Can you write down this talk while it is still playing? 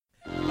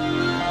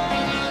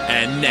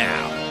And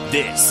now,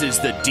 this is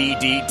the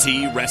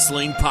DDT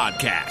Wrestling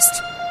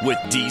Podcast with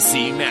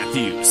DC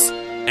Matthews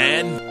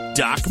and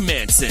Doc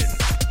Manson.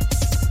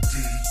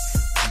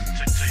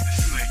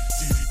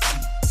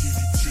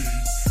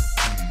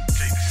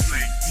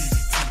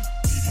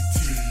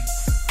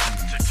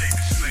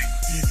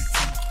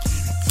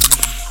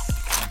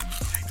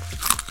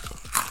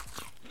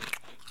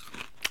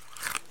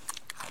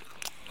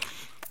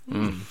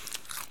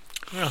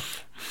 Yeah.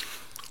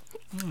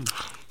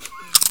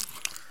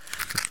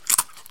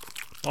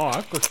 Oh,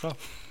 that's good stuff.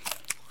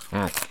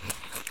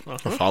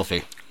 It's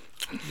healthy.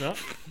 Yeah.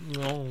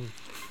 No.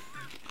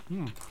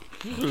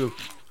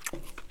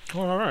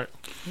 All right.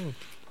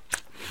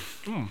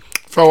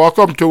 So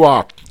welcome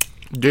to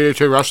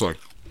DDT Wrestling.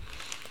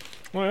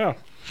 Well, yeah.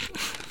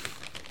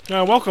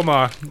 Yeah, welcome,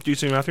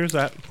 DC Matthews.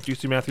 That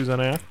DC Matthews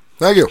NAI.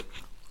 Thank you.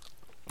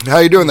 How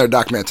you doing there,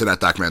 Doc Manson at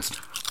Doc Manson?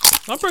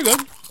 I'm pretty good.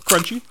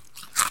 Crunchy.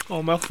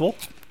 Oh, mouthful.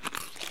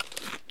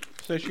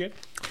 Satiate.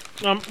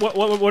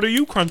 What are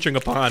you crunching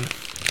upon?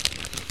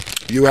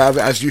 You have,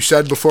 as you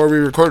said before we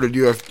recorded,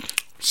 you have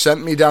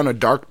sent me down a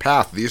dark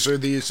path.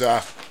 These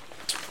are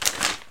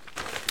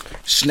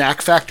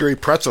Snack Factory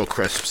pretzel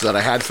crisps that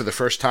I had for the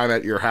first time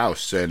at your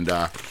house, and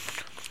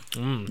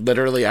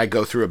literally I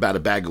go through about a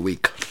bag a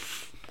week.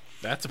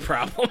 That's a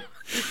problem.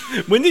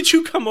 When did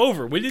you come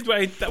over?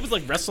 That was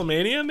like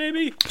WrestleMania,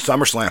 maybe?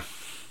 SummerSlam.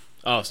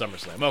 Oh,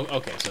 SummerSlam. Oh,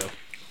 okay, so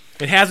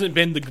it hasn't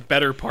been the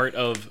better part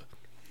of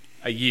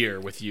a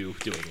year with you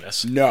doing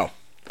this. No.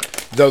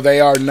 Though they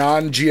are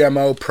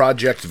non-GMO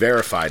project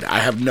verified. I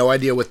have no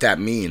idea what that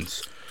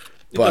means.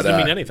 It doesn't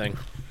mean anything.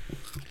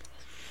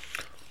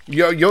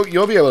 You'll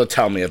be able to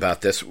tell me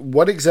about this.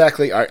 What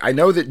exactly... I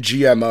know that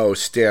GMO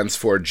stands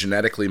for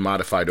genetically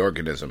modified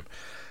organism.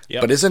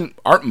 Yep. But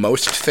aren't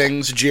most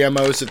things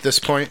GMOs at this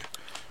point?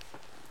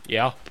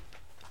 Yeah.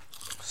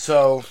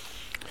 So,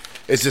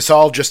 is this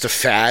all just a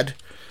fad?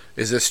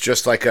 Is this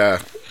just like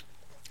a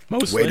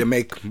way to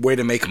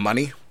make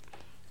money?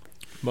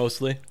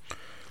 Mostly.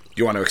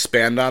 You want to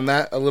expand on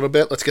that a little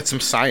bit? Let's get some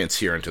science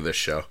here into this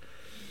show.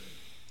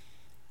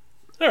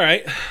 All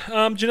right.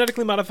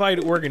 Genetically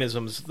modified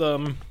organisms.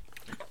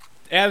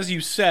 As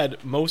you said,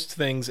 most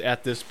things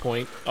at this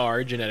point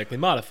are genetically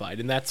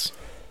modified, and that's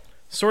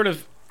sort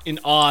of an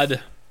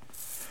odd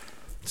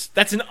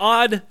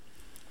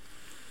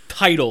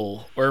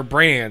title or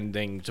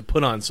branding to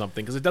put on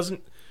something, because it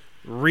doesn't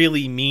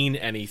really mean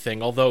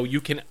anything, although you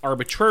can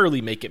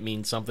arbitrarily make it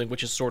mean something,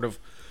 which is sort of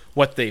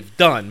what they've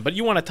done. But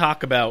you want to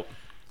talk about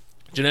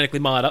genetically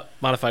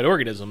modified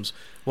organisms,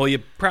 well, you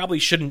probably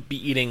shouldn't be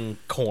eating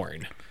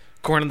corn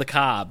on the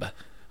cob.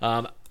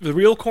 The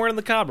real corn on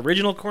the cob,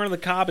 original corn on the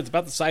cob, it's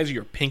about the size of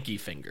your pinky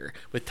finger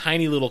with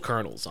tiny little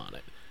kernels on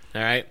it.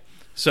 All right?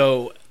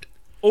 So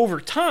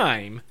over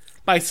time,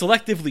 by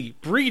selectively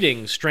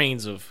breeding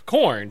strains of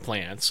corn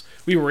plants,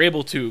 we were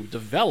able to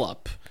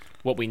develop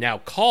what we now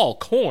call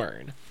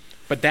corn,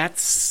 but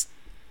that's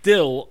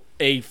still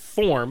a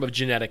form of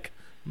genetic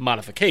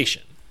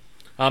modification.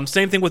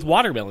 Same thing with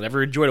watermelon.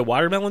 Ever enjoyed a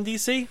watermelon,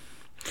 DC?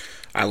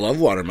 I love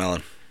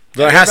watermelon.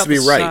 Though it has to be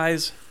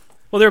right.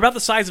 Well, they're about the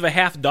size of a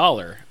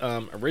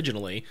 $50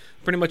 originally.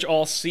 Pretty much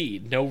all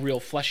seed, no real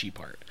fleshy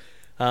part.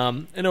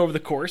 And over the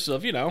course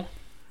of,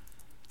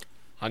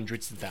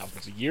 hundreds and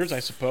thousands of years,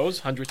 I suppose.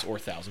 Hundreds or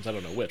thousands, I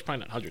don't know which.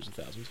 Probably not hundreds of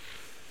thousands.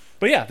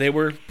 But yeah, they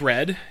were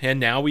bred, and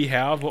now we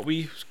have what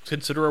we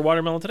consider a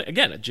watermelon today.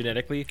 Again, a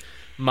genetically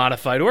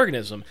modified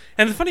organism.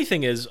 And the funny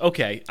thing is,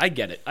 okay, I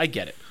get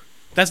it.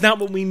 That's not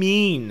what we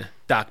mean,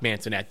 Doc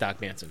Manson at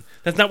Doc Manson.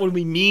 That's not what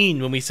we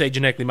mean when we say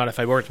genetically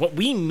modified organisms. What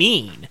we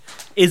mean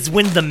is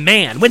when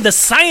the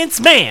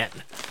science man,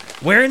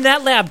 wearing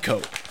that lab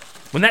coat,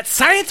 when that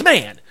science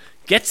man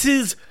gets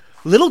his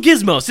little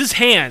gizmos, his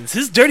hands,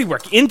 his dirty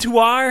work into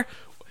our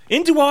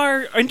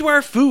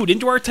food,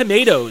 into our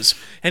tomatoes,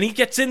 and he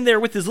gets in there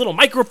with his little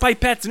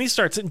micropipettes and he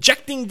starts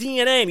injecting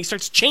DNA and he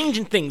starts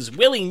changing things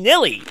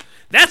willy-nilly.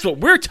 That's what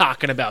we're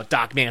talking about,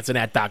 Doc Manson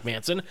at Doc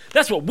Manson.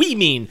 That's what we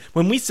mean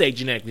when we say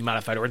genetically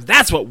modified organisms.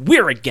 That's what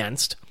we're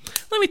against.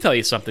 Let me tell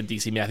you something,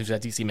 DC Matthews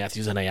at DC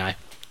Matthews NAI.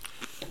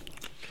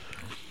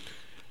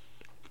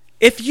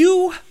 If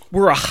you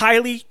were a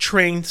highly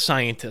trained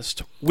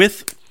scientist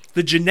with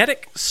the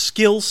genetic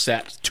skill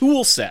set,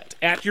 tool set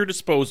at your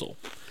disposal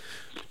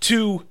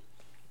to,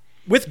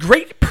 with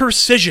great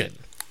precision,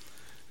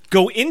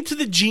 go into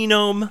the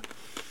genome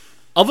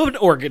of an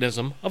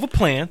organism, of a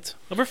plant,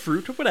 of a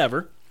fruit, or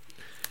whatever,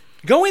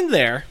 go in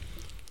there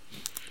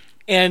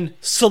and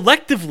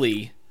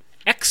selectively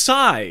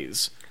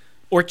excise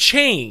or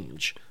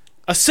change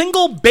a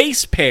single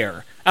base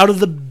pair out of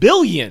the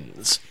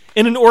billions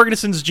in an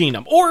organism's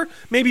genome, or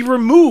maybe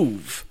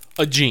remove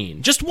a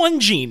gene, just one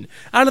gene,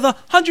 out of the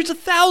hundreds of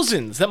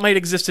thousands that might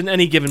exist in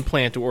any given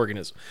plant or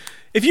organism.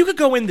 If you could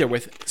go in there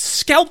with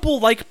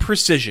scalpel-like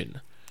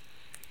precision,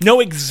 know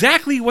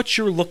exactly what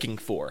you're looking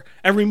for,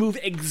 and remove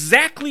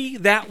exactly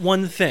that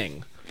one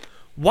thing,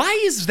 why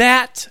is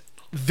that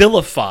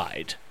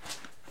vilified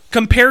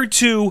compared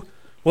to,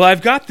 well,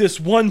 I've got this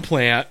one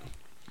plant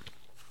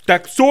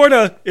that sort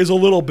of is a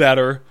little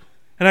better,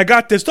 and I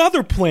got this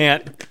other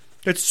plant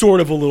that's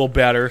sort of a little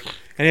better,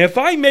 and if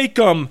I make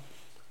them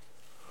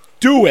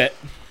do it,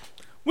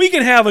 we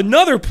can have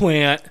another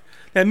plant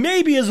that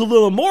maybe is a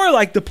little more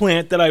like the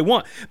plant that I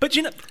want. But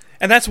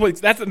and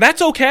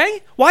that's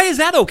okay? Why is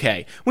that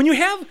okay? When you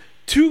have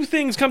two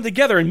things come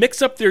together and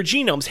mix up their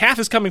genomes, half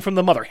is coming from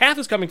the mother, half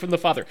is coming from the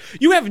father.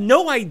 You have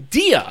no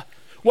idea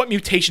what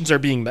mutations are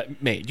being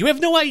made. You have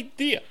no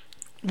idea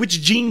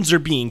which genes are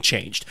being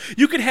changed.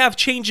 You could have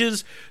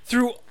changes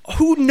through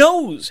who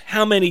knows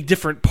how many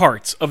different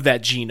parts of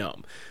that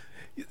genome.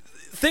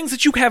 Things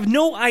that you have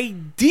no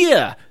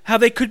idea how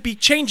they could be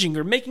changing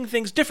or making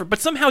things different.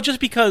 But somehow just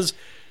because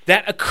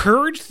that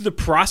occurred through the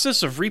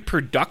process of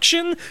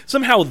reproduction,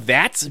 somehow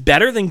that's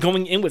better than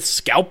going in with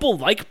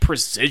scalpel-like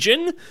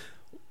precision?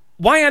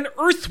 Why on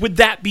earth would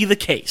that be the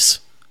case?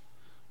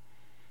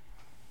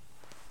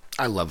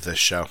 I love this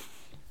show.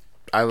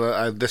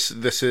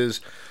 This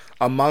is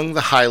among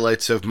the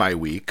highlights of my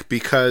week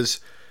because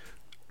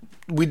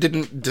we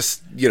didn't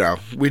decide,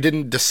 we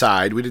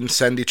didn't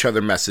send each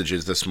other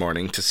messages this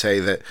morning to say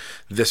that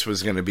this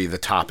was going to be the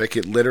topic.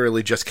 It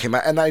literally just came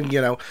out, and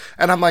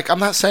I'm like, I'm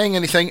not saying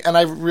anything, and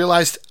I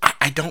realized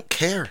I don't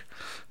care.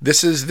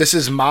 This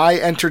is my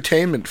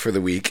entertainment for the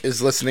week,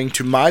 is listening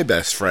to my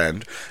best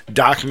friend,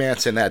 Doc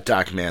Manson at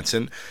Doc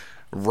Manson,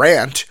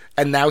 rant,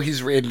 and now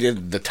he's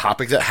reading the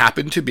topic that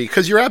happened to be,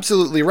 because you're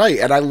absolutely right,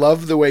 and I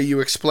love the way you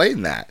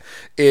explain that,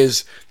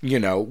 is,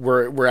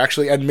 we're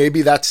actually, and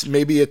maybe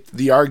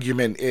the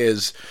argument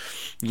is,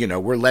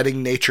 we're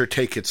letting nature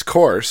take its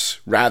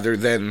course, rather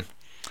than,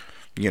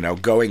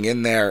 going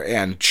in there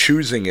and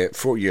choosing it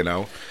for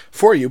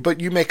you, but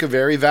you make a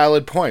very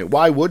valid point.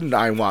 Why wouldn't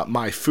I want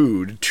my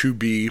food to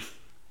be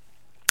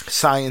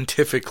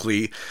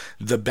scientifically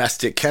the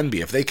best it can be?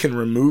 If they can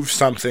remove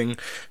something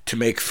to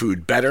make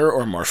food better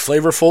or more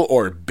flavorful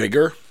or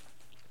bigger,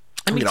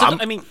 don't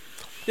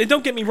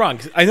get me wrong.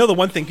 I know the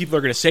one thing people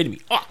are going to say to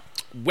me,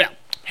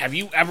 have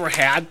you ever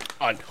had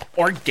an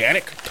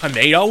organic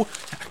tomato?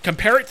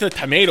 Compare it to the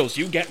tomatoes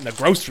you get in the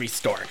grocery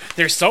store.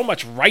 They're so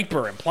much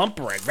riper and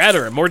plumper and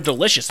redder and more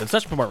delicious and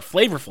such more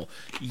flavorful.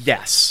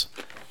 Yes,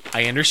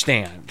 I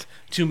understand.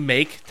 To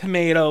make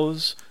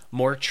tomatoes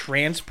more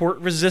transport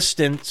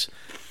resistant,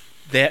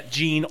 that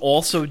gene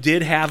also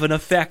did have an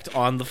effect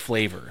on the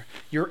flavor.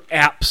 You're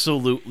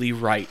absolutely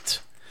right.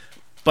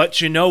 But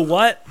you know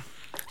what?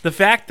 The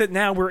fact that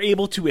now we're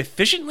able to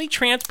efficiently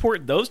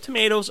transport those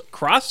tomatoes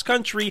across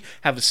country,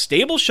 have a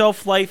stable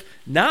shelf life,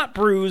 not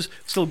bruise,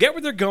 still get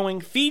where they're going,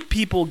 feed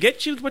people,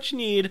 get you what you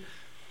need,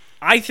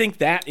 I think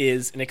that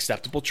is an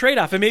acceptable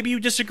trade-off. And maybe you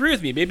disagree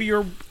with me. Maybe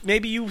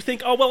you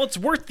think, oh, well, it's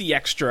worth the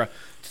extra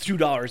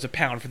 $2 a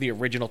pound for the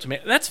original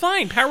tomato. That's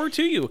fine. Power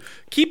to you.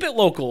 Keep it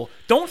local.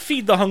 Don't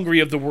feed the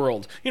hungry of the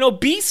world.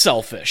 Be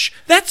selfish.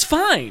 That's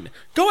fine.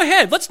 Go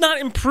ahead. Let's not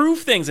improve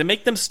things and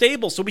make them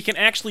stable so we can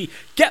actually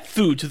get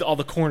food to all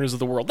the corners of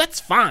the world. That's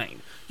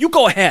fine. You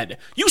go ahead.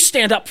 You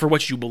stand up for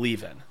what you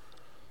believe in.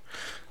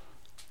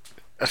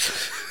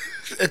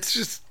 It's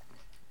just...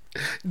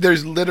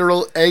 There's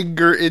literal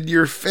anger in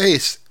your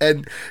face,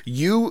 and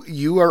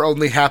you are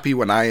only happy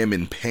when I am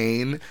in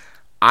pain.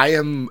 I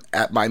am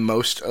at my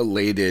most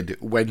elated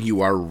when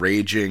you are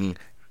raging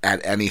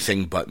at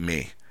anything but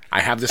me.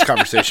 I have this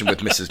conversation with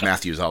Mrs.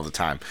 Matthews all the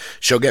time.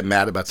 She'll get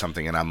mad about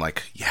something, and I'm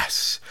like,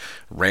 yes,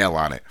 rail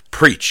on it.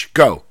 Preach.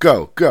 Go,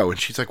 go, go. And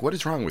she's like, what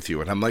is wrong with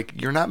you? And I'm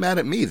like, you're not mad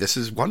at me. This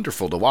is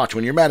wonderful to watch.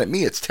 When you're mad at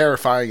me, it's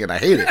terrifying, and I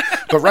hate it.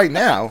 But right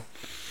now...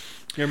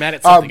 You're mad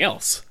at something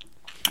else.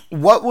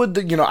 What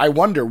would I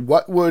wonder,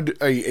 what would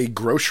a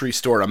grocery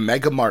store, a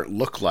Mega Mart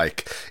look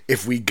like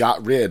if we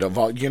got rid of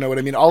all,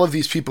 all of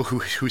these people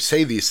who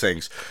say these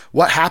things?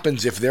 What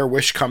happens if their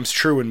wish comes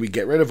true and we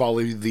get rid of all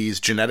of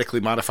these genetically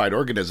modified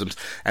organisms,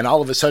 and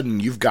all of a sudden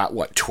you've got,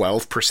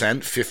 12%,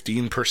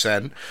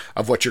 15%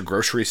 of what your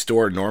grocery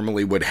store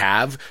normally would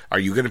have? Are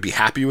you going to be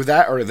happy with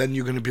that? Or then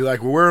you're going to be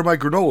like, well, where are my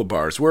granola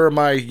bars? Where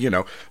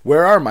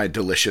are my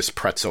delicious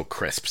pretzel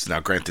crisps? Now,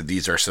 granted,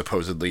 these are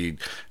supposedly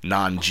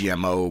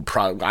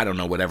non-GMO I don't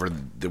know, whatever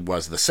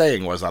the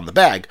saying was on the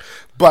bag,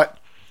 but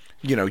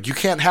you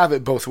can't have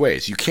it both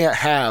ways. You can't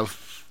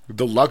have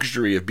the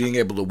luxury of being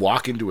able to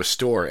walk into a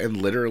store and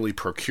literally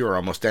procure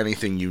almost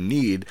anything you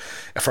need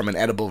from an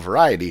edible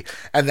variety,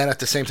 and then at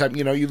the same time,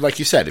 like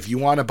you said, if you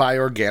want to buy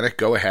organic,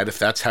 go ahead if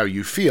that's how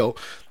you feel.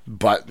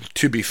 But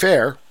to be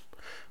fair,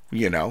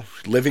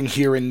 living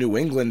here in New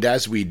England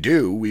as we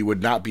do, we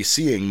would not be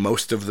seeing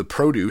most of the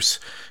produce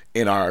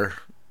in our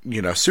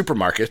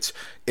supermarkets,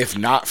 if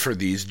not for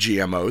these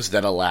GMOs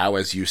that allow,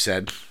 as you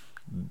said,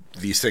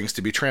 these things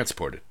to be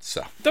transported.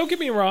 So don't get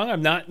me wrong,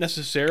 I'm not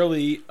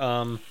necessarily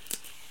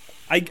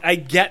I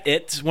get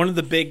it. One of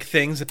the big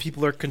things that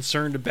people are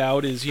concerned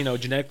about is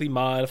genetically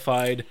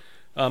modified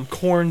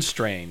corn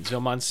strains,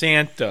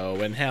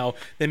 Monsanto, and how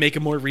they make it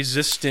more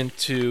resistant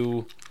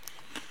to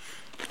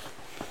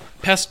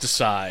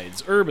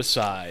pesticides,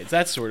 herbicides,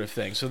 that sort of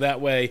thing. So that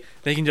way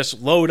they can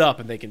just load up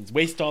and they can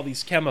waste all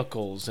these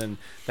chemicals, and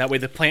that way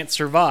the plant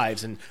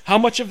survives. And how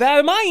much of that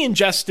am I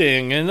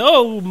ingesting?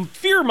 And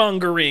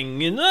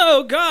fear-mongering, and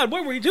oh God,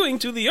 what were we doing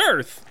to the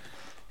earth?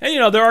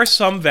 And there are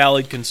some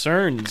valid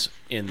concerns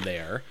in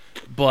there,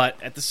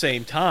 but at the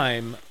same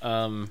time,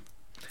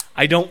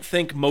 I don't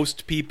think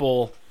most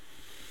people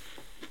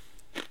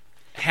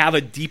have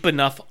a deep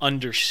enough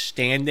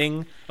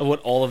understanding of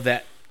what all of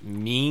that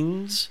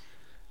means.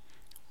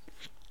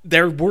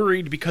 They're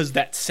worried because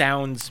that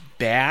sounds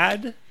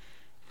bad,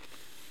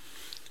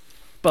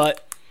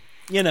 but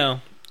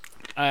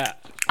I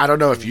don't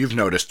know if you've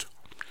noticed,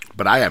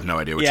 but I have no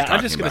idea what you're talking about.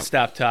 I'm just going to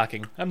stop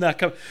talking. I'm not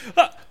coming.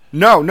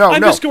 No.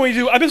 I'm just going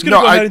to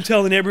go ahead and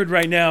tell the neighborhood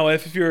right now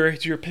if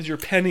you're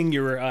penning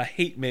your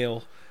hate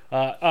mail.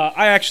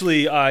 I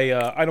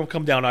don't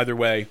come down either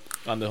way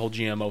on the whole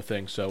GMO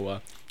thing, so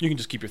you can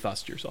just keep your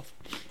thoughts to yourself.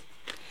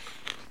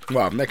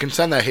 Well, they can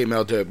send that hate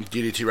mail to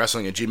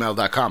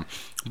ddtwrestling@gmail.com.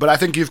 But I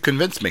think you've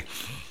convinced me.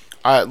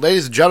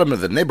 Ladies and gentlemen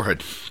of the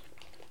neighborhood,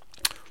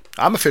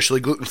 I'm officially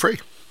gluten-free.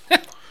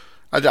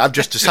 I've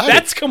just decided.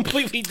 That's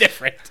completely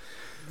different.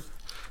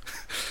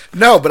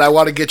 No, but I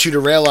want to get you to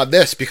rail on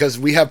this because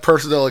we have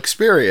personal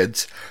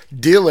experience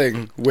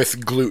dealing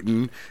with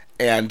gluten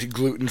and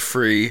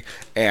gluten-free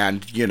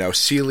and,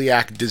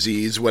 celiac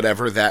disease,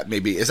 whatever that may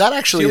be. Is that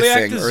actually a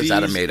thing, or is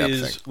that a made-up thing?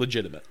 Celiac disease is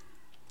legitimate.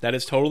 That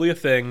is totally a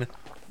thing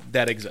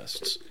that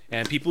exists.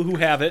 And people who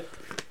have it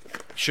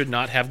should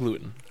not have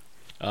gluten.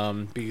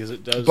 Because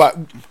it does...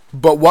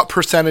 But what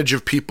percentage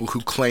of people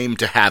who claim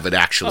to have it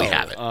actually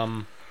have it?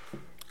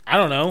 I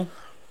don't know.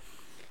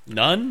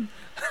 None?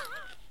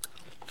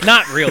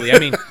 Not really. I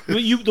mean,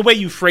 the way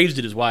you phrased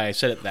it is why I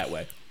said it that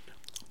way.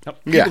 Now,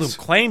 people who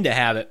claim to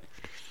have it,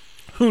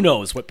 who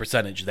knows what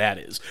percentage that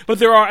is? But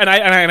there are, and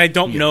I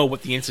don't know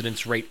what the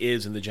incidence rate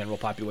is in the general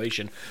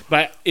population,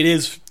 but it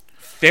is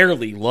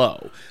fairly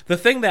low. The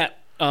thing that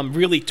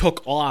really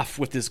took off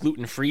with this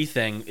gluten-free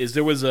thing is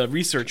there was a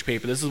research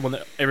paper, this is one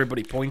that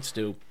everybody points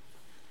to,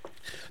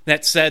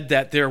 that said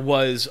that there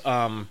was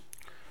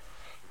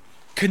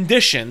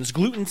conditions,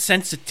 gluten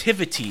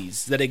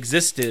sensitivities that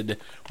existed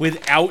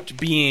without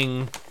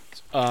being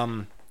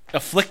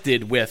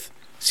afflicted with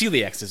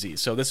celiac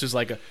disease. So this is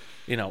like a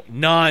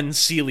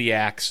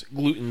non-celiac's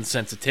gluten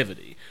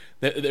sensitivity.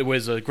 There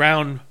was a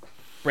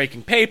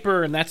groundbreaking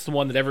paper, and that's the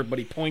one that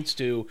everybody points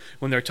to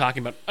when they're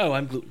talking about,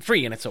 I'm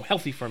gluten-free and it's so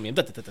healthy for me. And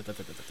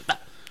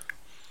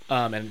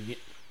and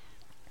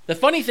the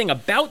funny thing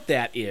about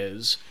that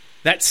is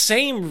that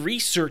same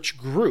research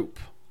group,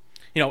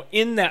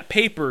 in that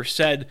paper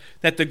said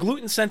that the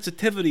gluten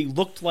sensitivity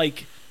looked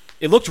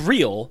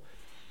real,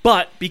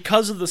 but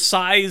because of the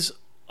size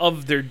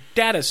of their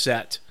data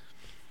set,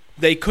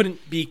 they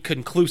couldn't be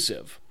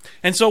conclusive.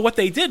 And so what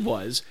they did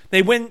was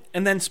they went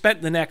and then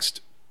spent the next,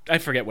 I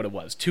forget what it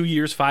was, 2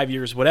 years, 5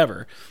 years,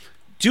 whatever,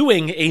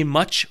 doing a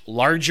much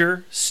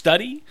larger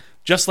study,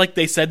 just like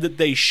they said that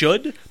they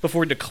should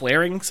before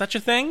declaring such a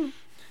thing.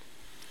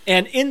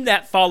 And in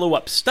that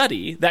follow-up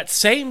study, that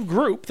same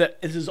group that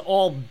it is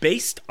all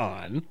based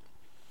on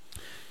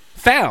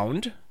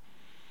found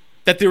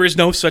that there is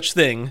no such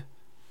thing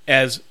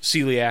as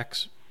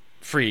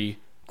celiac-free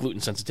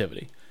gluten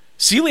sensitivity.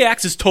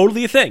 Celiac is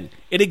totally a thing.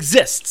 It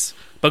exists.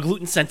 But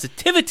gluten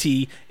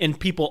sensitivity in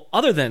people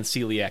other than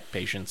celiac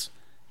patients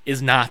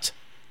is not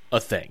a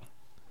thing.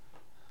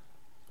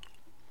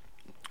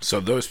 So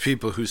those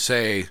people who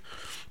say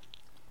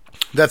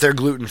that they're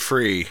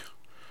gluten-free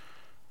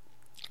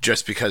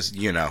just because,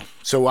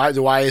 so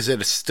why is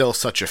it still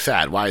such a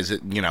fad? Why is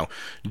it,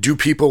 do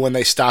people when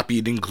they stop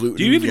eating gluten...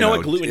 Do you even know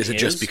what gluten is? Is it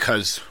just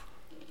because...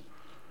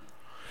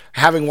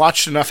 Having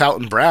watched enough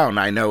Alton Brown,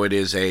 I know it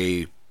is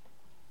a...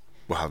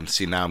 Well,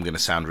 see, now I'm going to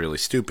sound really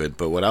stupid,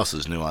 but what else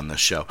is new on this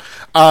show?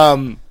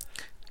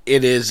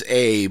 It is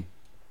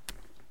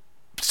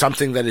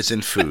something that is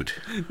in food.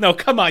 No,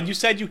 come on. You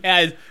said you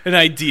had an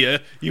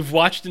idea. You've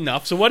watched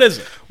enough. So what is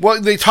it? Well,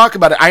 they talk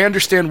about it. I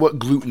understand what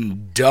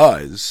gluten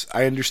does.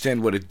 I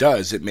understand what it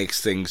does. It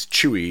makes things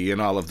chewy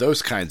and all of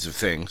those kinds of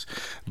things.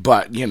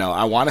 But,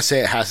 I want to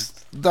say it has...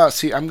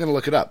 See, I'm going to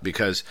look it up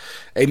because...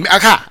 Okay.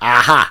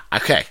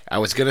 I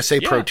was going to say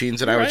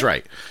proteins, and I was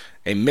right.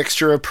 A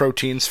mixture of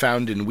proteins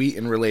found in wheat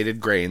and related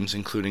grains,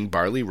 including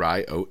barley,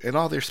 rye, oat, and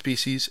all their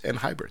species and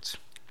hybrids.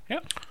 Yeah.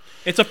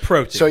 It's a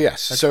protein. So,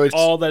 yes. That's so it's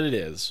all that it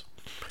is.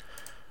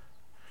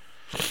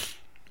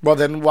 Well,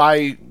 then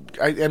why...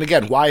 And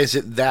again, why is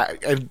it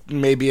that... And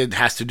maybe it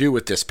has to do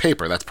with this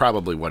paper. That's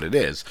probably what it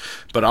is.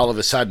 But all of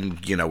a sudden,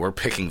 we're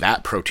picking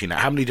that protein.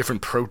 How many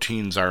different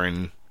proteins are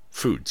in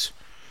foods?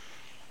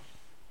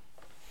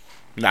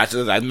 Not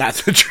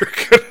that you're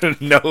going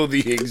to know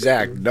the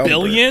exact number.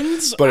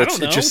 Billions? But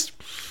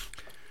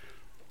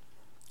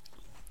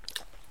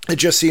it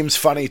just seems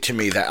funny to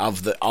me that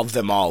of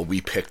them all,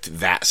 we picked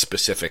that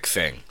specific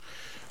thing.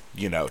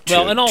 Well,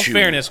 in all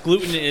fairness,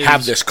 gluten is...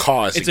 Have this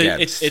cause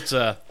against. It's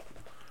a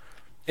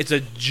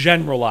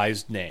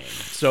generalized name.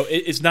 So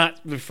it's not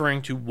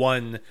referring to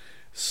one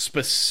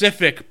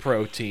specific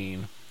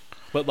protein.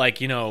 but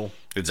like,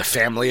 It's a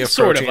family of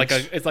sort proteins?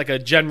 of it's like a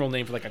general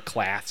name for like a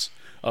class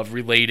of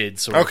related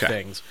sort of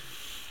things.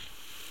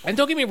 And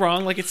don't get me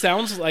wrong, like it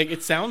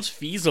sounds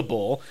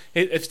feasible.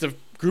 It's the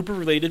group of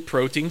related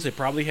proteins. They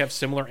probably have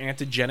similar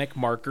antigenic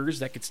markers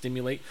that could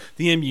stimulate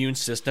the immune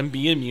system,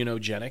 be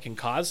immunogenic, and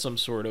cause some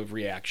sort of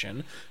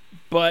reaction.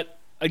 But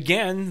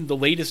again, the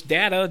latest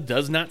data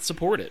does not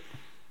support it.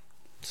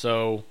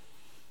 So,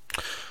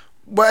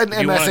 well,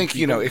 and I think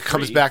it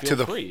comes back to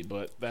the free,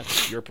 but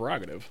that's your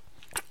prerogative.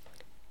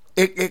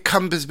 It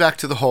comes back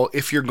to the whole,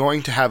 if you're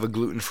going to have a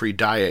gluten-free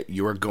diet,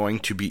 you are going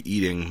to be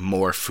eating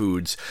more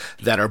foods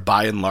that are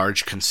by and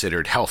large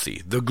considered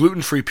healthy. The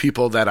gluten-free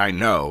people that I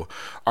know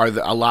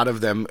a lot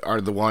of them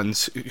are the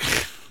ones,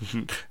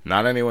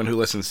 not anyone who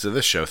listens to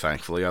this show,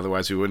 thankfully,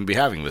 otherwise we wouldn't be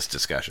having this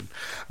discussion.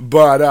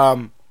 But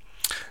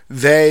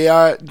they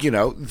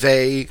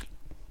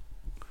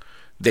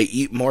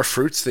eat more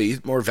fruits, they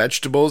eat more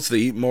vegetables, they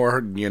eat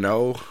more,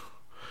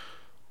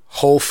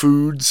 whole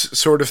foods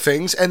sort of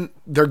things, and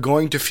they're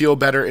going to feel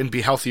better and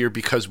be healthier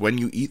because when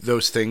you eat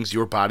those things,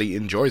 your body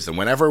enjoys them.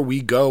 Whenever I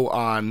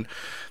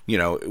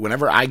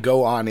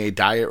go on a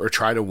diet or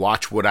try to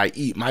watch what I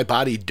eat, my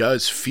body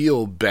does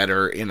feel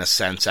better in a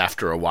sense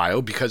after a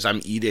while because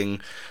I'm eating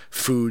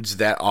foods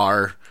that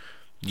are,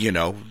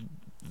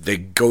 they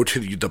go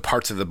to the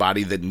parts of the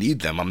body that need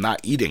them. I'm not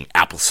eating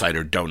apple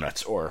cider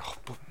donuts or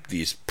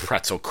these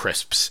pretzel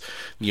crisps.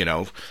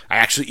 I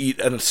actually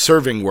eat a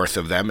serving worth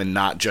of them and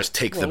not just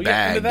take the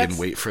bag and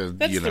wait for,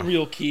 That's the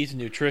real key to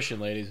nutrition,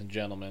 ladies and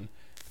gentlemen.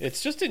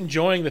 It's just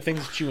enjoying the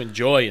things that you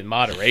enjoy in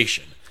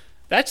moderation.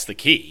 That's the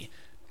key.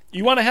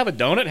 You want to have a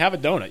donut? Have a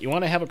donut. You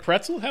want to have a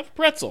pretzel? Have a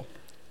pretzel.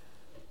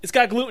 It's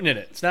got gluten in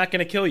it. It's not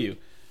going to kill you.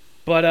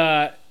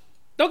 But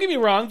don't get me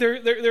wrong.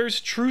 There's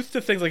truth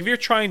to things. Like if you're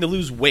trying to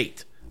lose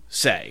weight,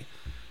 say,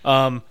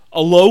 a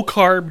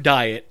low-carb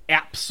diet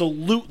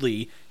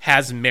absolutely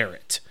has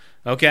merit,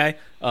 okay?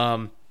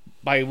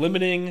 By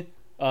limiting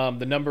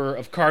the number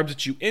of carbs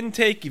that you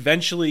intake,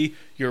 eventually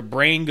your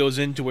brain goes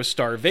into a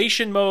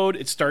starvation mode.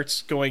 It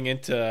starts going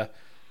into,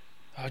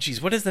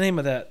 what is the name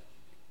of that?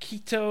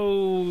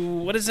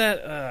 Keto, what is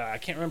that? I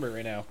can't remember it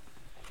right now.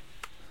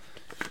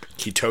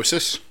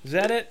 Ketosis? Is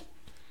that it?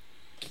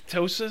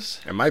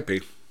 Ketosis? It might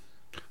be.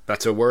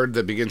 That's a word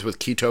that begins with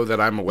keto that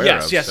I'm aware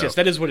of. Yes,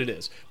 that is what it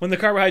is. When the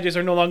carbohydrates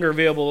are no longer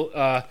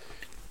available,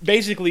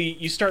 basically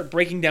you start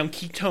breaking down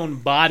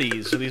ketone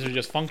bodies. So these are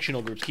just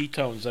functional groups,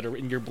 ketones that are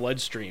in your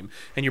bloodstream,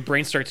 and your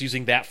brain starts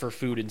using that for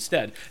food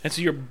instead. And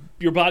so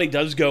your body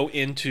does go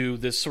into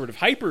this sort of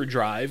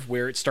hyperdrive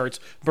where it starts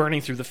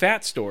burning through the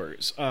fat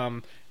stores.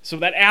 So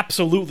that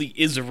absolutely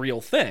is a real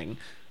thing.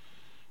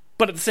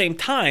 But at the same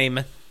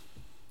time,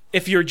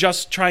 if you're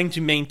just trying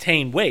to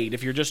maintain weight,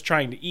 if you're just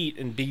trying to eat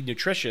and be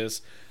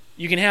nutritious,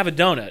 you can have a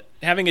donut.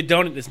 Having a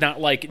donut is not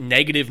like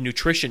negative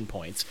nutrition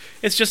points.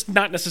 It's just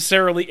not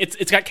necessarily,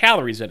 it's got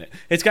calories in it.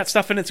 It's got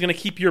stuff in it that's going to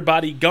keep your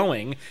body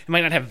going. It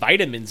might not have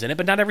vitamins in it,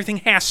 but not everything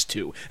has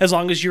to, as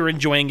long as you're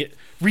enjoying it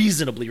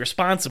reasonably,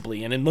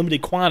 responsibly, and in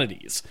limited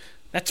quantities.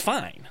 That's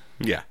fine.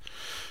 Yeah.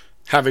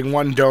 Having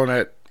one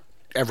donut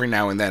every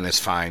now and then is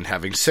fine.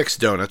 Having 6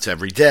 donuts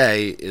every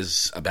day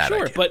is a bad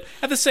idea. Sure, but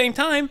at the same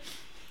time,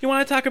 you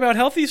want to talk about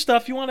healthy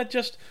stuff, you want to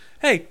just,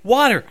 hey,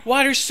 water.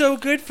 Water's so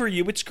good for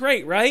you. It's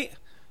great, right?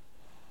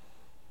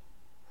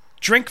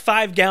 Drink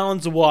 5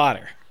 gallons of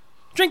water.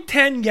 Drink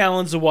 10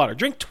 gallons of water.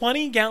 Drink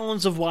 20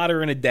 gallons of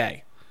water in a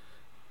day.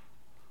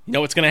 You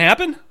know what's going to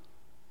happen?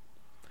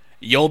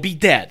 You'll be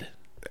dead.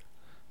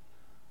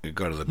 You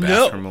go to the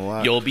bathroom a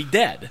lot. You'll be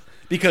dead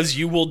because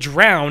you will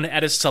drown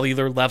at a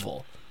cellular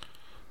level.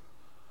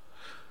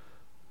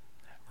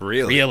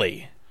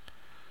 Really.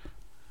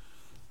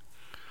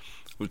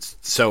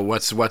 So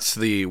what's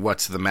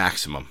the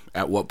maximum?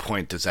 At what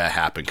point does that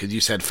happen? Because you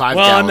said 5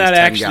 gallons,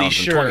 10 gallons,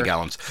 and 20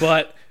 gallons.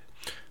 But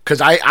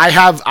because I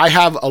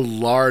have a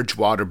large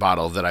water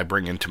bottle that I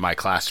bring into my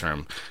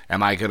classroom.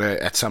 Am I gonna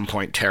at some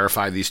point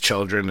terrify these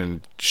children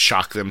and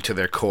shock them to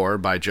their core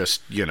by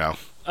just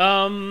Well,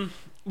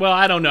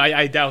 I don't know.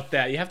 I doubt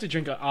that. You have to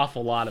drink an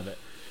awful lot of it.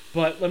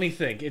 But let me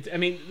think.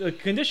 The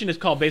condition is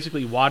called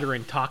basically water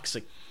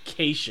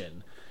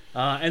intoxication.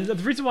 And the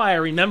reason why I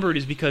remember it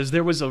is because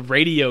there was a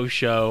radio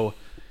show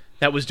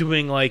that was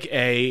doing like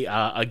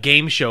a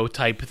game show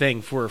type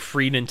thing for a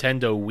free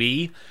Nintendo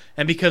Wii.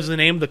 And because the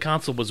name of the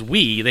console was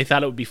Wii, they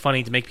thought it would be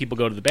funny to make people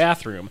go to the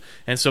bathroom.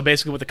 And so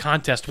basically what the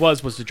contest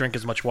was to drink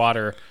as much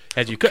water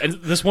as you could. And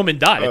this woman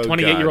died. A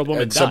 28-year-old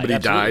woman died. Somebody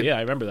died? Yeah,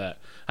 I remember that.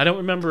 I don't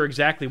remember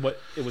exactly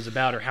what it was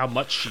about or how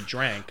much she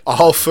drank.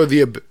 All for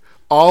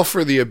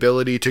the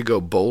ability to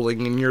go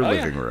bowling in your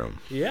living room.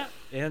 Yeah.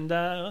 And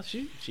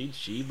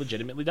she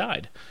legitimately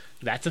died.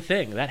 That's a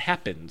thing. That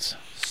happens.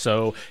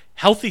 So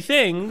healthy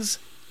things,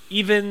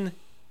 even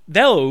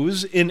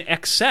those in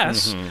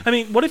excess.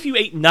 Mm-hmm. What if you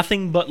ate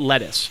nothing but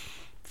lettuce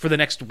for the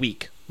next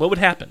week? What would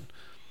happen?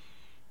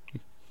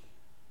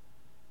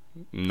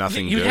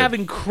 Nothing. You'd have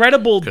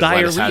incredible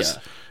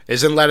diarrhea.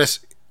 Isn't lettuce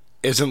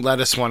isn't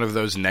lettuce one of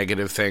those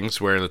negative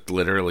things where it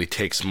literally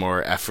takes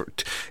more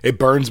effort? It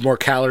burns more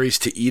calories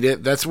to eat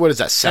it. What is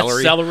that,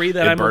 celery? That's celery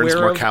that it I'm burns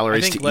aware more of.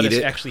 calories I think to lettuce eat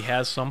it. actually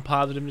has some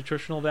positive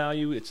nutritional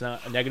value. It's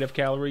not a negative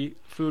calorie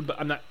food, but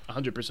I'm not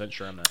 100%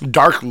 sure on that.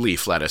 Dark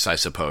leaf lettuce, I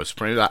suppose.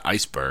 Probably not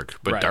iceberg,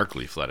 but Right. dark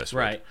leaf lettuce.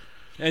 Right.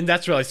 And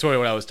that's really sort of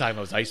what I was talking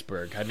about was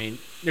iceberg. I mean,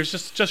 there's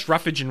just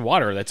roughage in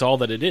water. That's all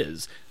that it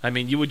is. I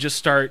mean, you would just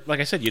start,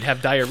 like I said, you'd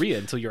have diarrhea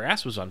until your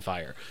ass was on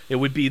fire. It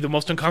would be the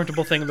most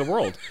uncomfortable thing in the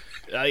world.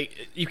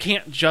 You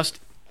can't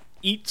just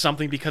eat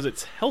something because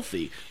it's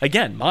healthy.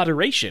 Again,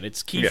 moderation.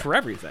 It's key for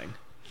everything.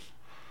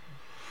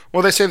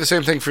 Well, they say the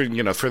same thing for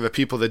the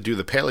people that do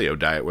the paleo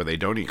diet where they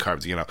don't eat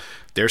carbs.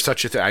 There's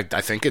such a thing. I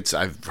think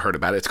I've heard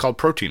about it. It's called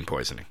protein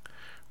poisoning,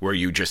 where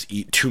you just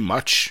eat too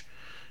much.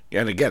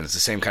 And again, it's the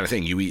same kind of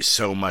thing. You eat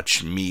so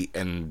much meat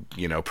and,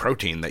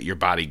 protein that your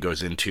body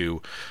goes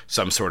into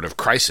some sort of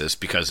crisis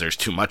because there's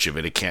too much of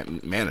it. It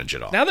can't manage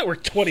it all. Now that we're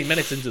 20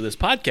 minutes into this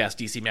podcast,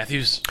 DC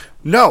Matthews.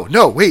 No,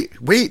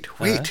 wait.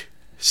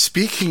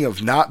 Speaking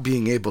of not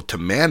being able to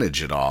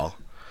manage it all,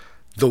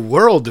 the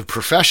world of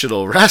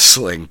professional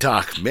wrestling,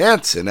 Doc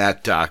Manson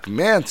at Doc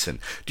Manson.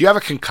 Do you have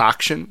a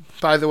concoction,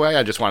 by the way?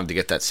 I just wanted to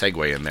get that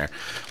segue in there.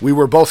 We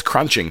were both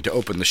crunching to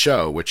open the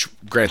show, which,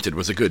 granted,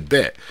 was a good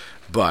bit.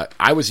 But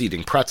I was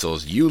eating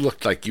pretzels. You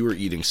looked like you were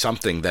eating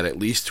something that at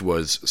least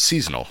was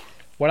seasonal.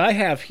 What I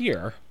have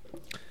here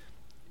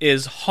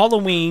is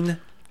Halloween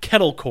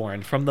kettle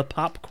corn from the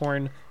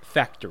Popcorn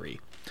Factory.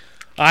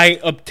 I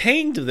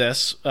obtained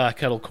this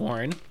kettle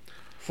corn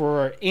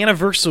for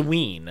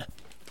Anniversaween,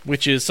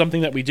 which is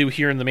something that we do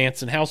here in the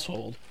Manson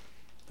household.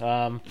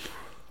 The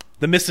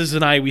missus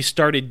and I, we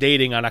started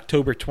dating on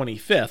October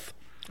 25th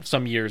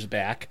some years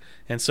back,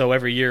 and so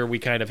every year we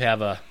kind of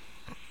have a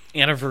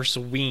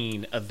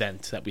Anniversaween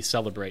event that we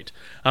celebrate.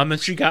 And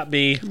she got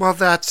me Well,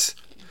 that's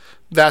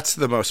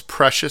the most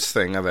precious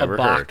thing I've ever a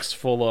box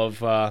full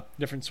of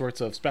different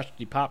sorts of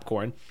specialty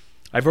popcorn.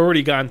 I've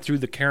already gone through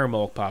the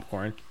caramel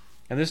popcorn,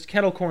 and this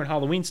kettle corn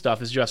Halloween stuff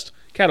is just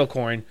kettle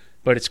corn,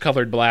 but it's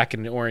colored black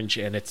and orange,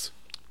 and it's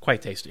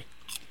quite tasty.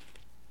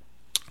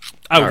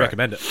 I would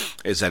recommend it.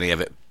 Is any of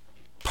it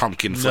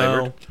pumpkin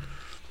flavored? No.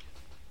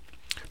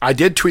 I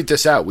did tweet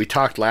this out. We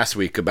talked last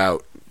week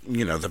about,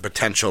 the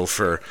potential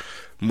for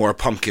more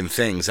pumpkin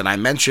things, and I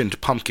mentioned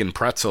pumpkin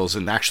pretzels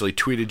and actually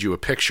tweeted you a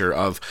picture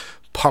of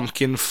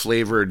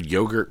pumpkin-flavored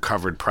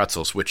yogurt-covered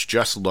pretzels, which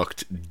just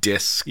looked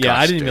disgusting. Yeah,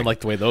 I didn't even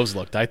like the way those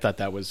looked. I thought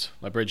that was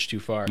a bridge too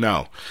far.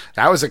 No,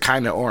 that was a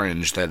kind of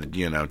orange that,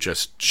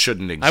 just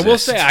shouldn't exist. I will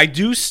say, I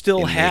do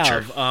still in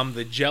have nature.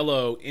 the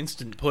Jell-O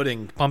instant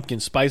pudding pumpkin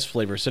spice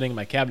flavor sitting in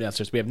my cabinet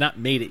downstairs. We have not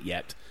made it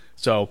yet,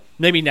 so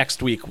maybe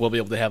next week we'll be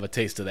able to have a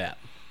taste of that.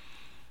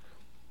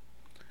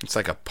 It's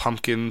like a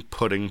pumpkin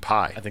pudding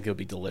pie. I think it would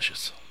be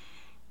delicious.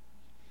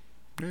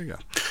 There you go.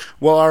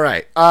 Well, all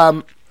right.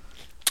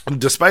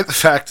 Despite the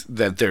fact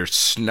that there's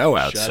snow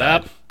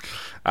outside,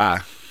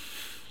 I'm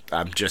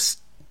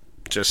just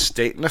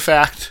stating a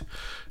fact.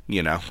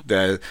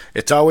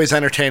 It's always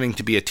entertaining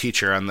to be a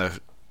teacher on the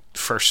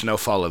first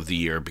snowfall of the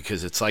year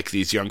because it's like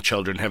these young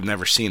children have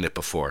never seen it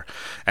before,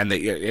 and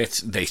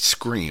they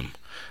scream.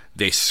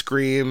 They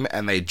scream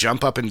and they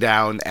jump up and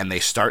down and they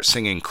start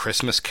singing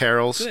Christmas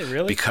carols. Do they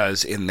really?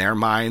 Because in their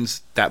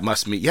minds that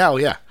must mean oh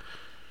yeah.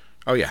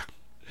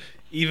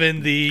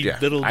 Even the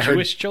little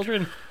Jewish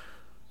children?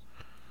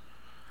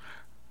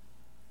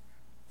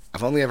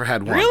 I've only ever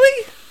had one.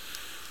 Really?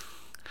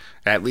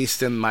 At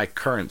least in my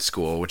current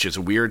school, which is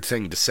a weird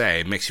thing to say.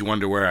 It makes you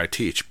wonder where I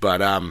teach. But,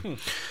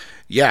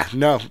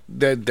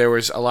 there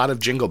was a lot of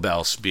jingle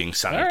bells being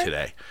sung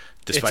today.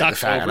 Despite the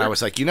fact, and I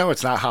was like,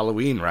 it's not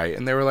Halloween, right?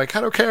 And they were like,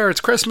 I don't care,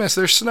 it's Christmas,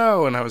 there's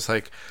snow. And I was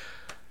like,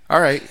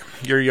 all right,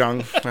 you're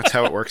young. That's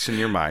how it works in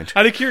your mind.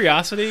 Out of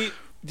curiosity,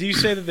 do you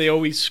say that they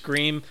always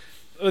scream?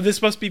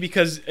 This must be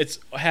because it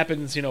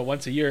happens,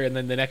 once a year, and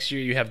then the next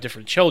year you have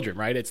different children,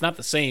 right? It's not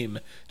the same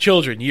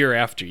children year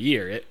after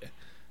year.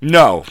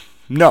 No,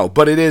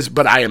 but it is.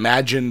 But I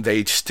imagine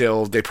they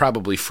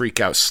probably freak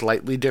out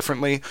slightly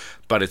differently.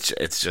 But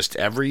it's just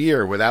every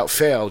year without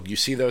fail, you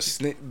see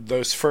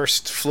those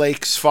first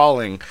flakes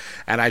falling,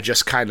 and I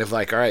just kind of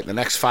like, all right, the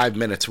next 5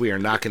 minutes we are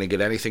not going to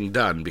get anything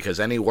done because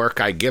any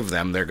work I give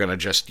them, they're going to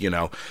just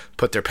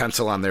put their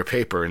pencil on their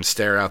paper and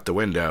stare out the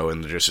window,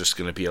 and there's just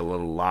going to be a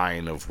little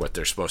line of what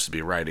they're supposed to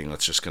be writing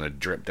that's just going to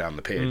drip down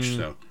the page.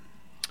 So.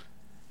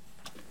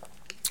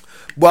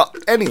 Well,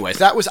 anyways,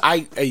 that was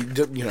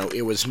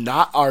it was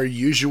not our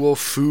usual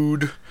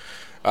food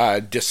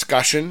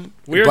discussion.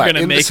 We're going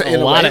to make a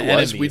lot of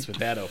enemies with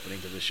that opening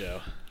to the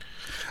show.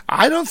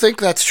 I don't think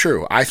that's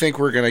true. I think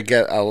we're going to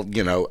get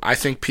I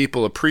think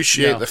people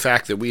appreciate the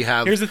fact that we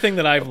have. Here's the thing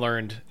that I've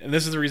learned, and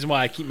this is the reason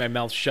why I keep my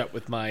mouth shut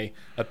with my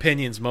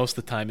opinions most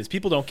of the time, is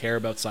people don't care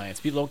about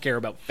science. People don't care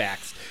about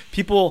facts.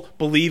 People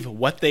believe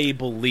what they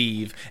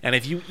believe, and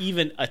if you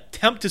even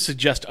attempt to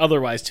suggest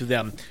otherwise to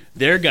them,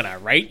 they're going to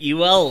write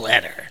you a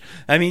letter.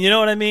 I mean, you know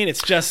what I mean?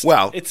 It's just,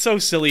 it's so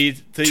silly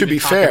to even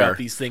talk about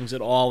these things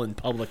at all in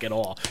public at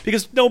all,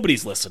 because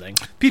nobody's listening.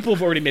 People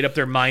have already made up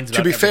their minds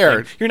about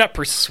everything. You're not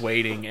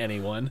persuading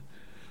anyone.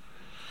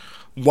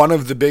 one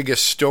of the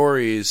biggest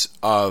stories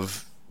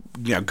of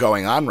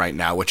going on right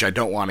now, which I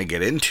don't want to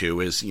get into,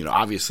 is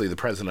obviously the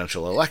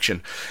presidential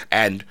election.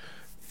 And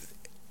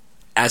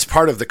as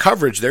part of the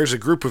coverage, there's a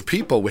group of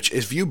people which,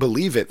 if you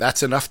believe it,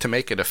 that's enough to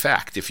make it a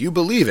fact. If you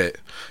believe it,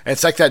 and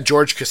it's like that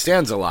George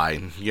Costanza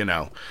line,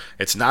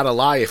 it's not a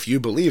lie if you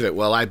believe it.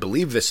 Well, I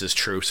believe this is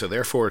true, so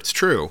therefore it's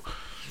true.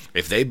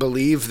 If they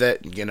believe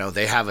that,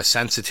 they have a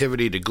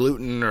sensitivity to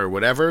gluten or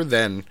whatever,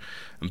 then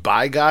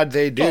by God,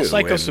 they do. Well,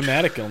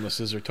 psychosomatic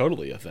illnesses are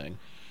totally a thing.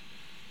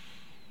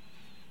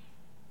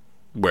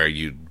 Where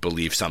you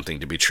believe something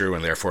to be true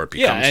and therefore it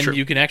becomes true.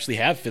 You can actually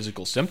have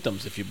physical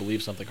symptoms if you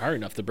believe something hard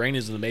enough. The brain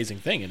is an amazing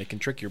thing, and it can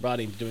trick your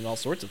body into doing all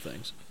sorts of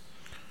things.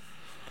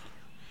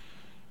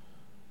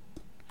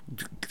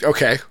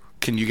 Okay.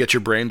 Can you get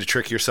your brain to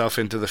trick yourself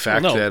into the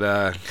fact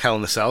that Hell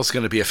in a Cell is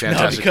going to be a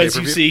fantastic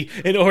pay-per-view? No, because you see,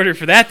 in order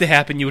for that to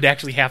happen, you would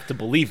actually have to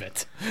believe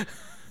it.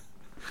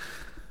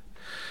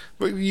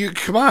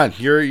 Come on,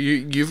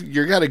 you've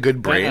got a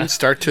good brain.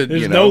 Start to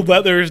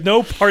there's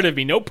no part of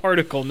me, no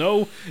particle,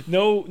 no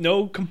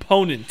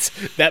component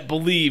that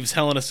believes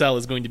Hell in a Cell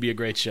is going to be a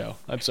great show.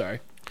 I'm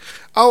sorry.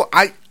 Oh,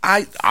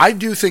 I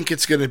do think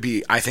it's going to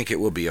be. I think it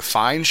will be a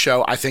fine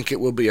show. I think it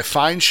will be a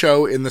fine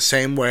show in the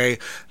same way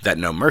that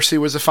No Mercy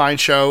was a fine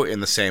show, in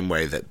the same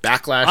way that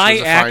Backlash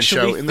was a fine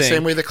show, in the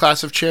same way the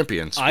Clash of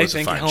Champions was a fine show.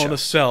 I think Hell in a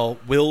Cell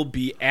will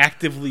be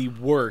actively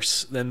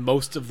worse than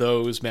most of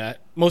those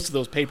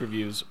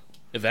pay-per-views.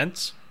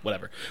 Events,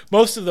 whatever.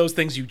 Most of those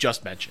things you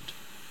just mentioned.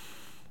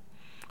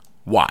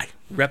 Why?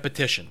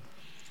 Repetition.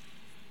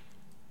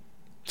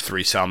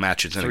 3 cell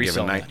matches in a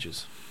given night.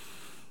 Matches.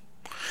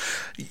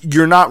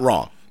 You're not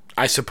wrong.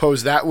 I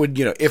suppose that would,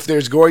 if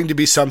there's going to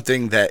be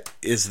something that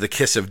is the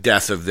kiss of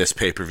death of this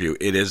pay-per-view,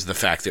 it is the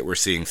fact that we're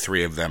seeing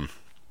 3 of them.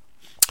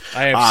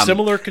 I have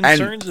similar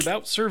concerns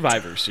about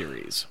Survivor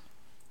Series.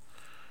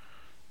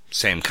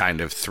 Same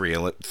kind of 3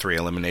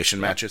 elimination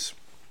matches.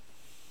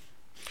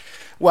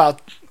 Well,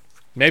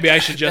 maybe I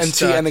should just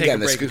take a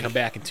break and come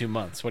back in 2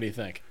 months. What do you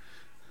think?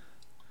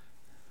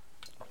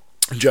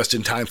 Just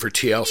in time for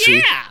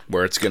TLC, yeah!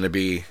 where it's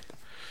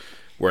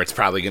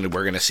probably going to,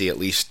 we're going to see at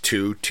least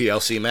 2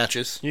 TLC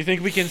matches. You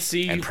think we can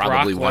see and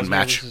probably Brock one Lesnar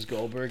match versus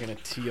Goldberg in a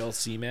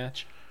TLC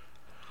match?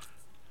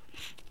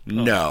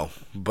 No,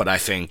 but I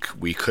think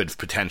we could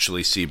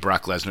potentially see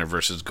Brock Lesnar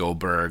versus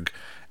Goldberg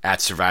at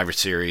Survivor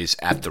Series,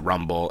 at the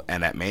Rumble,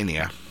 and at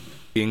Mania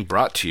being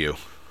brought to you.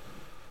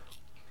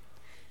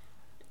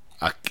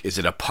 Is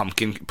it a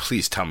pumpkin?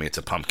 Please tell me it's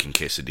a pumpkin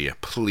quesadilla.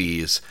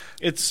 Please.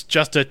 It's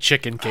just a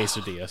chicken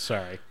quesadilla.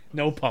 Sorry.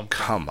 No pumpkin.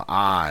 Come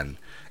on.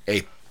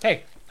 Hey,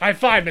 high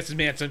five, Mrs.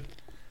 Manson.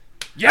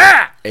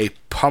 Yeah! A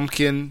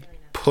pumpkin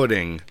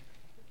pudding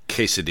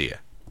quesadilla.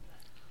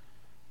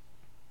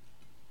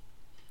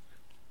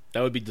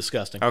 That would be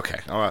disgusting.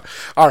 Okay. All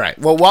right.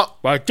 Well,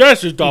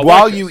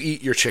 while you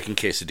eat your chicken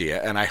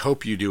quesadilla, and I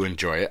hope you do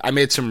enjoy it, I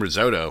made some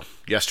risotto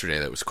yesterday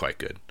that was quite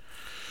good.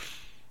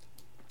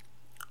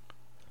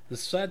 The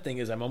sad thing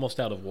is I'm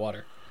almost out of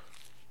water.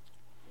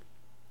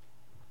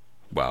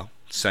 Well,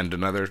 send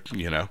another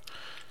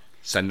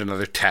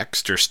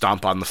text or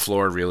stomp on the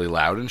floor really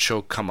loud and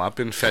she'll come up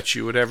and fetch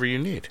you whatever you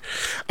need.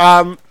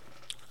 That's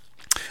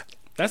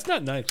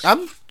not nice.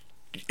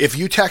 If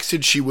you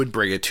texted, she would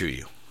bring it to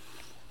you.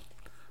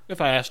 If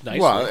I asked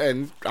nicely. Well,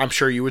 and I'm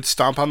sure you would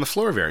stomp on the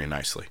floor very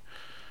nicely.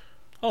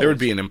 There would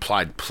be an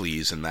implied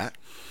please in that.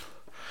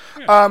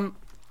 Yeah.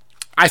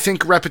 I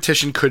think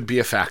repetition could be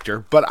a factor,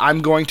 but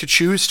I'm going to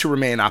choose to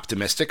remain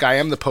optimistic. I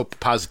am the Pope of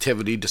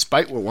Positivity,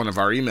 despite what one of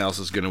our emails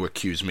is going to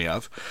accuse me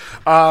of.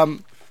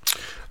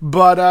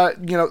 But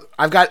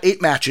I've got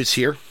 8 matches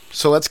here,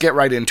 so let's get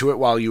right into it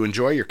while you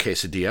enjoy your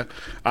quesadilla.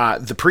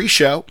 The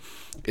pre-show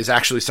is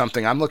actually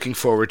something I'm looking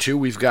forward to.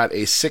 We've got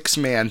a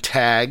 6-man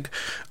tag,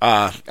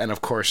 and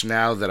of course,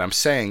 now that I'm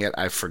saying it,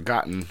 I've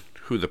forgotten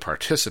who the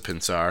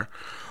participants are.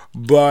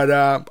 But,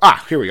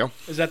 here we go.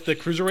 Is that the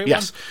Cruiserweight one?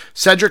 Yes.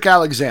 Cedric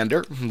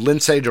Alexander,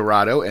 Lince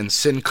Dorado, and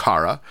Sin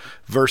Cara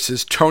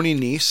versus Tony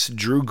Nese,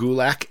 Drew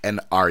Gulak,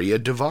 and Arya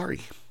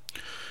Daivari.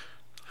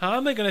 How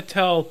am I going to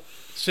tell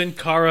Sin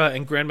Cara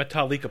and Gran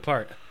Metalik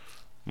apart?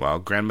 Well,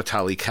 Gran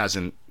Metalik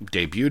hasn't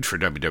debuted for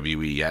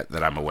WWE yet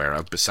that I'm aware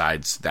of,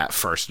 besides that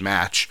first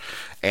match.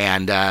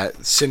 And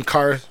Sin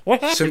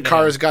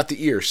Cara's got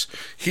the ears.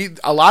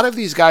 A lot of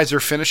these guys are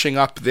finishing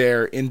up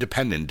their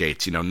independent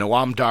dates.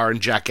 Noam Dar and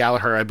Jack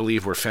Gallagher, I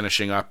believe, were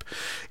finishing up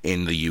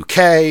in the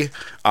UK.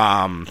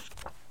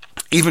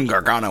 Even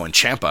Gargano and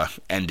Ciampa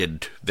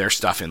ended their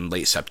stuff in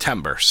late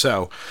September.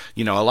 So,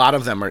 a lot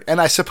of them are...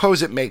 And I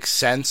suppose it makes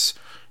sense.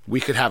 We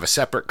could have a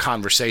separate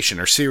conversation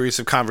or series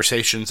of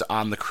conversations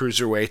on the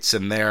cruiserweights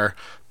and their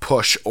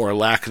push or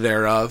lack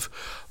thereof.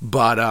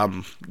 But,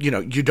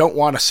 you don't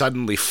want to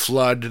suddenly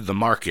flood the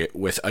market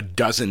with a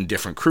dozen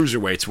different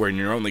cruiserweights when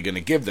you're only going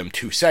to give them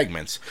 2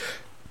 segments.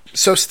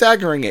 So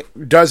staggering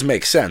it does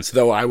make sense,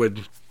 though I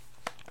would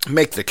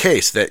make the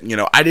case that,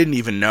 I didn't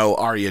even know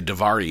Arya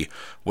Daivari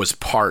was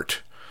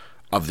part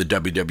of the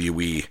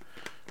WWE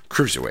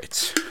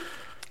cruiserweights.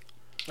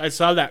 I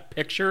saw that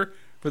picture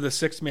for the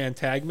 6-man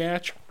tag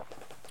match.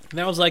 And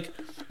I was like,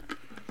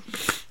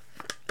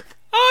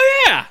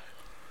 oh yeah,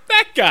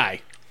 that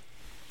guy.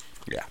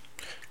 Yeah.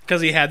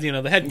 Because he had,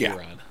 the headgear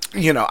on.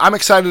 I'm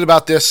excited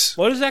about this.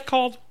 What is that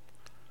called?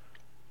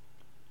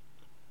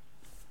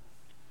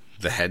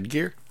 The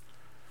headgear?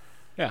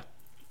 Yeah.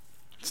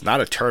 It's not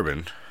a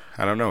turban.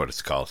 I don't know what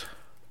it's called.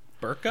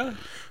 Burqa?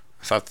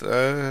 I thought,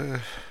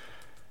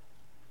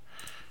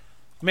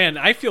 Man,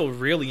 I feel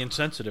really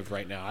insensitive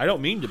right now. I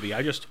don't mean to be.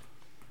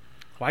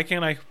 Why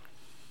can't I?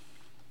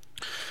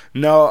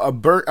 No,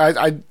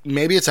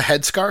 maybe it's a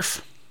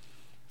headscarf.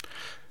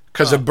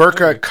 Because a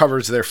burqa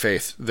covers their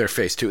face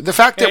too. The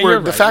fact that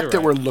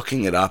we're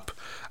looking it up,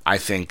 I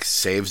think,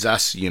 saves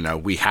us.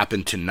 We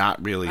happen to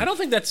not really. I don't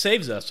think that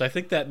saves us. I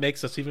think that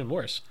makes us even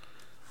worse.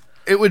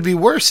 It would be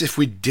worse if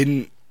we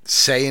didn't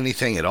say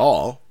anything at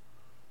all.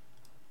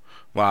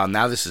 Well,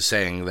 now this is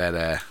saying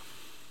that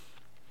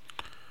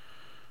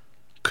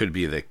could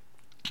be the.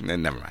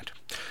 Never mind.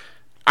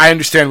 I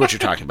understand what you're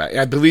talking about.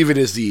 I believe it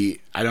is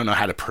I don't know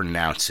how to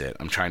pronounce it.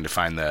 I'm trying to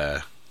find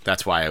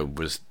that's why I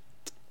was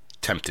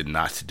tempted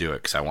not to do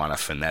it, because I want a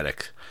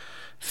phonetic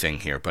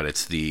thing here. But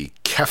it's the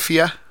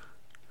keffiyeh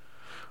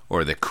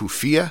or the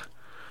kufiyeh,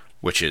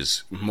 which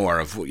is more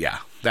of,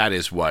 that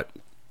is what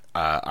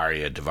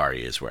Arya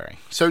Davari is wearing.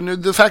 So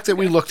the fact that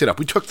we looked it up,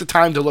 we took the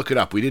time to look it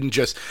up. We didn't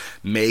just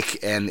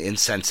make an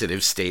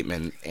insensitive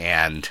statement.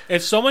 And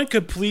if someone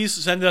could please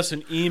send us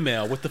an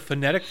email with the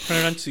phonetic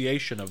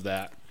pronunciation of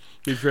that,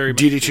 be very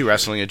much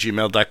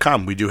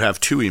DD2wrestling@gmail.com. We do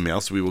have 2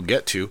 emails we will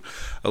get to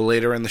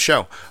later in the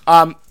show.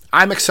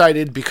 I'm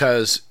excited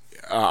because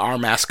our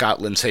mascot,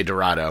 Lince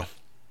Dorado,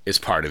 is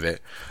part of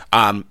it.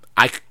 I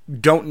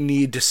don't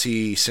need to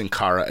see Sin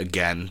Cara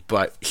again,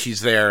 but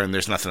he's there, and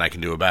there's nothing I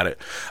can do about it.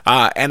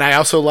 And I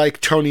also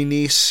like Tony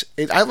Nese.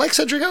 I like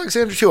Cedric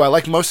Alexander, too. I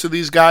like most of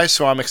these guys,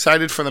 so I'm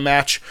excited for the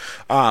match.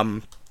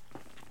 I'm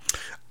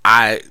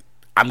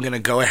going to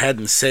go ahead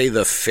and say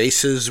the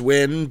faces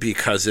win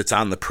because it's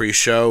on the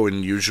pre-show,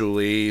 and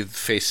usually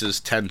faces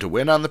tend to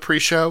win on the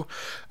pre-show.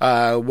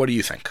 What do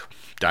you think?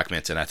 Doc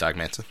Manson at Doc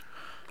Manson.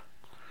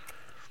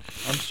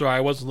 I'm sorry, I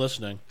wasn't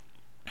listening.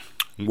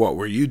 What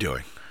were you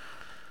doing?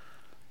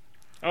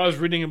 I was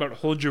reading about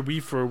Hold Your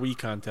Wii for a Wii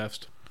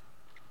contest.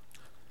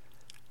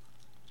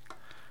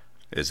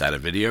 Is that a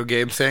video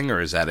game thing,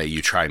 or is that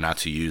you try not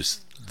to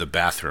use the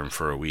bathroom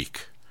for a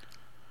week?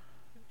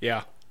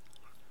 Yeah.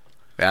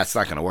 That's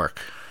not going to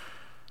work.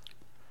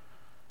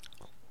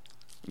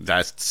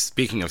 That's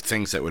speaking of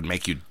things that would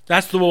make you...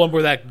 That's the one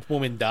where that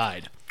woman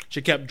died.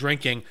 She kept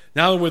drinking.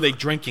 Not only were they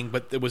drinking,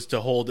 but it was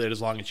to hold it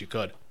as long as you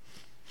could.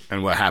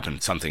 And what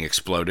happened? Something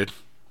exploded?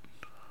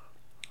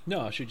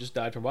 No, she just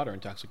died from water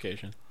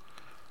intoxication.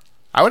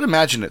 I would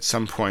imagine at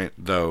some point,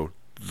 though,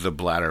 the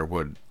bladder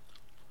would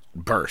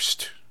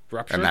burst.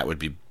 Rupture? And that would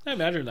be... I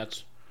imagine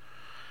that's...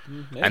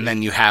 Maybe. And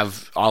then you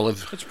have all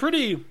of... It's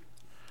pretty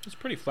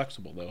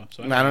flexible, though.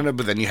 So I don't know,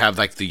 but then you have,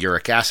 the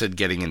uric acid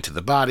getting into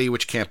the body,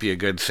 which can't be a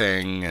good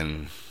thing,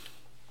 and...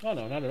 Oh,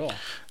 no, not at all.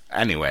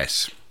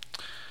 Anyways...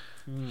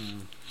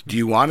 Do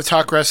you want to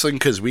talk wrestling?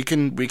 Because we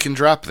can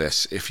drop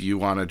this if you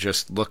want to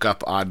just look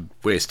up odd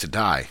ways to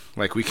die.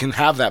 We can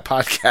have that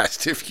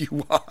podcast if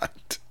you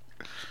want.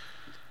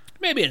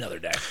 Maybe another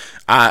day.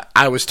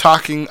 I was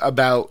talking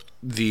about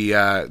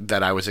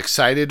that I was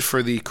excited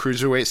for the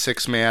Cruiserweight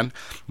 6-man,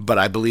 but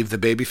I believe the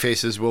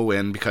babyfaces will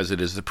win because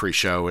it is the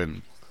pre-show,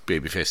 and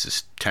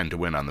babyfaces tend to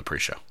win on the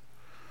pre-show.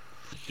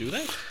 Do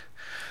they?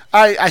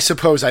 I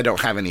suppose I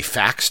don't have any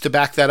facts to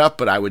back that up,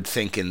 but I would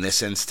think in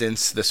this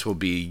instance, this will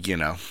be,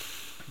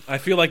 I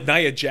feel like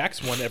Nia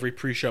Jax won every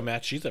pre-show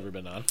match she's ever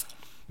been on.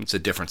 It's a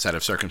different set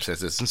of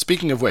circumstances. And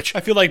speaking of which... I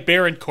feel like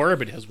Baron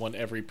Corbin has won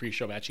every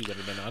pre-show match he's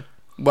ever been on.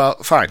 Well,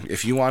 fine.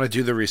 If you want to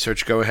do the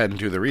research, go ahead and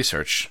do the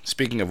research.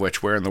 Speaking of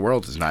which, where in the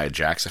world is Nia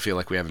Jax? I feel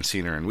like we haven't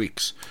seen her in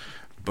weeks.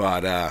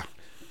 But,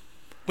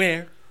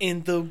 where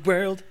in the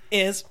world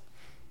is...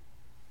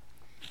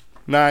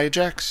 Nia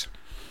Jax?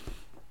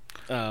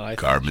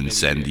 Carmen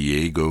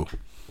Sandiego.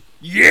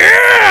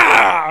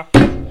 Yeah!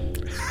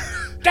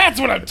 That's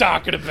what I'm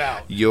talking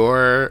about.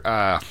 Your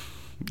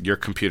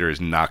computer is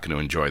not going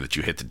to enjoy that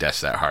you hit the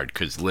desk that hard,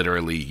 because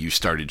literally you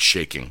started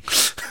shaking.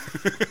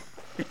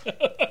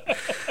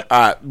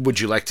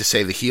 Would you like to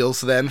say the heels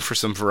then for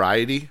some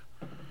variety?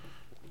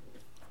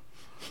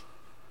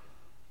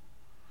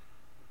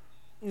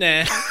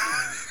 Nah.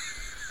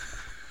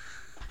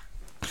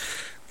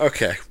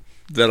 Okay,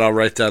 then I'll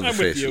write down the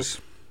faces.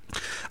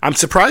 I'm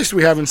surprised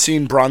we haven't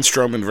seen Braun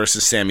Strowman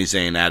versus Sami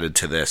Zayn added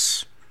to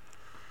this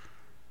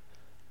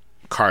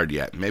card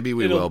yet. Maybe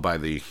we will by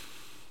the...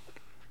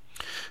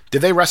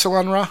 Did they wrestle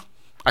on Raw?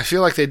 I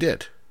feel like they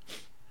did.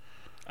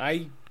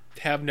 I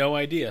have no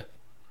idea.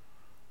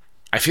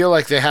 I feel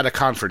like they had a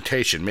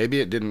confrontation. Maybe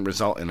it didn't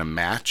result in a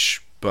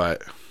match,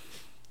 but...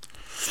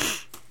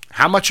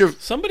 How much of...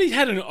 Somebody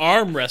had an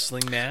arm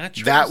wrestling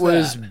match. That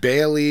was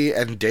Bayley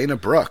and Dana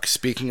Brooke,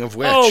 speaking of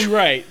which. Oh,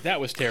 right. That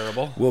was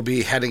terrible. We'll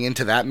be heading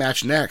into that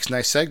match next.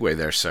 Nice segue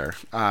there, sir.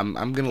 I'm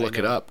going to look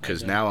it up,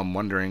 because now I'm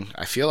wondering...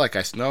 I feel like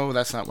no,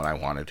 that's not what I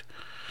wanted.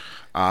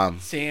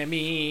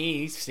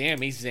 Sami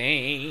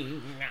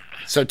Zayn.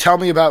 So tell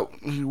me about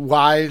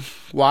why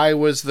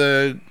was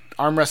the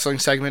arm wrestling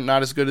segment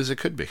not as good as it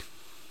could be?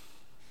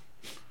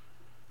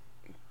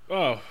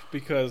 Oh,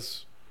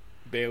 because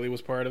Bayley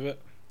was part of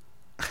it.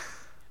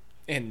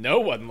 And no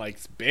one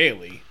likes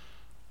Bayley.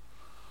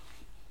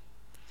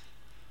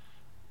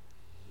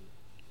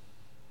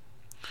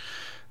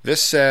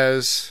 This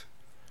says...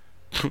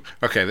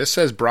 Okay, this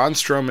says Braun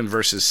Strowman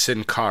versus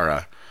Sin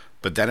Cara,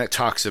 but then it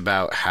talks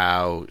about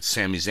how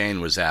Sami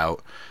Zayn was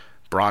out.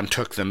 Braun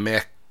took the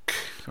mic,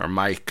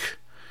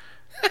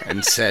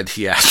 and said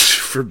he asked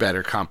for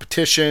better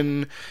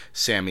competition.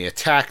 Sami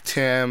attacked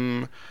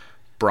him.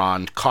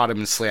 Braun caught him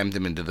and slammed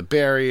him into the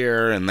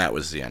barrier, and that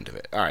was the end of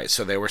it. All right,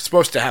 so they were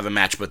supposed to have a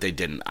match, but they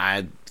didn't.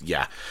 I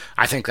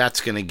think that's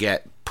going to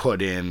get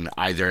put in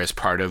either as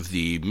part of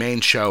the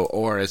main show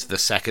or as the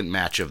second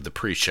match of the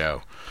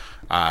pre-show.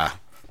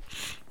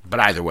 But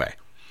either way.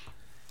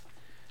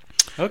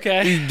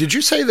 Okay. Did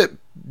you say that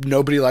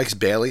nobody likes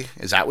Bayley?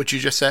 Is that what you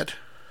just said?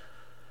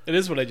 It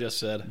is what I just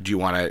said. Do you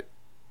want to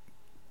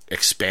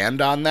expand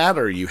on that,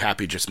 or are you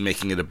happy just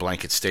making it a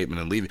blanket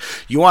statement and leaving?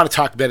 You want to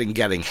talk about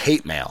getting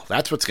hate mail.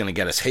 That's what's going to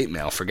get us hate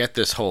mail. Forget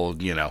this whole,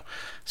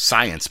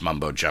 science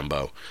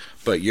mumbo-jumbo.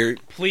 But you're...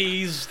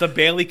 Please, the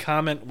Bayley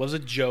comment was a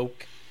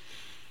joke.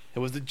 It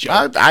was a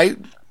joke. I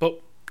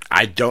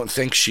don't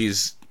think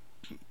she's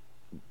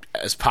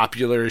as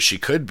popular as she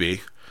could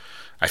be.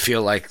 I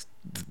feel like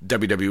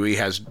WWE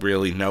has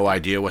really no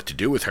idea what to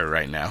do with her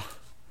right now.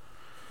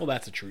 Well,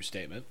 that's a true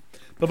statement.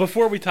 But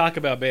before we talk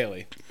about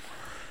Bayley,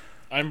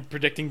 I'm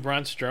predicting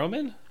Braun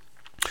Strowman?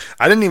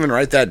 I didn't even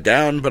write that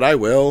down, but I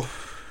will.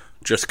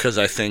 Just because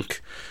I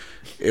think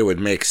it would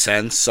make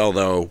sense,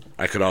 although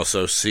I could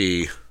also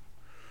see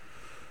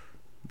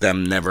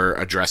them never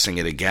addressing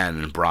it again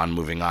and Braun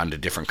moving on to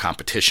different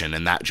competition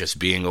and that just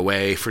being a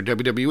way for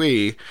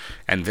WWE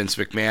and Vince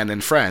McMahon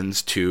and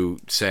friends to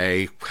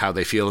say how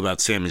they feel about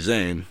Sami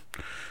Zayn.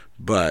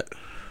 But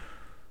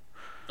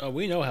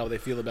we know how they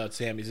feel about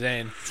Sami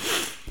Zayn.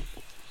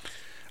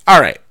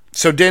 All right.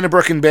 So Dana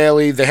Brooke and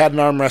Bayley, they had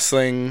an arm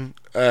wrestling.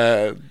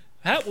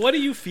 What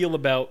do you feel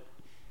about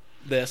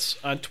this?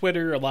 On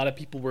Twitter, a lot of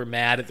people were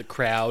mad at the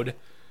crowd,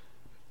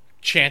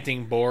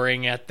 chanting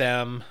boring at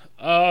them.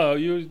 Oh,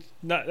 you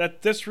not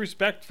that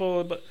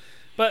disrespectful,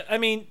 but I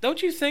mean,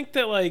 don't you think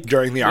that like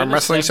during the arm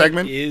wrestling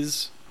segment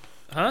is,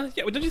 Yeah,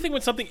 don't you think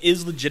when something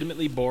is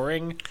legitimately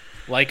boring,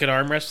 like an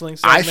arm wrestling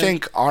segment? I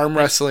think arm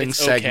wrestling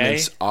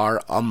segments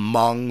are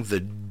among the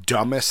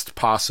dumbest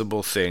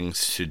possible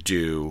things to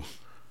do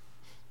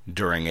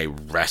during a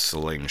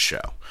wrestling show.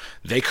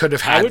 They could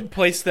have had... I would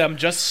place them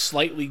just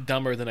slightly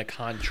dumber than a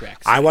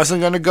contract signing. I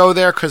wasn't going to go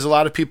there because a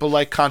lot of people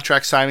like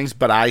contract signings,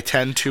 but I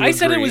tend to agree. I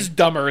said it was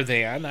dumber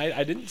than.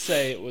 I didn't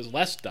say it was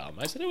less dumb.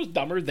 I said it was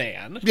dumber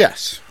than.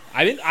 Yes.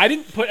 I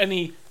didn't put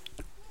any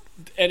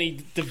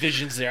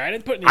divisions there. I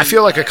didn't put any I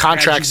feel like a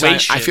contract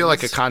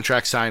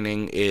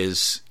signing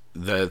is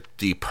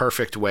the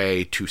perfect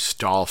way to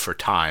stall for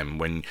time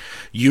when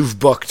you've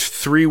booked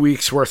 3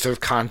 weeks worth of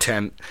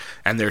content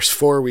and there's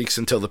 4 weeks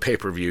until the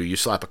pay-per-view. You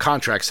slap a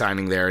contract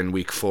signing there in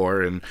week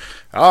 4 and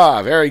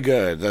very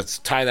good. Let's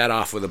tie that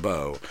off with a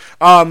bow.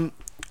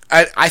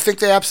 I think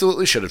they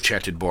absolutely should have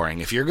chanted boring.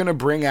 If you're going to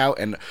bring out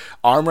an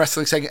arm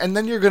wrestling segment, and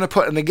then you're going to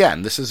put, and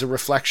again, this is a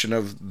reflection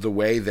of the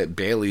way that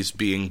Bayley's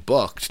being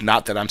booked.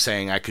 Not that I'm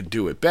saying I could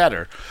do it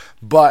better,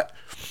 but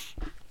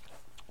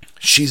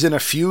she's in a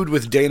feud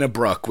with Dana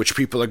Brooke, which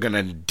people are going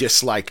to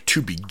dislike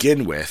to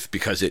begin with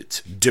because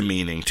it's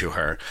demeaning to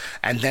her.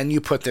 And then you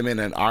put them in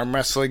an arm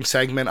wrestling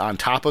segment on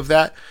top of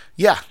that.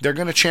 Yeah, they're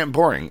going to chant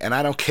boring. And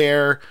I don't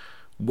care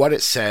what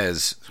it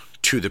says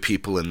to the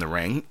people in the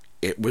ring.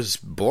 It was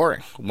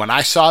boring. When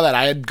I saw that,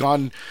 I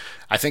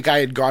think I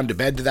had gone to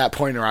bed to that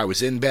point, or I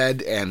was in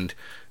bed, and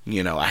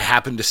I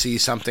happened to see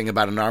something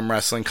about an arm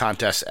wrestling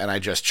contest, and I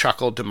just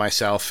chuckled to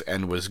myself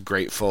and was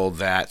grateful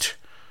that...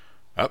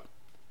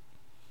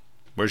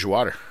 Where's your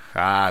water?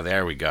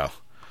 There we go.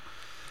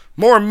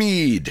 More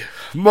mead.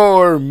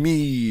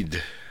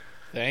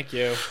 Thank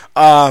you.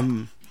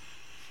 I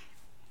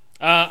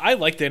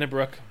like Dana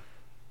Brooke.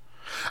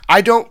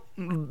 I don't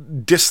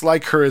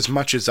dislike her as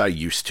much as I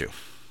used to.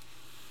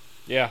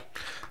 Yeah.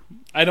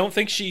 I don't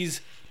think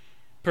she's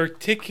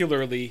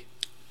particularly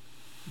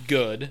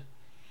good,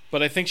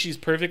 but I think she's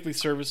perfectly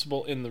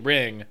serviceable in the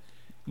ring.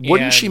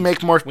 Wouldn't she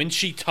make more... When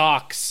she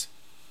talks,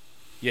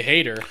 you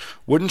hate her.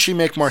 Wouldn't she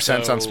make more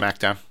sense on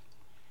SmackDown?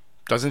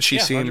 Doesn't she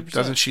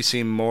 100%.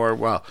 seem more...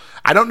 Well,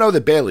 I don't know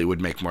that Bayley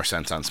would make more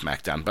sense on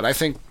SmackDown, but I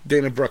think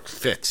Dana Brooke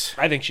fits.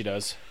 I think she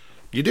does.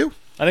 You do?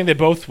 I think they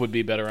both would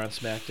be better on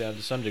SmackDown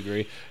to some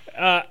degree.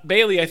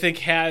 Bayley, I think,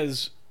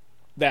 has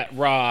that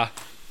Raw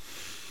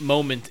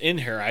moment in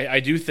her. I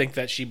do think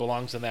that she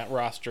belongs on that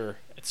roster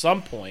at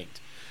some point.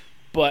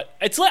 But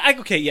it's like...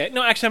 actually, I'm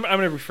going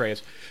to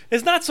rephrase.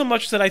 It's not so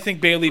much that I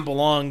think Bayley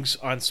belongs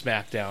on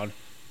SmackDown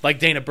like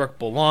Dana Brooke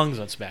belongs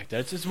on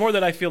SmackDown. It's more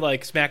that I feel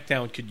like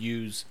SmackDown could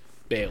use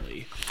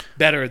Bayley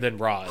better than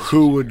Raw.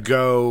 Who would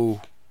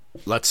go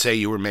let's say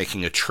you were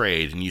making a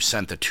trade and you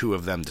sent the two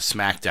of them to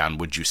SmackDown,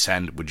 would you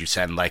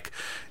send like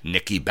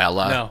Nikki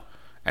Bella No.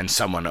 and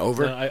someone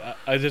over? No,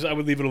 I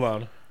would leave it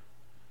alone.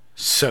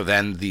 So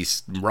then the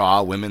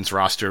Raw women's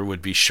roster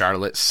would be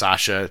Charlotte,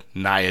 Sasha,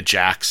 Nia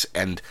Jax,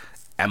 and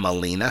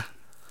Emelina.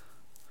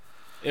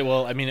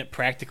 Well, I mean, it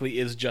practically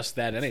is just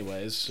that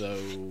anyways, so...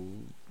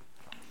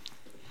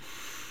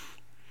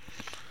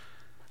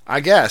 I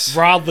guess.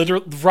 Raw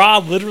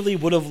literally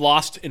would have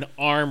lost an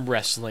arm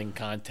wrestling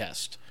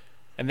contest.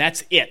 And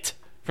that's it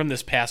from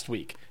this past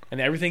week.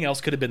 And everything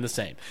else could have been the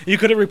same. You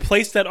could have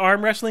replaced that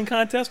arm wrestling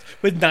contest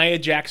with Nia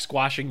Jax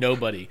squashing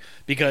nobody,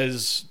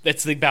 because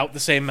it's about the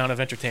same amount of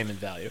entertainment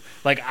value.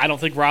 Like, I don't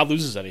think Raw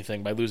loses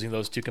anything by losing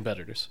those two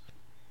competitors.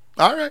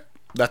 All right.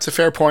 That's a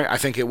fair point. I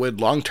think it would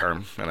long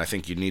term, and I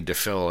think you need to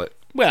fill it.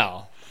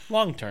 Well,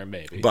 long term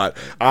maybe. But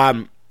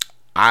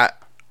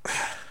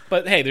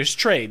But hey, there's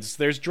trades,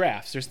 there's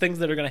drafts, there's things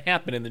that are going to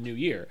happen in the new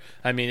year.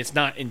 I mean, it's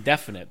not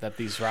indefinite that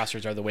these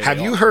rosters are the way. Have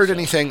they you are, heard so.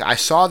 anything? I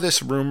saw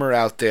this rumor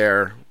out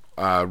there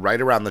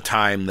right around the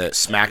time that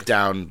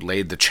SmackDown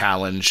laid the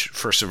challenge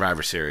for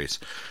Survivor Series,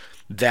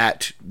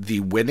 that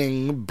the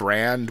winning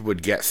brand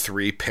would get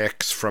 3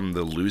 picks from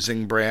the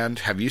losing brand.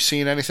 Have you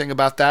seen anything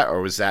about that,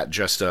 or was that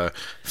just a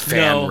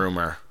fan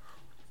rumor?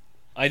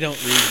 I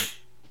don't read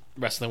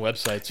wrestling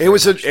websites. It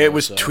was so.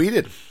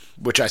 tweeted,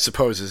 which I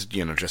suppose is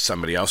just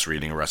somebody else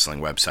reading a wrestling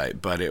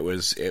website, but it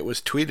was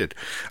tweeted.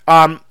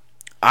 I'm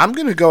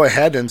going to go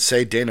ahead and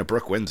say Dana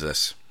Brooke wins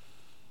this.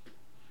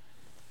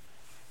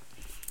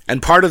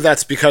 And part of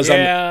that's because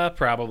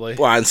probably.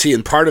 Well,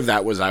 and part of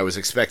that was I was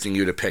expecting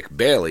you to pick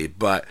Bayley,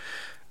 but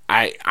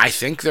I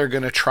think they're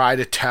going to try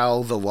to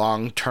tell the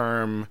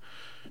long-term,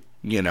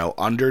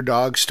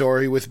 underdog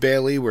story with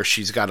Bayley, where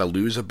she's got to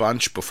lose a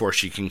bunch before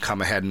she can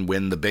come ahead and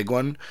win the big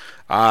one.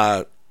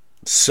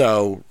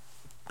 So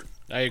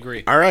I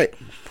agree. All right.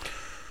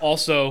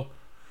 Also,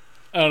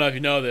 I don't know if you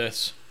know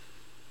this,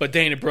 but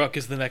Dana Brooke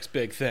is the next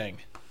big thing.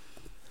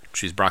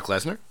 She's Brock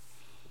Lesnar?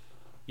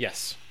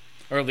 Yes.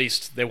 Or at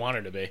least they want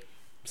her to be.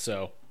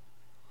 So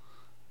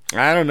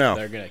I don't know.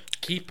 They're going to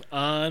keep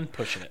on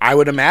pushing it. I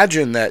would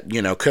imagine that,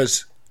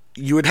 because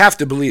you would have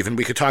to believe, and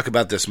we could talk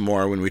about this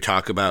more when we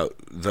talk about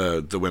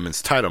the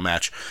women's title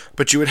match,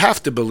 but you would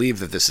have to believe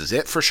that this is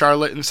it for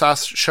Charlotte and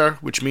Sasha,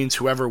 which means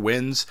whoever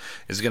wins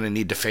is going to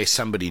need to face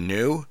somebody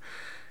new.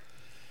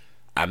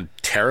 I'm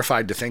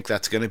terrified to think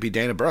that's going to be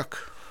Dana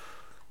Brooke.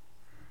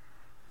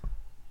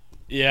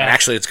 Yeah. And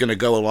actually, it's going to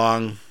go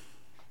along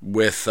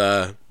with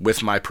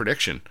my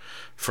prediction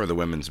for the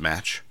women's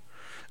match.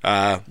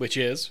 Which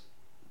is?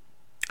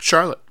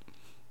 Charlotte.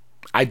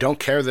 I don't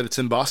care that it's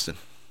in Boston.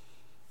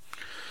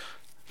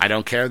 I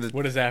don't care that...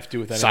 What does that have to do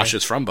with anything?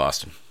 Sasha's from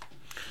Boston.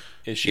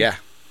 Is she? Yeah.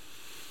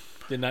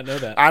 Did not know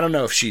that. I don't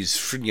know if she's,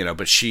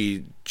 but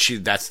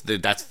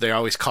they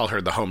always call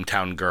her the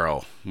hometown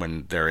girl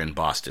when they're in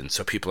Boston.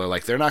 So people are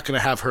like, they're not going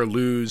to have her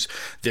lose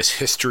this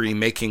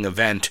history-making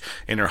event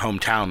in her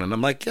hometown. And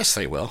I'm like, yes,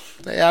 they will.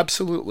 They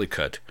absolutely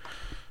could.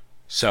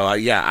 So,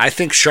 I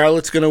think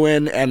Charlotte's going to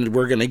win, and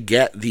we're going to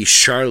get the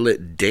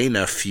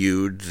Charlotte-Dana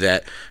feud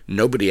that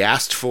nobody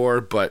asked for,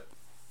 but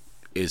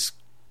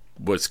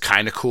was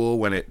kind of cool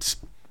when it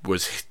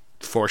was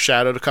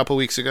foreshadowed a couple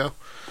weeks ago.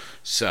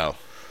 So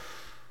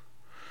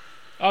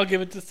I'll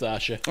give it to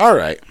Sasha. All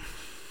right.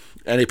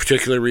 Any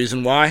particular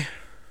reason why?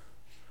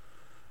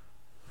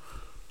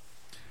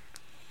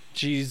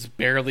 She's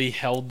barely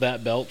held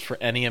that belt for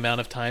any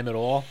amount of time at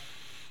all.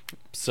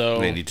 So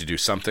they need to do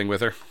something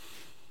with her.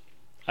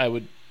 I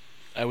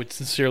would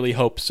sincerely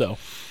hope so.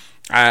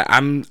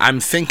 I'm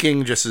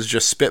thinking, just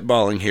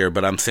spitballing here,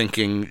 but I'm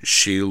thinking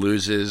she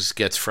loses,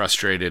 gets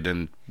frustrated,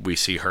 and we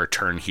see her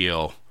turn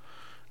heel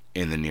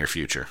in the near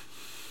future.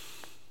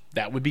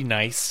 That would be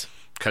nice.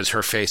 Because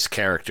her face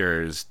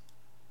character is...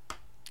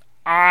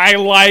 I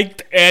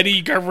liked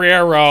Eddie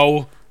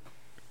Guerrero.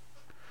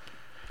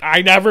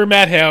 I never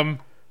met him,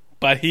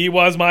 but he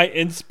was my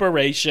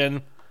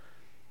inspiration.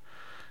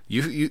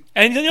 You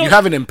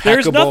have an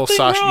impeccable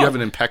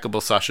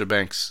Sasha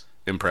Banks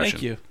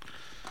impression.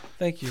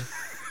 Thank you.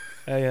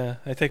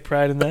 I take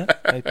pride in that.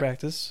 I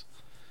practice.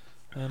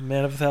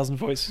 Man of 1,000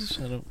 voices.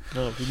 I don't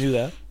know if you knew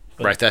that.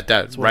 Write that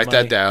down. Write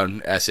that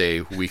down as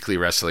a weekly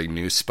wrestling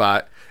news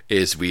spot.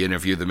 Is we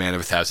interview the Man of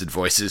 1,000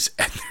 Voices,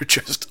 and they're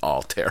just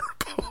all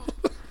terrible.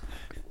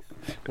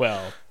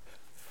 Well,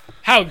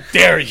 how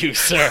dare you,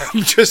 sir?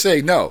 I'm just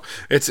saying. No,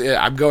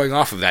 I'm going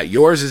off of that.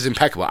 Yours is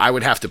impeccable. I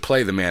would have to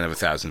play the Man of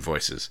 1,000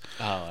 Voices.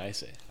 Oh, I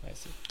see.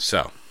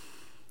 So,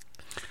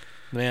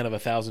 the Man of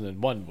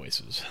 1,001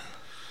 Voices.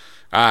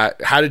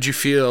 How did you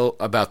feel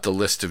about the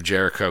list of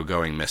Jericho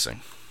going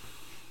missing?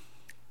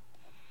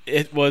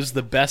 It was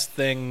the best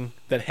thing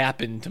that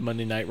happened to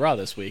Monday Night Raw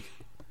this week.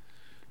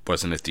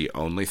 Wasn't it the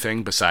only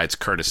thing besides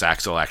Curtis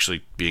Axel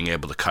actually being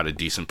able to cut a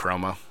decent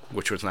promo,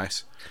 which was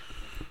nice?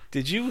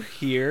 Did you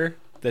hear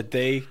that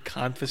they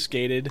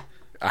confiscated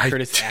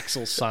Curtis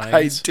Axel's signs?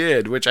 I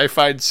did, which I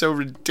find so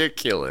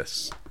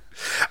ridiculous.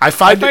 I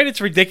find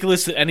it's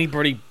ridiculous that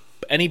anybody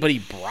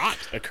brought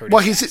a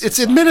Curtis Axel it's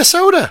in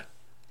Minnesota.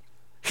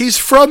 He's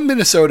from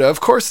Minnesota.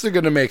 Of course they're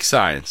going to make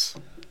signs.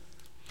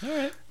 All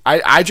right.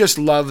 I just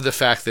love the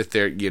fact that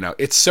they're,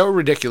 it's so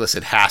ridiculous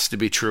it has to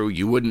be true.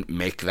 You wouldn't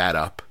make that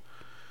up.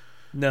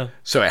 No.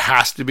 So it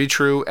has to be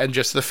true, and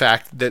just the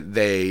fact that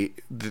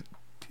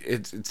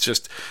it's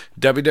just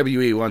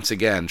WWE once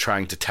again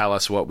trying to tell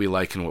us what we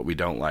like and what we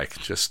don't like.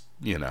 Just,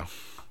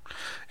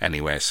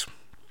 Anyways,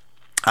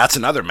 that's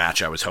another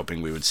match I was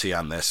hoping we would see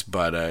on this,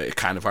 but it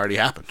kind of already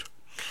happened.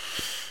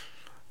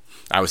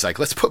 I was like,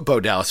 let's put Bo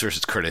Dallas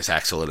versus Curtis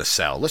Axel in a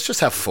cell. Let's just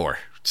have 4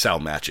 cell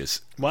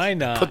matches. Why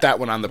not? Put that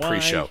one on the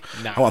pre-show.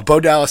 Not? I want Bo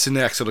Dallas and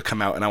Axel to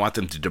come out, and I want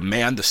them to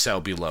demand the cell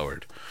be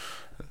lowered.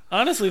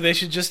 Honestly, they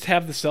should just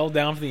have the cell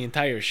down for the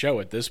entire show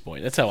at this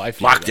point. That's how I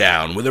feel.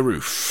 Lockdown with a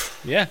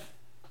roof. Yeah.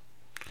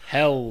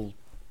 Hell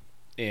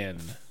in.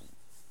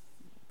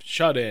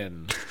 Shut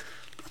in.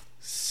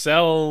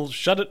 Cell.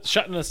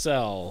 Shut in a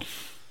cell.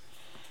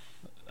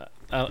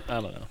 I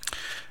don't know.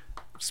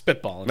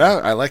 Spitballing. No,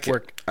 I like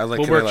it.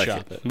 We'll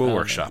workshop it. We'll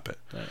workshop it.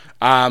 Right.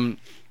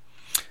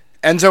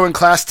 Enzo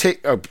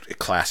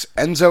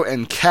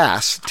and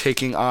Cass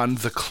taking on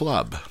the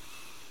Club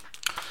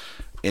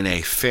in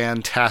a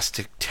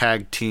fantastic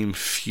tag team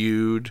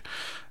feud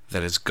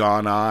that has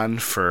gone on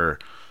for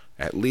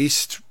at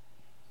least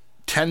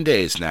 10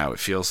 days now. It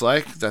feels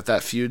like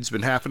that feud's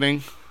been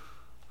happening.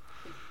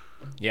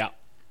 Yeah.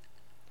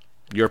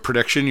 Your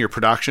prediction, your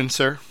production,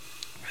 sir?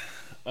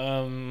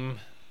 Given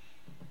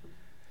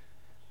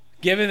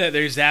that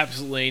there's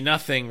absolutely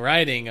nothing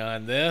riding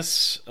on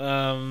this,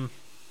 I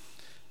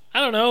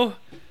don't know.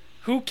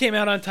 Who came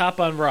out on top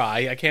on Raw?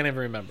 I can't even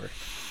remember.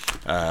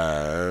 Do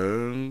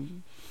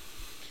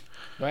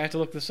I have to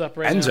look this up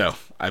right now? Enzo,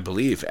 I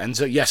believe.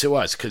 Enzo, yes, it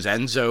was, because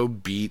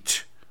Enzo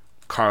beat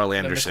Carl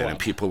Anderson, and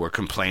people were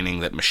complaining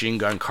that Machine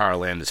Gun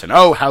Carl Anderson,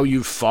 oh, how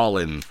you've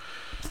fallen,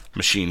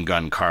 Machine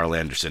Gun Carl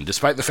Anderson,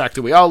 despite the fact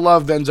that we all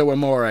love Enzo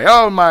Amore.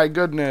 Oh, my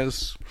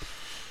goodness.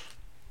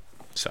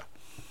 So,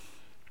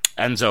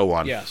 Enzo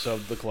won. Yeah, so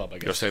the Club, I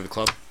guess. Go say the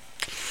Club.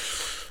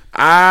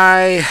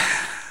 I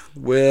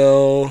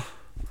will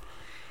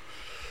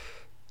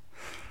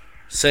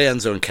say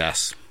Enzo and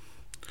Cass.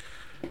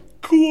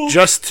 Cool.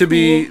 Just to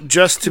be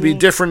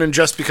different, and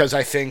just because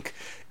I think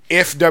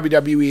if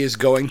WWE is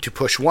going to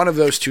push one of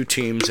those two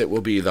teams, it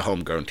will be the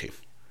homegrown team.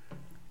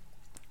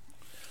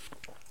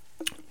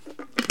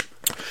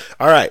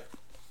 All right.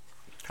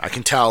 I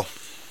can tell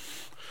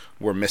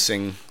we're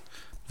missing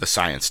the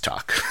science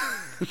talk.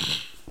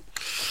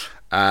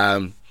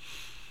 Random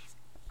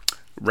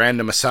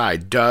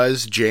aside,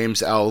 does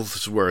James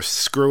Ellsworth's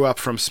screw up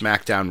from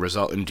SmackDown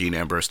result in Dean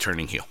Ambrose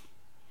turning heel?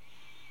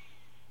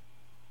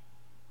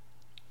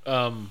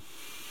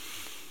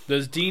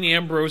 Does Dean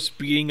Ambrose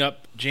beating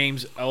up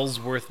James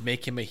Ellsworth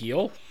make him a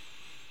heel?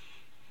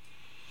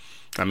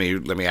 Let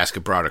me ask a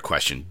broader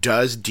question.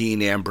 Does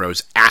Dean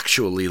Ambrose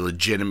actually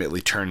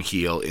legitimately turn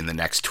heel in the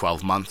next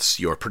 12 months?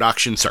 Your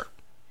production, sir?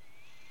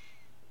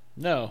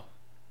 No.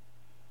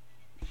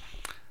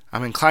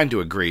 I'm inclined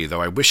to agree,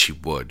 though I wish he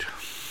would.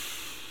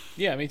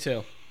 Yeah, me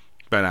too.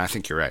 But I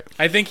think you're right.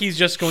 I think he's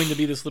just going to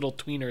be this little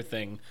tweener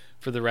thing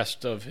for the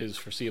rest of his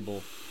foreseeable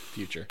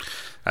future.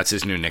 That's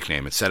his new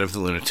nickname. Instead of the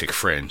Lunatic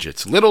Fringe,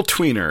 it's Little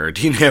Tweener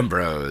Dean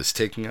Ambrose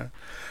taking a...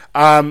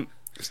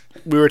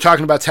 we were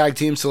talking about tag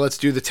teams, so let's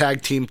do the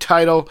tag team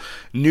title.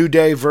 New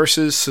Day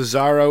versus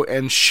Cesaro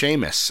and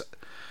Sheamus.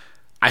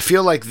 I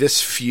feel like this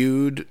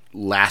feud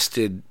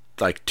lasted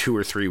like 2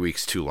 or 3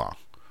 weeks too long.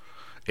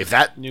 If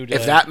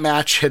that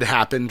match had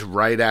happened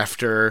right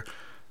after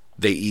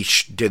they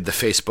each did the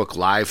Facebook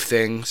Live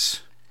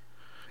things,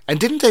 and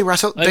didn't they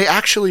wrestle? They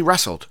actually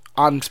wrestled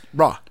on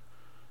Raw.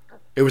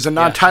 It was a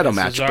non-title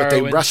match, but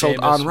they wrestled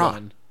on Raw.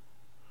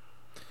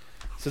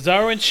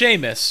 Cesaro and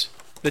Sheamus,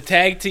 the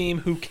tag team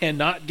who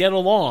cannot get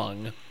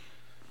along,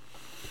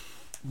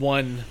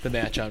 won the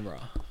match on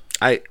Raw.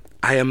 I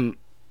am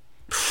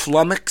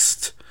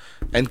flummoxed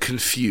and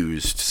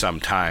confused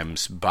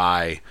sometimes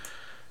by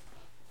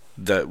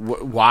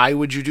why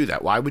would you do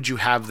that? Why would you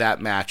have that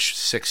match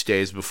 6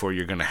 days before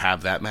you're going to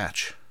have that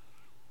match?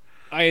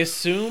 I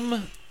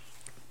assume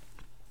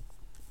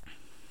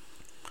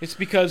it's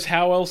because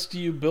how else do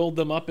you build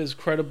them up as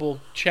credible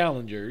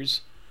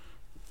challengers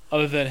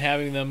other than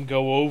having them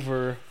go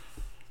over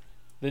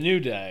the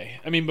New Day?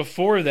 I mean,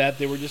 before that,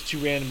 they were just two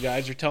random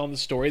guys who are telling the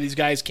story. These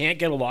guys can't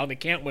get along. They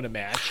can't win a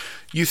match.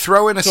 You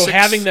throw in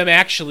having them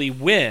actually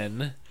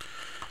win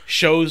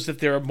shows that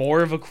they're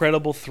more of a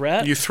credible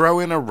threat. You throw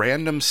in a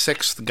random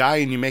sixth guy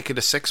and you make it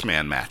a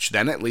 6-man match.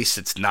 Then at least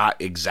it's not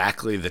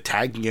exactly the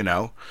tag, I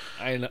know.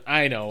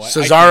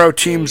 Cesaro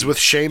teams with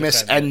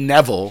Sheamus and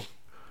Neville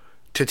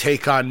to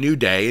take on New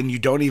Day, and you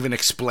don't even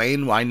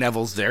explain why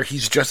Neville's there.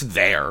 He's just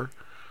there.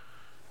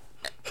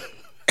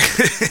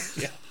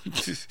 Yeah.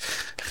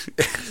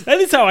 That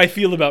is how I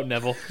feel about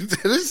Neville.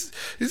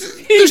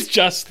 He's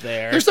just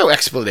there. There's no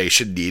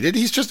explanation needed.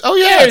 He's just,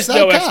 there's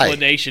no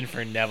explanation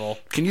for Neville.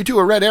 Can you do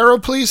a red arrow,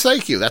 please?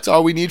 Thank you. That's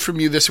all we need from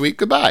you this week.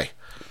 Goodbye.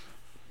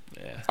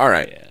 Yeah. All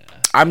right. Yeah.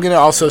 I'm going to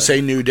also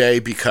say New Day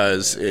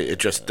because it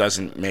just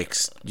doesn't make,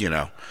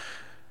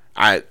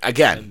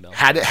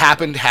 Had it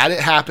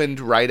happened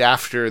right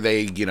after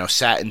they,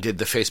 sat and did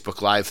the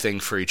Facebook Live thing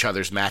for each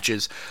other's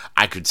matches,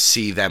 I could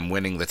see them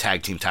winning the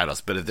tag team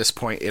titles. But at this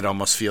point, it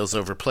almost feels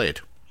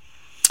overplayed.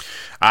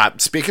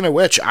 Speaking of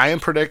which, I am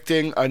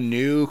predicting a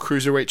new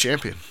Cruiserweight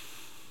champion.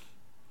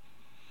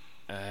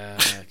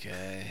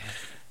 Okay.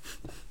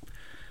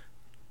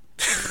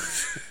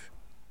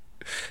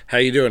 How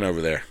you doing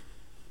over there?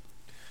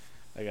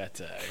 I got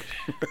tired.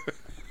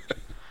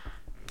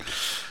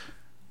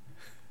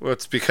 Well,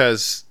 it's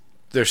because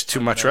there's too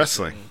much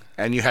wrestling,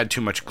 and you had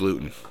too much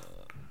gluten.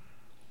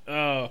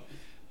 Oh,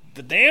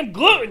 the damn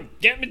gluten!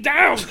 Get me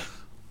down!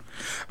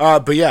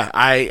 But yeah,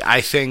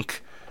 I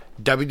think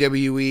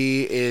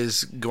WWE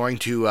is going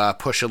to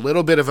push a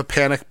little bit of a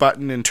panic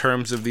button in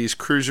terms of these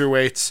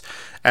cruiserweights,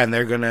 and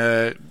they're going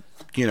to,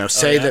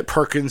 say that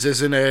Perkins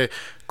isn't a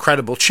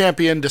credible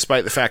champion,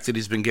 despite the fact that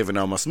he's been given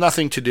almost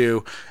nothing to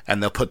do,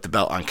 and they'll put the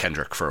belt on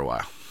Kendrick for a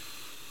while.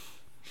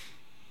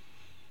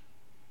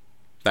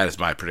 That is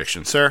my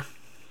prediction, sir.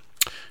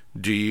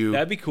 Do you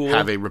That'd be cool.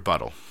 have a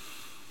rebuttal?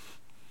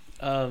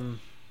 TJ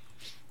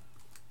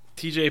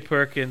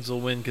Perkins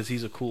will win because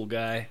he's a cool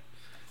guy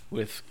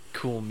with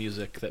cool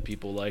music that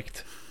people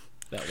liked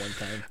that one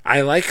time.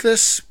 I like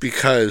this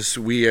because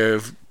we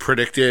have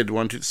predicted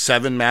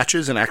 7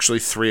 matches, and actually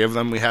 3 of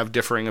them we have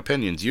differing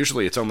opinions.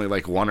 Usually it's only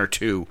like 1 or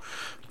 2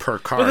 per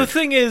card. Well, the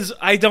thing is,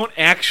 I don't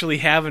actually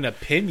have an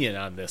opinion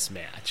on this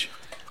match.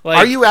 Like,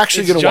 are you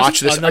actually going to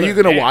watch this? Are you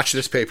going to watch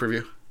this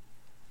pay-per-view?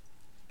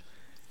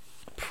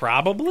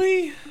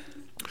 Probably.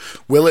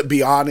 Will it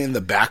be on in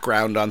the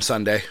background on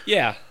Sunday?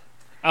 Yeah.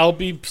 I'll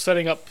be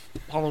setting up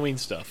Halloween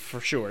stuff for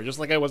sure, just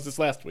like I was this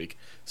last week.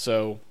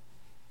 So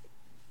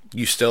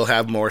you still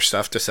have more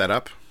stuff to set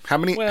up?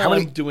 I'm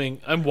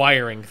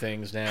wiring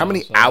things now. How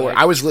many hours?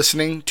 I was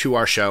listening to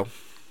our show.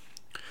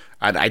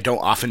 I don't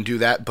often do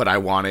that, but I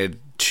wanted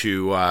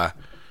to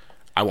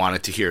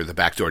hear the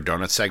Backdoor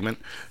Donuts segment.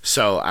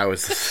 So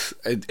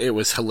it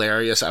was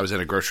hilarious. I was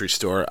in a grocery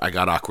store. I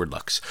got awkward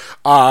looks.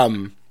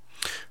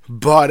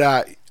 But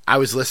I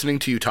was listening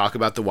to you talk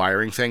about the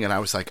wiring thing, and I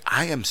was like,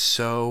 I am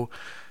so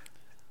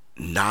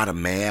not a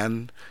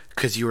man,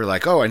 because you were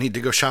like, oh, I need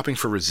to go shopping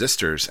for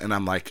resistors, and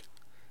I'm like,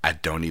 I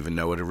don't even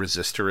know what a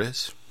resistor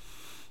is.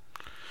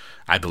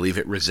 I believe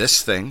it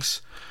resists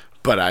things,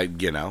 but I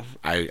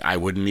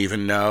wouldn't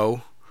even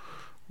know.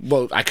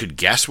 Well, I could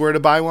guess where to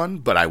buy one,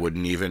 but I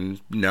wouldn't even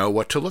know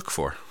what to look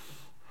for.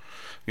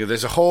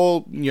 There's a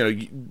whole,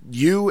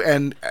 you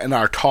and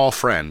our tall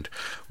friend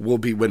will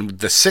be, when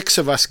the 6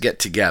 of us get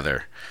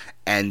together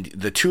and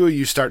the 2 of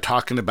you start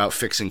talking about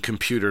fixing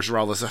computers or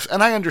all this stuff,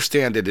 and I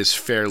understand it is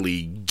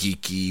fairly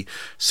geeky,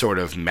 sort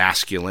of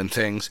masculine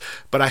things,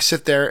 but I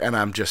sit there and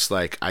I'm just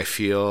like, I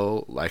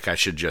feel like I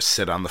should just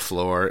sit on the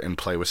floor and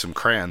play with some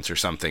crayons or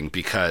something,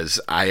 because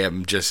I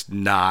am just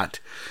not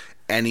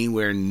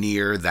anywhere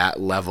near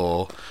that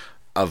level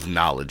of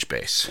knowledge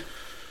base.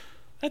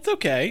 That's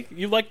okay.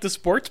 You like the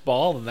sports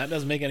ball, and that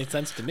doesn't make any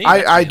sense to me.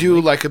 I do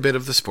like a bit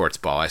of the sports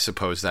ball. I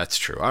suppose that's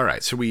true. All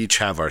right, so we each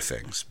have our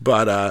things.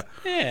 But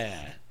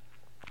yeah.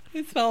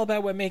 It's all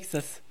about what makes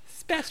us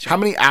special. How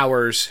many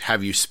hours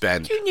have you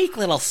spent? Unique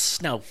little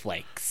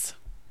snowflakes.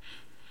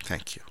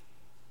 Thank you.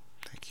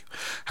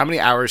 How many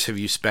hours have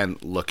you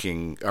spent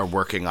looking or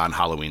working on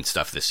Halloween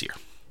stuff this year?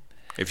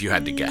 If you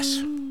had to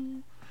guess.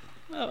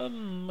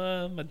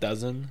 A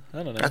dozen.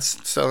 I don't know.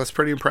 That's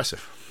pretty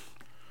impressive.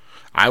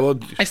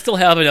 I still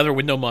have another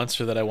window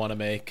monster that I want to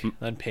make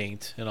and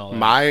paint and all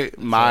that.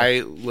 My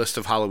list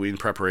of Halloween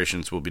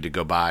preparations will be to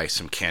go buy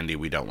some candy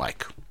we don't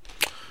like,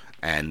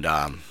 and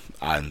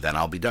then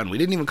I'll be done. We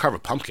didn't even carve a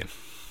pumpkin.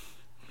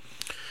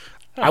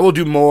 Oh. I will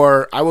do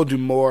more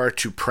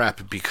to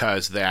prep,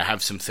 because I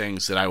have some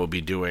things that I will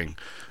be doing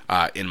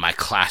in my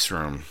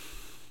classroom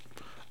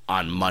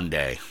on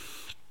Monday.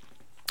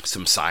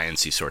 Some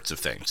science-y sorts of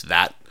things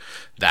that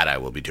I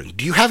will be doing.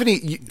 Do you have any?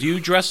 Do you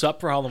dress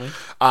up for Halloween?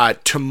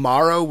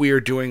 Tomorrow we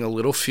are doing a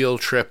little field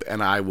trip,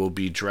 and I will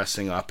be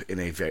dressing up in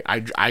a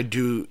I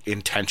do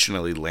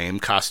intentionally lame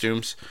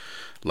costumes,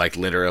 like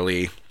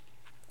literally.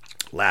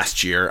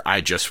 Last year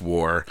I just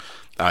wore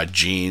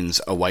jeans,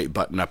 a white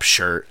button-up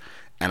shirt,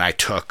 and I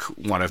took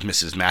one of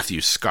Mrs.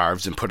 Matthews'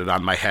 scarves and put it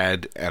on my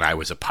head, and I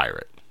was a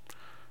pirate.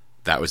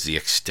 That was the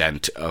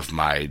extent of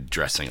my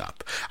dressing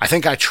up. I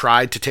think I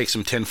tried to take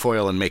some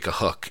tinfoil and make a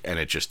hook, and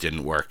it just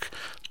didn't work.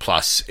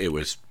 Plus, it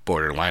was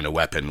borderline a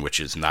weapon, which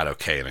is not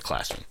okay in a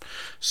classroom.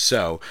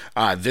 So,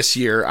 this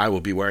year, I will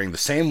be wearing the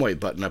same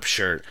white button-up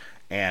shirt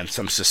and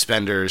some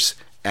suspenders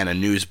and a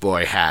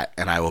newsboy hat,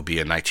 and I will be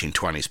a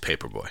 1920s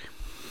paperboy.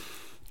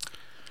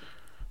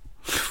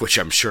 Which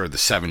I'm sure the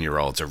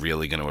 7-year-olds are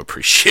really going to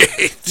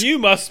appreciate. You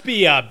must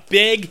be a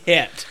big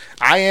hit.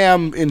 I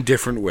am in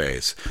different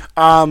ways.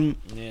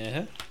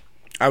 Yeah.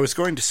 I was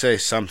going to say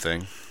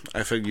something.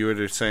 I think you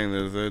were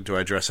saying, do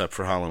I dress up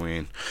for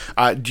Halloween?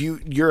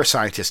 You're a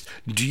scientist.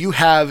 Do you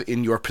have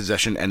in your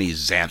possession any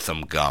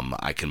xanthan gum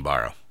I can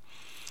borrow?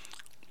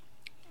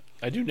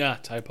 I do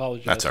not. I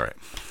apologize. That's all right.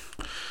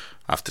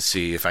 I'll have to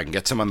see if I can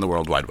get some on the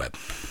World Wide Web.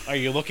 Are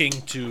you looking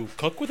to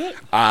cook with it?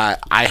 I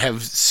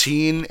have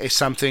seen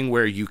something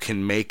where you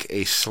can make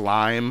a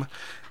slime,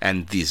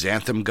 and the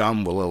xanthan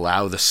gum will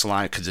allow the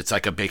slime, because it's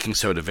like a baking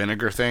soda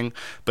vinegar thing,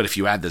 but if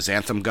you add the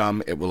xanthan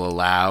gum, it will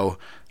allow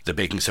the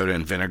baking soda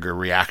and vinegar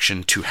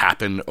reaction to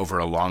happen over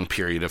a long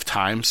period of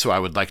time. So I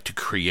would like to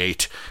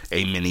create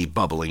a mini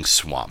bubbling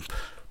swamp.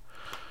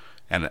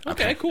 And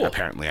okay, cool.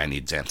 Apparently I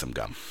need xanthan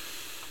gum.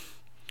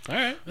 All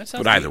right, that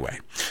sounds But either way.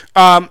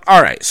 All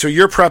right, so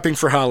you're prepping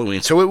for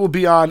Halloween. So it will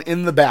be on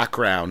in the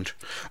background.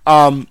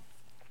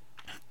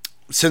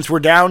 Since we're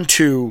down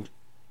to,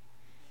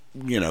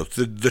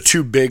 the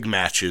two big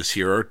matches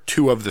here, or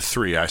two of the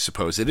three, I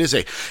suppose. It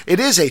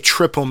is a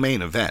triple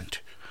main event.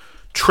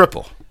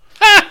 Triple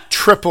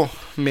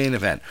main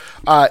event.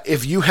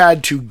 If you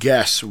had to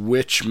guess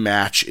which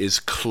match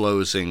is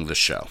closing the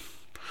show,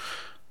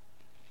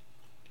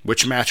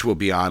 which match will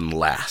be on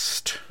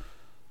last?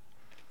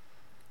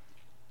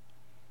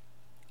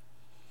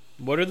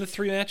 What are the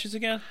three matches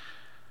again?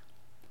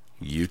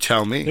 You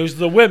tell me. There's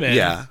the women.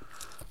 Yeah.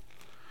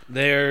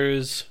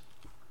 There's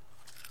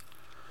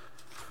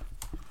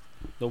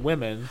the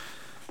women.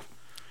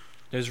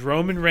 There's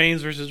Roman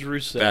Reigns versus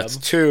Rusev. That's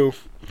two.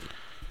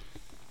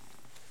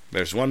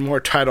 There's one more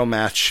title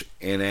match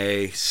in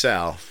a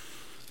cell.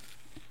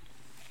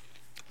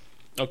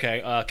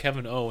 Okay,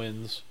 Kevin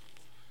Owens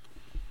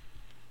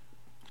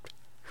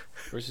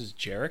versus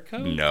Jericho?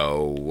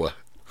 No.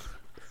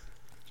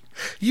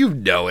 You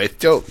know it.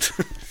 Don't.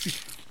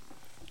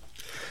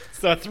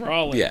 Seth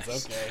Rollins.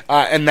 Yes. Okay.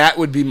 And that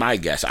would be my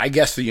guess. I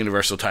guess the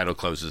Universal title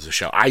closes the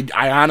show. I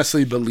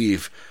honestly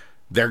believe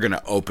they're going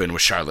to open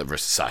with Charlotte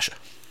versus Sasha.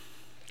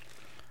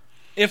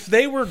 If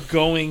they were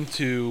going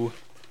to...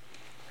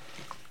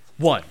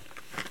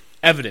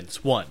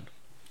 Evidence, one.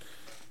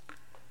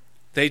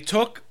 They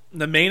took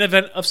the main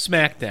event of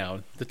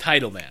SmackDown, the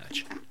title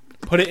match,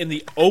 put it in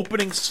the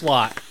opening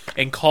slot,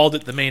 and called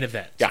it the main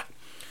event. Yeah.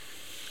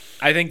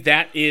 I think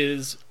that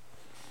is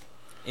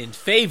in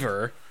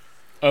favor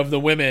of the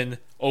women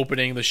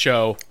opening the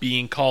show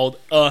being called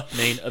a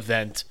main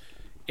event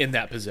in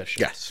that position.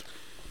 Yes.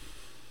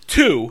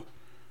 Two,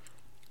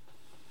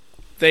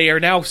 they are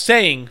now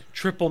saying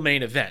triple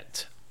main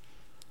event.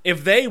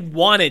 If they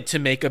wanted to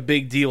make a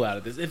big deal out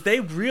of this, if they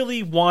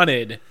really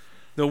wanted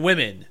the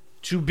women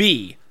to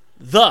be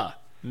the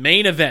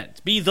main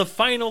event, be the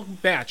final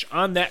match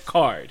on that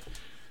card,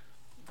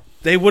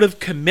 they would have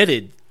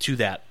committed to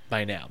that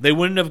by now. They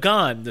wouldn't have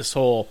gone this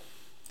whole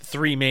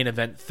three main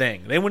event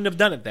thing. They wouldn't have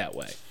done it that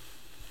way.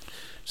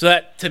 So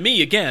that, to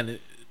me,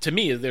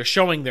 they're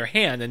showing their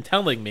hand and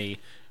telling me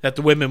that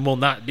the women will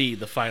not be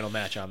the final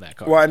match on that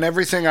card. Well, and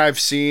everything I've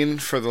seen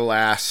for the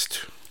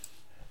last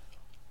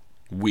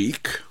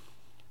week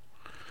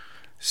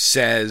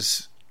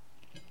says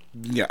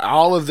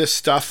all of this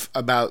stuff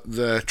about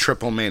the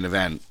triple main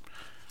event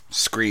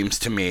screams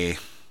to me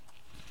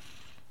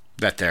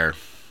that they're,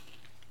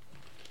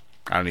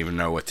 I don't even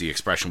know what the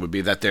expression would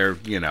be, that they're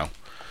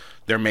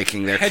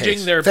making their hedging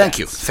case. Their Thank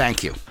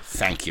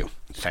bets.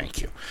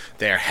 you.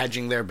 They're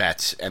hedging their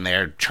bets, and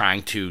they're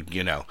trying to,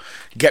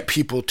 get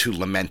people to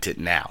lament it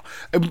now.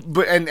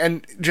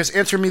 And just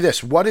answer me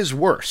this: what is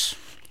worse?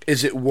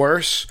 Is it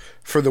worse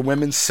for the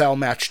women's cell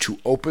match to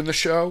open the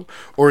show,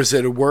 or is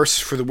it worse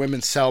for the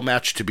women's cell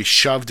match to be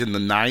shoved in the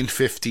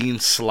 9:15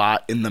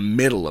 slot in the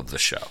middle of the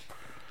show?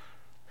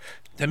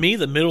 To me,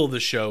 the middle of the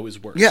show is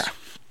worse. Yeah.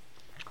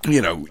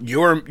 You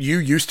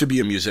used to be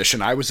a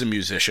musician. I was a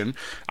musician.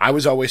 I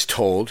was always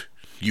told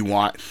you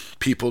want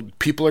people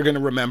are going to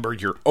remember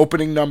your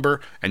opening number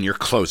and your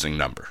closing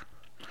number.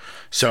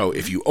 So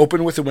if you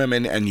open with the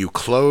women and you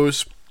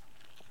close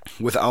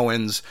with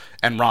Owens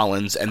and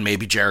Rollins and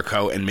maybe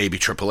Jericho and maybe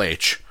Triple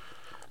H,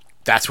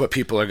 that's what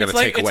people are going to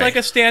take away. It's like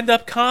a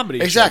stand-up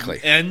comedy Exactly.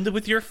 show. You end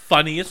with your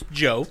funniest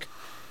joke,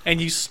 and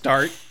you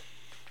start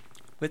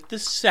with the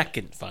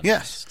second funniest.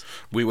 Yes.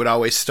 We would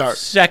always start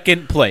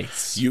second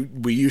place.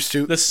 We used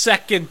to the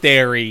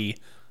secondary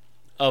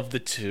of the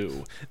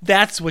two.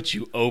 That's what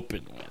you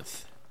open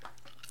with.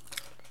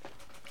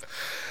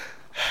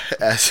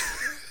 As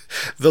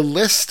the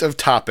list of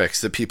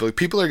topics that people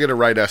are going to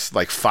write us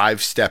like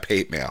 5-step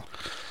hate mail.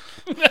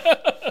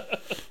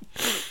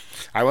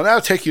 I will now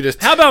take you to...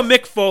 How about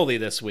Mick Foley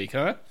this week,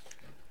 huh?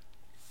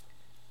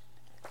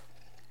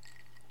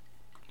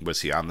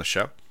 Was he on the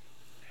show?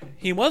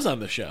 He was on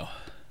the show.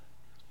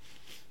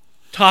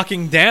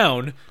 Talking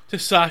down to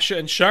Sasha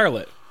and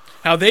Charlotte.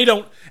 How they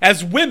don't...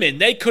 As women,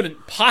 they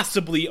couldn't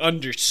possibly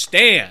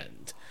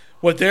understand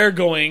what they're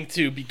going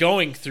to be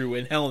going through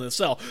in Hell in a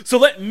Cell. So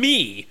let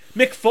me,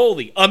 Mick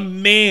Foley, a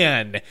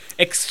man,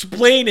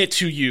 explain it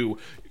to you.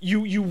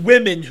 You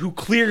women who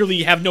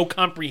clearly have no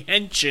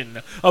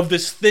comprehension of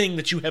this thing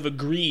that you have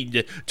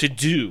agreed to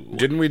do.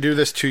 Didn't we do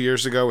this 2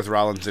 years ago with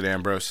Rollins and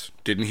Ambrose?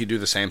 Didn't he do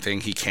the same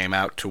thing? He came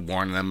out to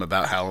warn them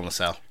about Hell in a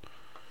Cell.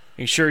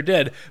 He sure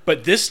did.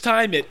 But this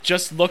time it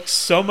just looked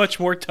so much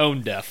more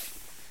tone deaf.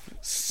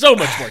 So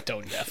much more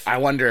tone deaf. I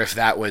wonder if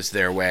that was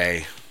their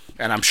way.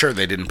 and I'm sure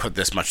they didn't put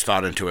this much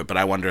thought into it, but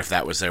I wonder if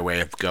that was their way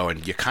of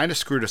going, you kind of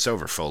screwed us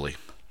over, Foley.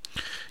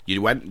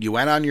 You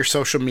went on your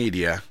social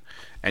media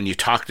and you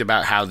talked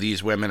about how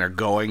these women are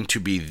going to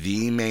be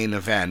the main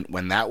event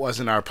when that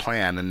wasn't our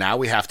plan, and now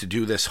we have to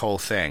do this whole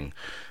thing.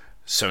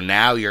 So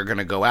now you're going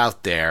to go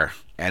out there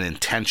and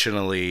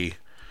intentionally,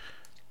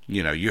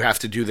 you have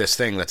to do this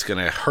thing that's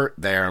going to hurt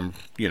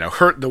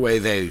hurt the way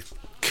they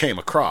came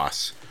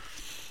across.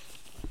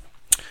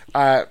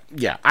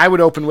 Yeah, I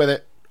would open with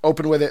it,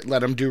 let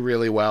them do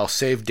really well,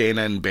 save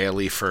Dana and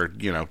Bayley for,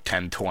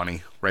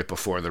 10-20 right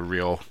before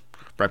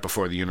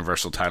the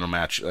Universal title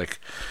match. Like,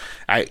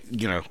 I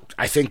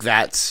think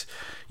that's,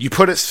 you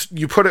put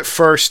it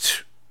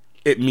first,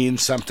 it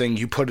means something.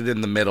 You put it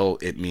in the middle,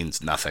 it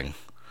means nothing.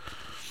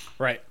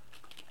 Right.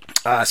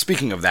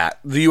 Speaking of that,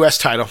 the U.S.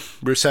 title,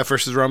 Rusev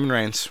versus Roman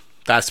Reigns,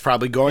 that's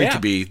probably going to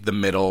be the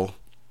middle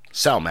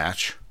cell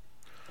match,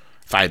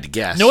 if I had to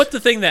guess. You know what the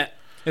thing that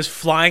is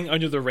flying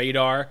under the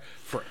radar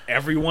for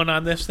everyone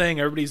on this thing?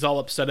 Everybody's all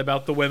upset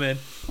about the women.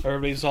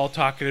 Everybody's all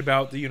talking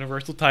about the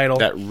Universal title.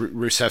 That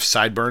Rusev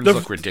sideburns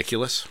look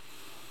ridiculous.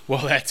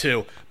 Well, that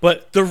too.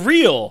 But the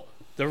real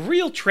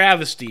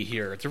travesty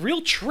here, the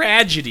real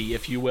tragedy,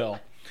 if you will,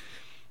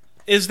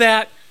 is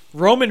that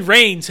Roman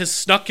Reigns has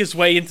snuck his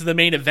way into the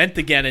main event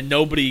again and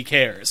nobody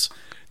cares.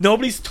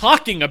 Nobody's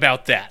talking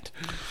about that.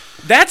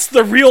 That's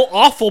the real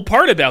awful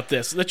part about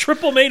this. The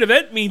triple main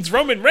event means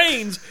Roman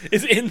Reigns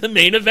is in the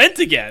main event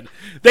again.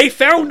 They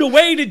found a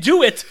way to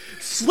do it,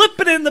 slip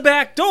it in the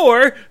back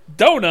door,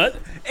 donut,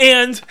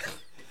 and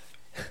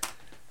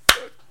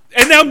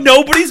now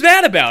nobody's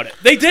mad about it.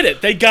 They did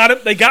it. They got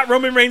it. They got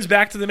Roman Reigns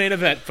back to the main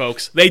event,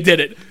 folks. They did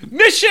it.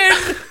 Mission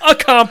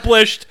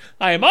accomplished.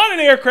 I am on an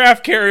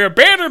aircraft carrier,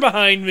 banner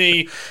behind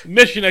me.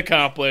 Mission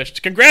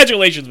accomplished.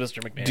 Congratulations, Mr.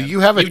 McMahon. Do you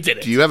have a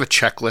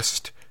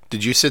checklist?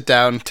 Did you sit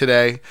down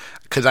today?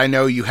 Because I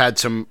know you had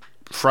some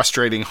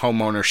frustrating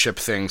home ownership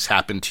things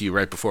happen to you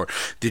right before.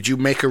 Did you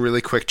make a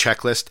really quick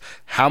checklist?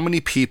 How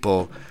many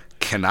people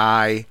can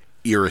I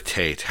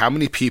irritate? How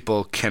many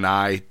people can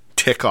I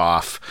tick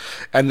off?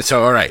 And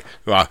so, all right,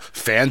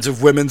 fans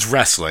of women's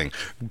wrestling,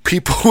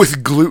 people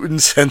with gluten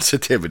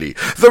sensitivity,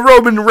 the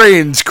Roman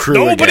Reigns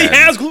crew. Nobody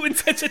has gluten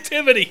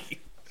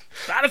sensitivity.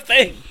 Not a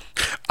thing.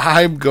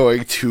 I'm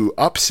going to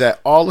upset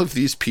all of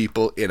these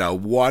people in a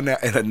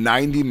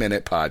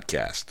 90-minute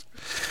podcast.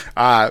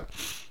 I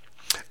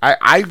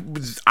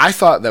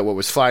thought that what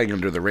was flying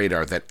under the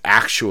radar that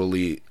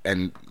actually,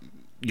 and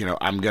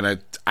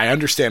I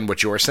understand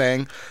what you're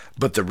saying,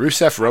 but the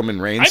Rusev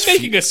Roman Reigns, I'm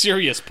making a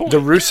serious point. The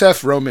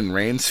Rusev Roman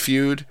Reigns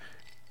feud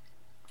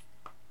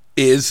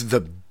is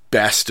the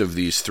best of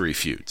these three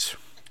feuds,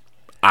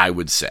 I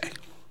would say.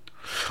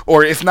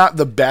 Or if not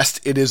the best,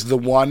 it is the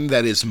one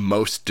that is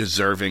most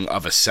deserving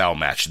of a cell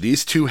match.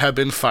 These two have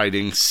been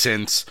fighting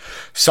since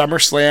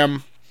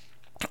SummerSlam,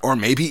 or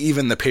maybe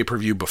even the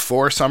pay-per-view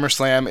before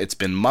SummerSlam. It's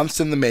been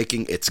months in the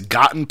making. It's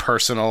gotten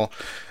personal,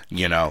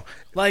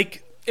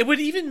 Like, it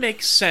would even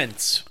make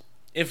sense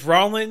if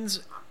Rollins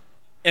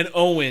and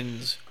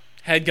Owens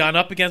had gone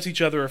up against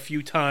each other a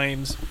few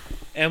times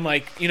and,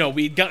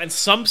 we'd gotten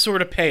some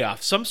sort of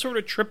payoff, some sort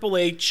of Triple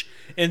H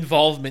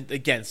involvement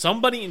again.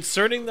 Somebody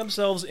inserting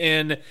themselves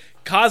in,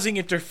 causing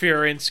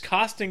interference,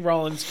 costing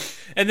Rollins,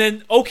 and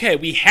then, okay,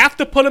 we have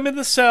to put him in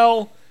the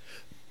cell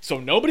so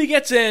nobody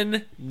gets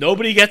in,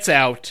 nobody gets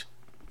out,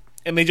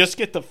 and they just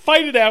get to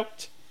fight it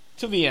out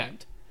to the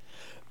end.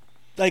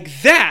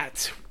 Like,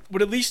 that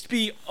would at least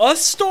be a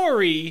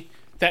story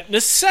that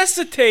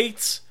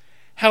necessitates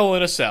Hell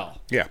in a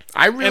Cell. Yeah.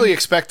 I really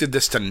expected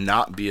this to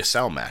not be a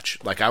cell match.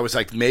 Like, I was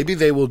like, maybe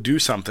they will do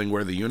something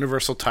where the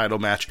Universal title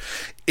match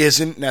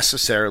isn't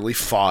necessarily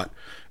fought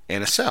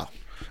in a cell.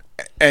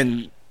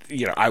 And,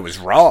 I was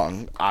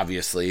wrong,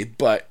 obviously,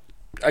 but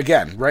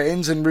again,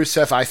 Reigns and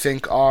Rusev, I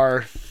think,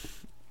 are...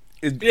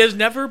 It has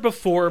never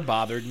before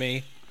bothered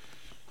me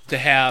to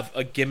have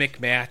a gimmick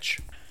match.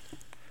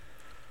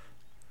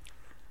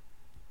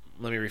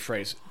 Let me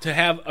rephrase. To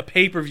have a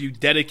pay-per-view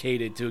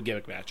dedicated to a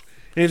gimmick match.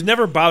 It has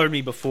never bothered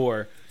me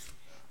before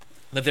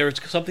that there is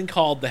something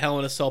called the Hell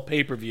in a Cell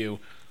pay-per-view,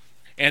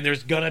 and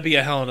there's going to be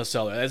a Hell in a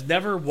Cell. That has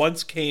never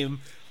once came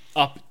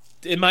up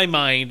in my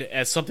mind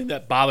as something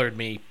that bothered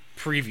me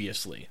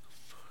previously.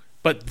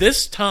 But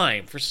this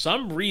time, for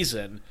some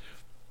reason,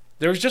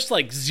 there's just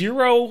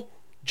zero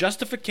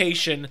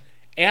justification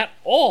at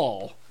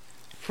all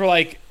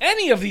for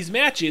any of these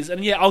matches.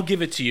 And yeah, I'll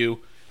give it to you.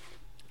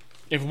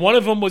 If one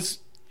of them was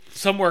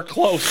somewhere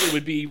close, it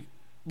would be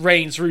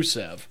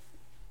Reigns-Rusev.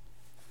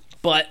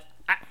 But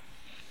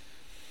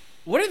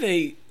what are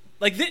they...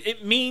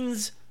 it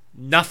means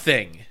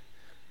nothing.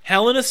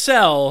 Hell in a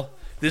Cell,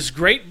 this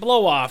great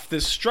blow-off,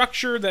 this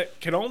structure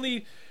that can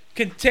only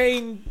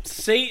contain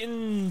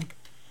Satan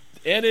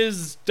and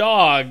his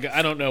dog.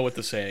 I don't know what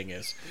the saying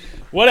is.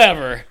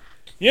 Whatever.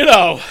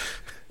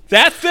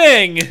 That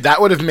thing...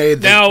 That would have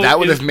made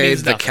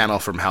the Kennel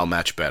from Hell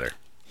match better.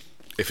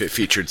 If it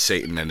featured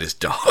Satan and his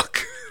dog.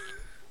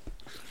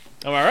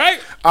 Am I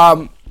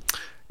right?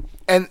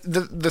 And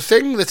the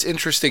thing that's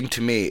interesting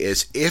to me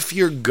is if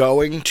you're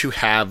going to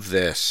have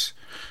this,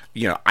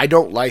 I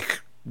don't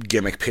like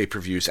gimmick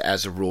pay-per-views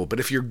as a rule, but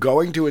if you're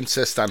going to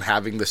insist on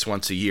having this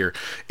once a year,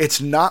 it's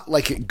not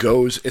like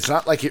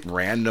it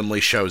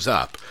randomly shows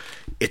up.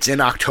 It's in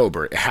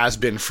October. It has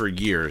been for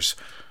years.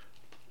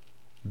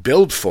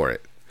 Build for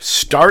it.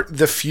 Start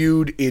the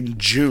feud in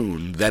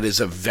June that is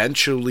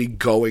eventually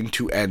going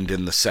to end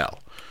in the cell.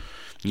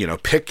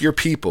 Pick your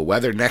people,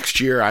 whether next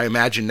year, I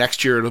imagine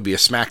next year it'll be a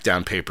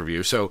SmackDown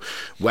pay-per-view, so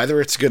whether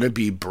it's going to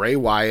be Bray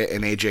Wyatt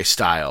and AJ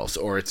Styles,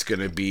 or it's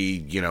going to be,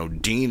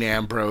 Dean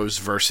Ambrose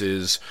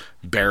versus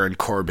Baron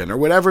Corbin, or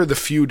whatever the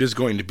feud is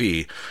going to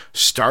be,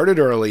 start it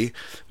early,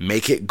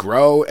 make it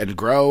grow and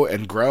grow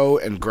and grow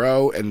and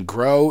grow and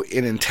grow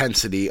in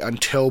intensity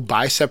until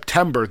by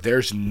September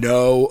there's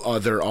no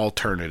other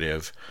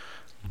alternative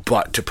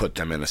but to put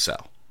them in a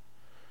cell.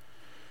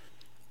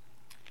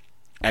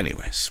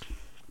 Anyways.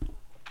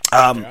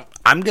 I'm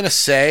going to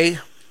say,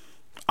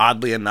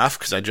 oddly enough,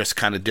 because I just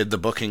kind of did the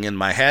booking in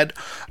my head,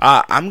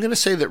 I'm going to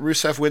say that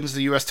Rusev wins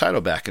the U.S.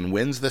 title back and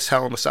wins this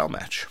Hell in a Cell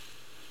match.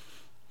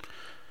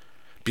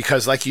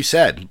 Because, like you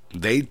said,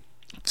 they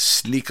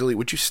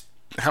sneakily...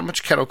 how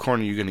much kettle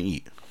corn are you going to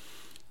eat?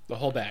 The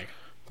whole bag.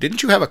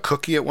 Didn't you have a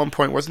cookie at one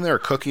point? Wasn't there a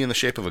cookie in the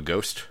shape of a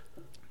ghost?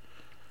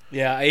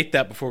 Yeah, I ate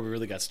that before we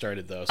really got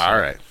started, though. So. All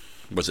right.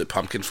 Was it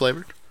pumpkin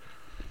flavored?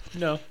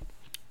 No.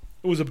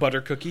 It was a butter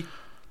cookie.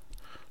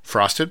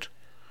 Frosted?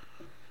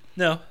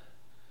 No.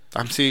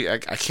 I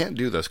can't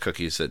do those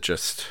cookies that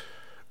just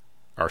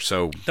are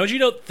so... Don't you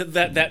know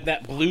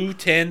that blue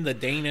tin, the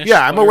Danish...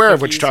 Yeah, I'm aware of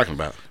what you're talking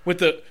about.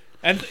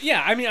 I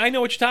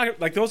know what you're talking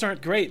about. Like, those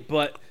aren't great,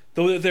 but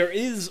there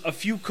is a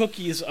few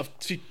cookies,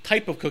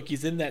 type of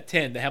cookies in that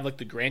tin that have, like,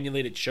 the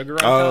granulated sugar on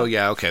top. Oh,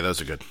 yeah, okay, those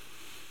are good.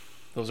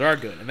 Those are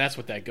good, and that's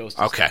what that ghost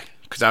is. Okay,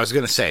 because I was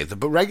going to say, the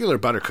regular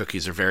butter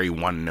cookies are very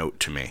one note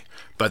to me,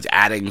 but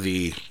adding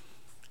the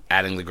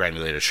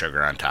granulated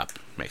sugar on top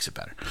makes it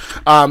better.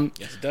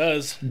 Yes, it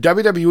does.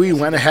 WWE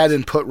went ahead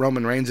and put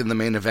Roman Reigns in the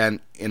main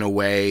event in a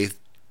way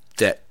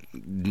that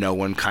no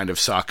one kind of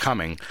saw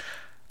coming.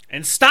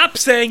 And stop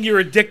saying you're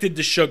addicted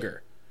to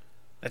sugar.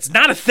 That's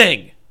not a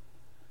thing.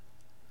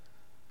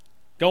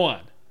 Go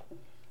on.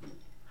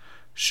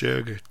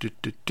 Sugar,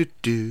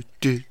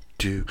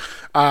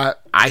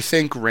 I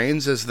think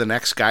Reigns is the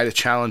next guy to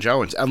challenge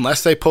Owens,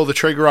 unless they pull the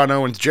trigger on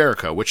Owens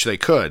Jericho, which they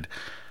could.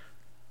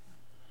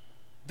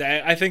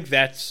 I think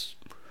that's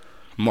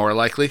more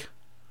likely.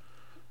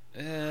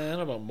 I don't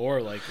know about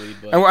more likely,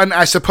 but and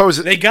I suppose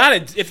they got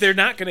it. If they're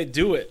not going to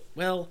do it,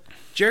 well,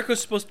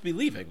 Jericho's supposed to be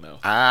leaving, though.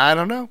 I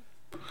don't know.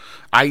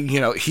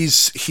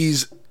 He's.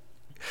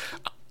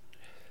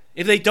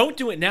 If they don't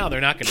do it now, they're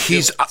not going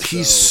to.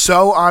 He's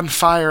so on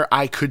fire.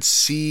 I could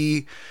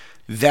see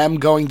them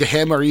going to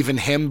him, or even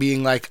him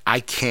being like,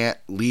 "I can't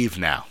leave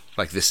now.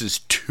 Like, this is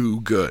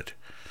too good."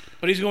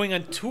 But he's going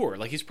on tour.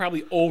 Like, he's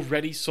probably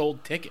already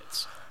sold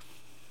tickets.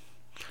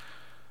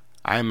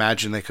 I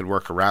imagine they could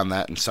work around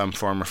that in some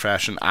form or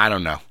fashion. I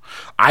don't know.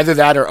 Either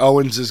that or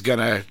Owens is going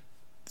to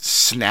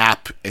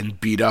snap and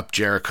beat up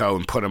Jericho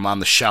and put him on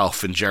the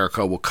shelf, and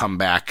Jericho will come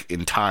back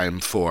in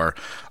time for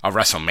a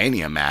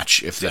WrestleMania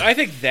match. I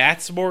think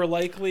that's more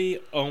likely.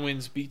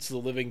 Owens beats the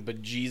living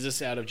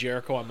bejesus out of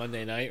Jericho on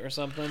Monday night or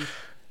something.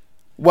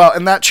 Well,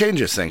 and that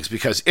changes things,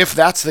 because if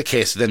that's the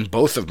case, then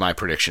both of my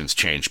predictions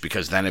change,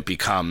 because then it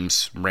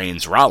becomes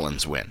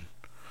Reigns-Rollins win.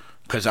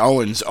 Because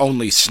Owens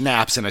only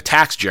snaps and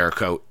attacks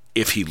Jericho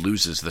if he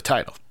loses the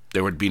title.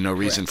 There would be no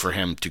reason for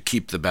him to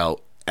keep the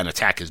belt and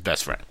attack his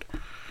best friend.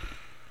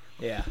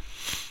 Yeah.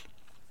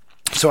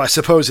 So I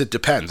suppose it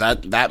depends.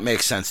 That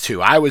makes sense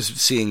too. I was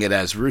seeing it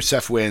as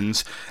Rusev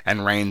wins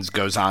and Reigns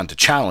goes on to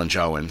challenge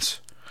Owens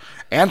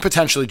and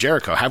potentially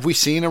Jericho. Have we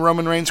seen a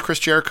Roman Reigns-Chris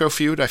Jericho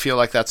feud? I feel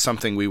like that's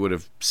something we would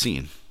have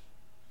seen.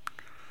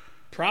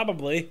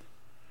 Probably.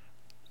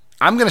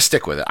 I'm going to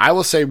stick with it. I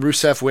will say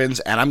Rusev wins,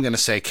 and I'm going to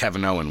say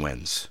Kevin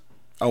Owens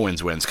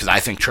wins, because I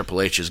think Triple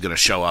H is going to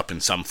show up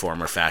in some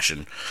form or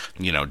fashion,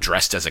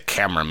 dressed as a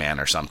cameraman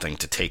or something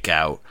to take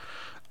out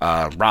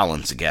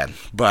Rollins again.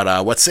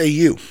 But what say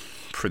you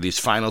for these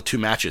final two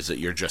matches that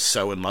you're just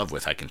so in love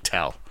with? I can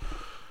tell.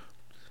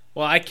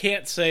 Well, I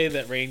can't say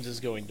that Reigns is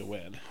going to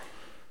win.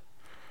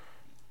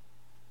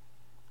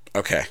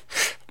 Okay.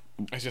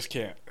 I just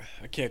can't.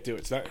 I can't do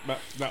it. It's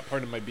not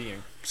part of my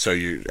being. So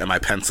am I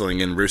penciling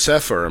in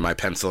Rusev, or am I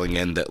penciling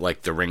in that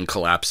like the ring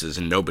collapses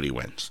and nobody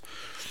wins?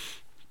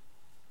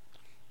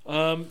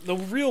 The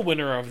real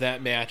winner of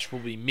that match will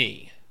be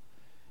me,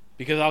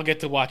 because I'll get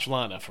to watch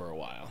Lana for a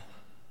while.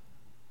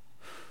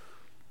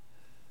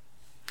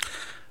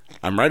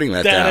 I'm writing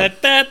that down.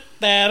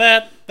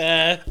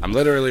 I'm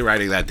literally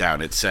writing that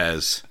down. It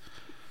says,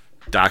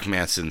 Doc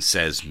Manson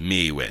says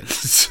me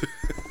wins.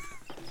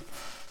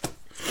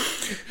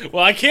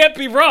 Well, I can't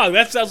be wrong.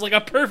 That sounds like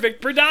a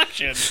perfect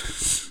production.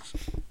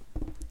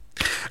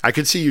 I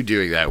could see you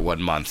doing that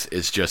 1 month.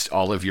 It's just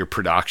all of your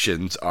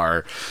productions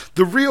are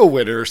the real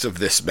winners of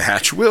this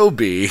match will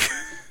be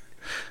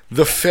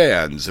the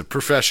fans of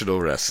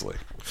professional wrestling.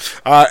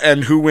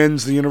 And who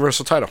wins the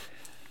Universal title?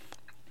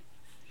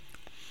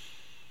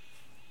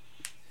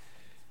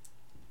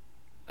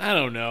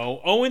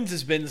 know, Owens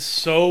has been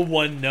so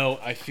one note.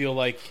 I feel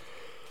like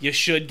you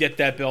should get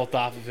that belt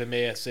off of him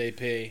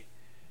ASAP.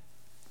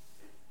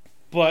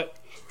 But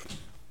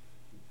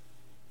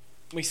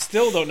we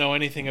still don't know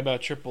anything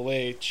about Triple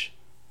H.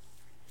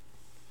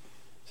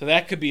 So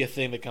that could be a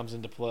thing that comes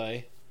into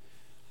play.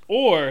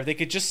 Or they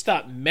could just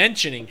stop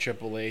mentioning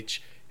Triple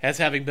H as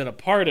having been a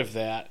part of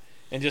that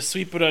and just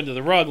sweep it under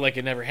the rug like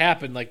it never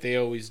happened, like they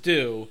always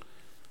do.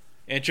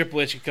 And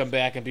Triple H could come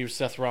back and be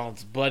Seth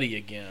Rollins' buddy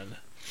again.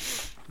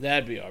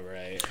 That'd be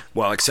alright.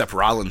 Well, except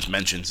Rollins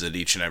mentions it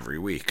each and every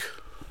week.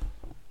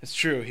 It's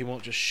true. He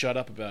won't just shut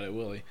up about it,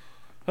 will he?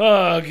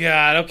 Oh,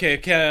 God. Okay,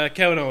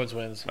 Kevin Owens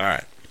wins. All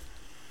right.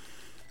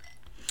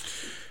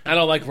 I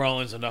don't like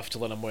Rollins enough to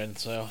let him win,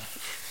 so...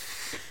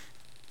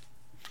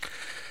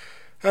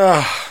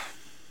 I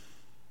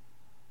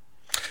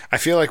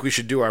feel like we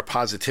should do our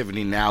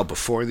positivity now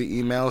before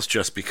the emails,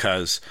 just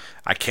because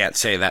I can't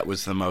say that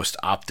was the most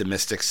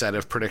optimistic set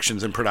of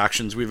predictions and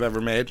productions we've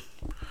ever made.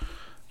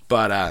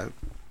 But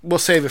we'll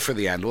save it for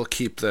the end. We'll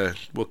keep the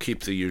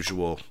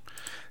usual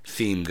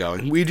theme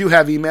going. We do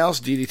have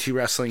emails,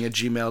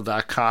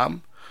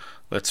 ddtwrestling@gmail.com.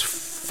 Let's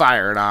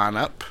fire it on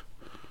up.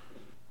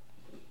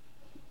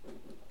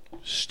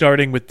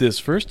 Starting with this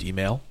first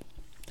email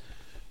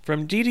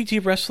from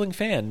DDT Wrestling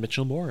fan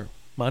Mitchell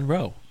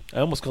Monroe. I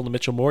almost called him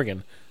Mitchell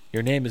Morgan.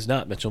 Your name is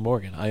not Mitchell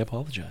Morgan. I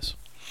apologize.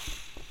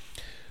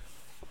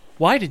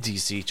 Why did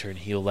DC turn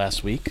heel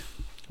last week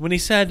when he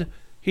said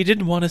he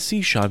didn't want to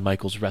see Shawn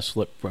Michaels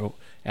wrestle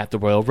at the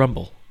Royal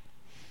Rumble?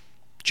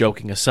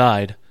 Joking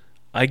aside,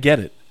 I get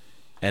it,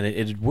 and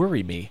it'd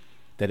worry me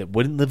that it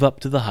wouldn't live up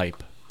to the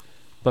hype.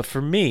 But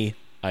for me,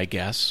 I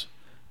guess,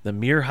 the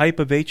mere hype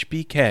of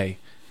HBK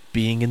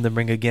being in the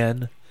ring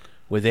again,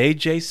 with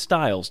AJ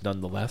Styles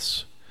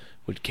nonetheless,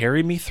 would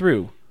carry me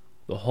through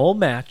the whole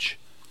match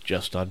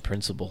just on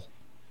principle.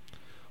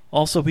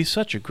 Also, he's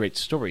such a great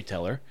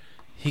storyteller,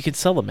 he can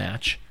sell a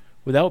match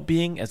without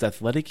being as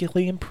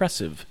athletically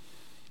impressive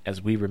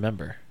as we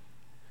remember.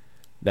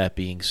 That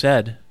being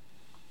said,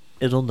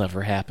 it'll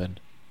never happen.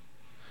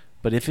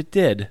 But if it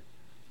did,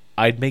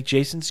 I'd make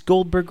Jason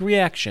Goldberg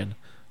reaction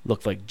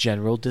look like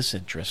general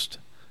disinterest.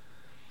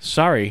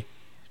 Sorry,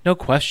 no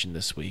question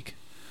this week.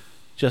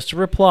 Just a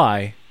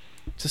reply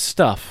to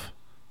stuff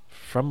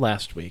from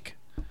last week.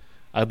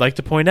 I'd like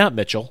to point out,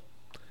 Mitchell,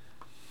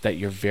 that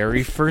your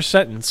very first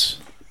sentence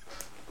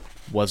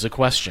was a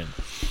question.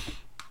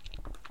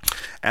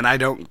 And I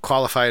don't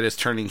qualify it as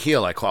turning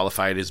heel. I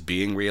qualify it as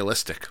being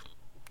realistic.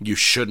 You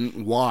shouldn't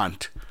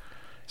want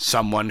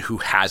someone who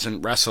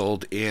hasn't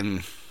wrestled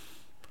in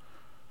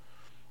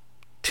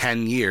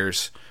 10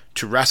 years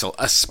to wrestle,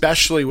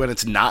 especially when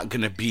it's not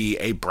going to be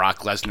a Brock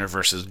Lesnar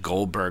versus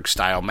Goldberg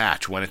style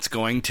match, when it's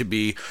going to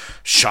be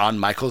Shawn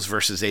Michaels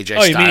versus AJ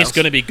Styles. Oh, you mean it's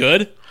going to be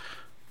good?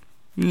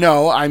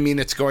 No, I mean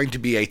it's going to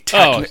be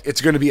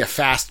it's going to be a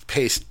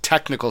fast-paced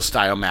technical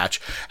style match,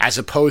 as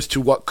opposed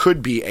to what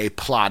could be a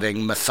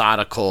plodding,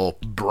 methodical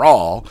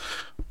brawl.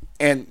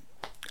 And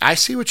I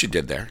see what you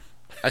did there.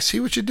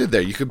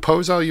 You can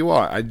pose all you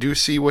want. I do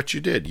see what you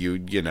did.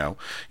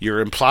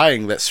 You're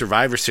implying that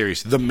Survivor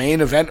Series, the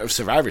main event of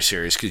Survivor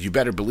Series, because you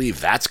better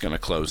believe that's going to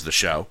close the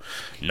show,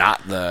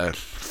 not the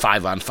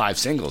 5-on-5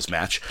 singles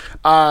match.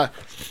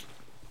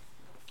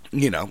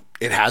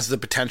 It has the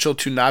potential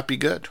to not be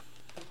good.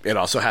 It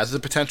also has the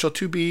potential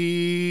to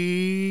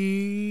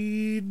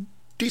be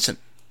decent.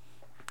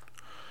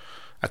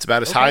 That's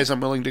about as high as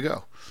I'm willing to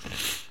go.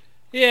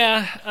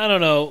 Yeah, I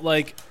don't know.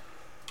 Like,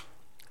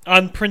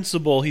 on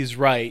principle, he's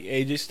right.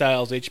 AJ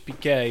Styles,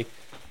 HBK,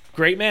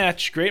 great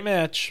match.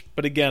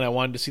 But again, I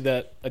wanted to see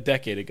that a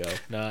decade ago,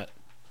 not...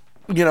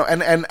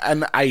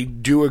 And I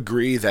do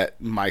agree that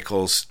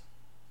Michaels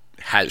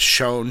has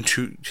shown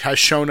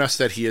us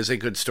that he is a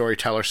good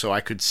storyteller, so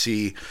I could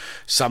see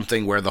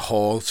something where the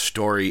whole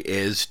story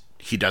is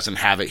he doesn't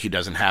have it,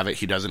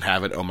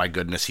 oh my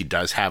goodness, he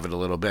does have it a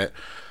little bit.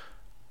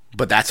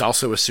 But that's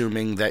also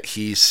assuming that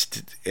he's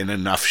in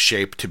enough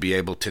shape to be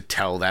able to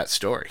tell that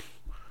story.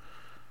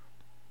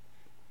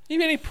 I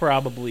mean, he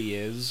probably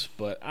is,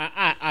 but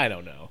I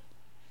don't know.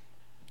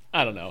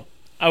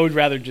 I would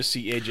rather just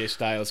see AJ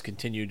Styles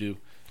continue to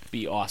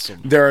be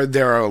awesome. There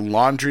are a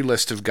laundry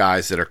list of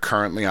guys that are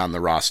currently on the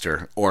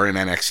roster or in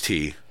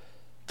NXT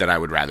that I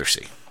would rather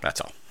see.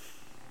 That's all.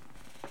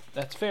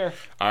 That's fair.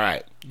 All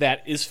right.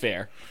 That is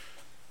fair.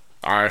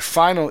 Our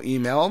final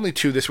email, only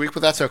 2 this week,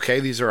 but that's okay.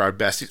 These are our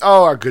besties.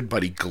 Oh, our good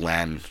buddy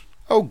Glenn.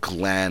 Oh,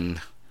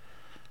 Glenn.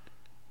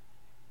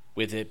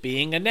 With it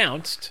being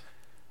announced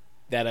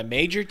that a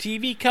major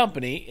TV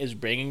company is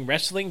bringing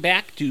wrestling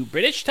back to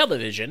British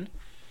television,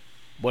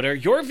 what are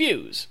your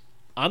views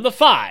on the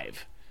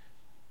 5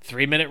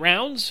 3-minute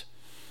rounds,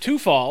 2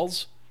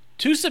 falls,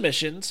 2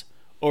 submissions,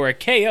 or a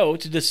KO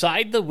to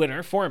decide the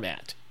winner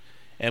format?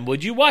 And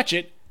would you watch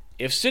it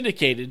if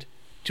syndicated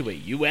to a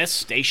U.S.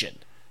 station?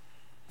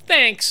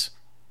 Thanks,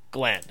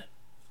 Glenn.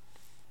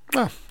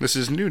 Oh, this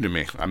is new to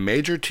me. A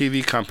major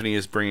TV company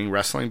is bringing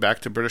wrestling back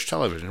to British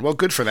television. Well,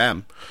 good for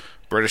them.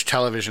 British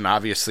television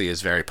obviously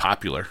is very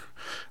popular.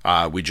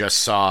 We just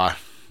saw,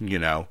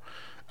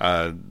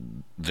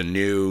 the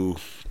new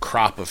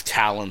crop of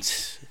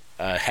talents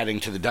heading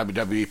to the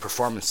WWE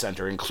Performance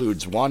Center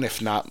includes one,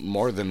 if not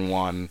more than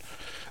one,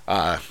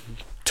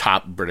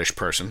 top British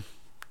person.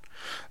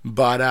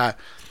 But I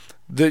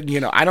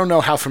don't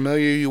know how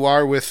familiar you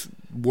are with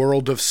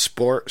World of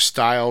Sport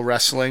style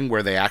wrestling,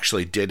 where they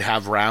actually did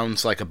have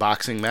rounds like a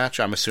boxing match.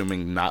 I'm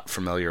assuming not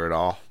familiar at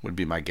all, would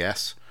be my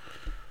guess.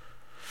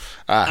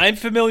 I'm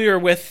familiar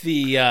with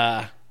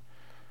the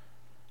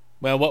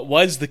what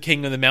was the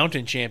King of the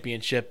Mountain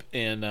Championship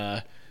in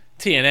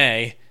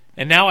TNA,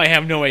 and now I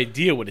have no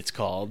idea what it's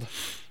called.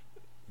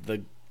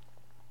 The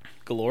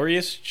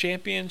Glorious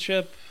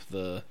Championship,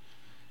 the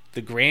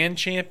Grand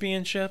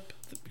Championship,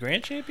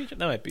 that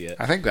might be it.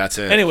 I think that's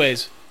it.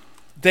 Anyways,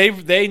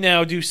 they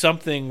now do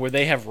something where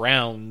they have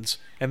rounds,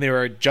 and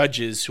there are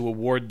judges who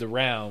award the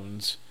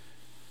rounds,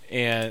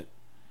 and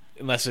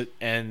unless it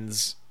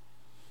ends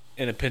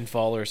in a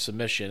pinfall or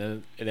submission,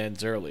 and it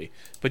ends early.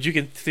 But you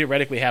can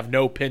theoretically have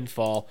no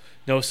pinfall,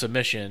 no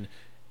submission,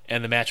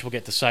 and the match will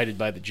get decided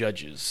by the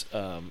judges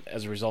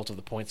as a result of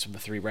the points from the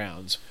 3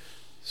 rounds.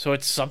 So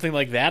it's something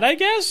like that, I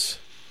guess?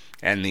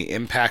 And the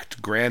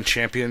Impact Grand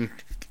Champion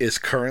is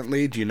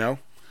currently, do you know?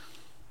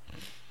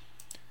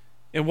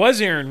 It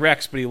was Aaron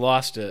Rex, but he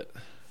lost it.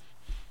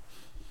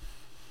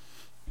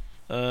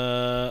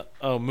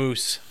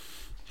 Moose.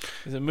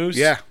 Is it Moose?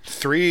 Yeah,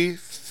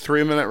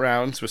 3-minute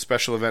rounds with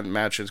special event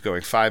matches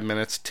going 5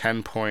 minutes,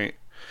 10-point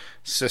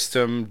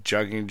system,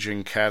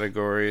 judging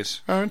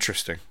categories. Oh,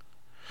 interesting.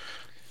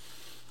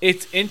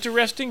 It's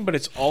interesting, but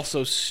it's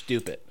also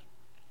stupid.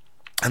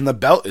 And the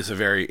belt is a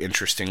very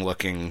interesting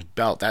looking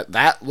belt.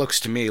 That looks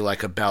to me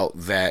like a belt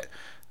that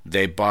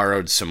they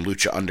borrowed some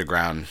Lucha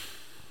Underground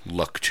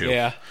look to.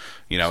 Yeah.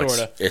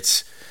 Sorta.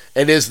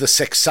 It is the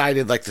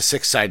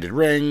six-sided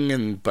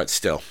ring, but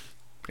still,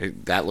 that looks like a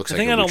Lucha Underground belt. The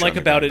thing I don't like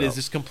about it is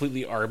it's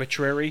completely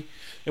arbitrary.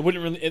 It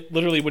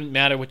literally wouldn't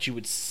matter what you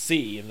would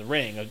see in the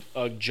ring.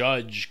 A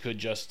judge could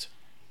just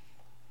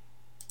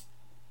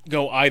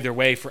go either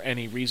way for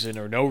any reason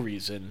or no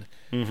reason.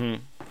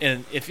 Mm-hmm.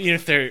 And even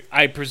if they're,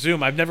 I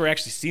presume, I've never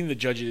actually seen the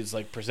judges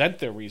present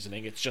their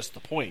reasoning. It's just the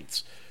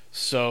points.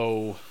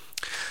 So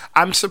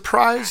I'm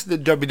surprised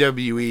that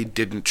WWE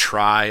didn't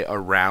try a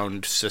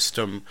round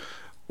system.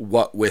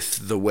 What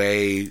with the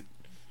way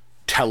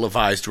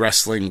televised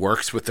wrestling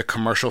works with the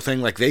commercial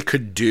thing, they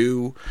could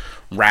do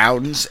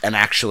rounds and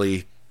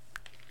actually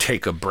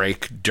take a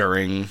break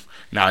during.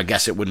 Now, I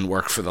guess it wouldn't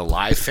work for the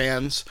live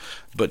fans,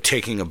 but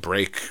taking a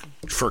break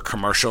for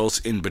commercials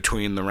in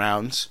between the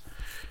rounds.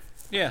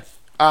 Yeah.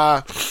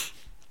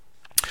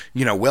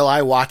 Will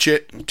I watch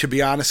it? To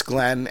be honest,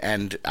 Glenn,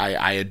 and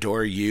I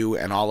adore you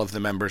and all of the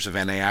members of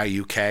NAI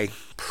UK.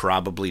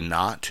 Probably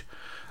not.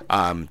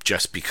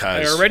 Just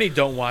because I already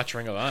don't watch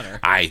Ring of Honor.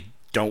 I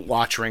don't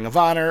watch Ring of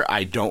Honor.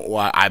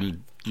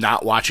 I'm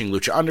not watching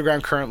Lucha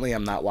Underground currently.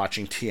 I'm not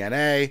watching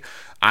TNA.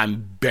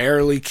 I'm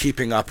barely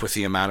keeping up with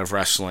the amount of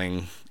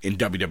wrestling in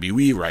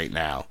WWE right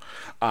now.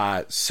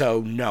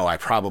 So no, I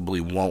probably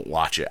won't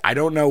watch it. I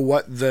don't know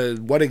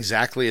what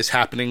exactly is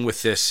happening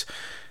with this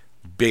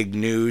big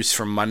news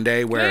from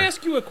Monday. Where Can I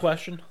ask you a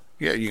question?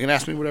 Yeah, you can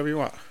ask me whatever you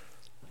want.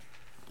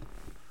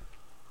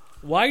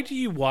 Why do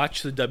you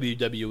watch the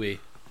WWE?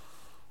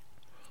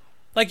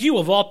 You,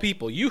 of all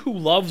people, you who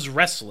loves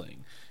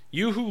wrestling,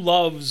 you who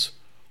loves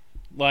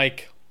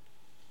the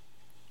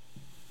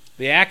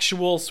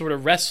actual sort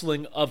of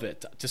wrestling of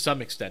it to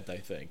some extent, I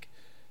think.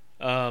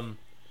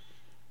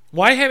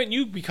 Why haven't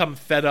you become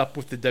fed up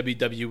with the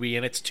WWE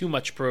and it's too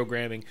much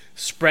programming,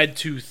 spread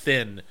too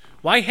thin?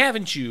 Why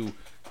haven't you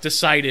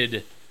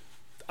decided,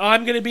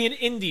 I'm going to be an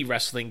indie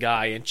wrestling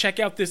guy and check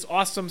out this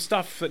awesome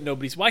stuff that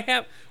nobody's...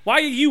 Why are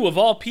you, of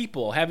all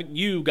people, haven't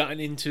you gotten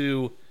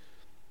into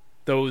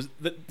the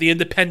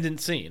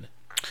independent scene?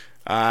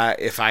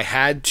 If I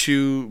had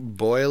to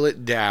boil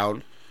it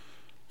down,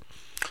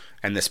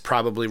 and this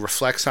probably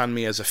reflects on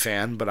me as a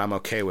fan, but I'm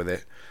okay with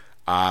it,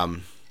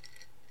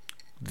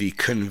 the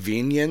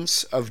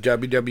convenience of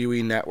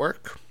WWE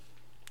Network.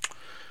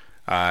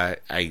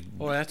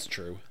 That's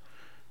true.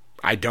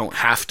 I don't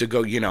have to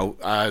go,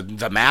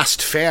 the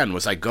Masked Fan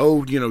was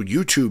go,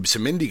 YouTube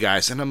some indie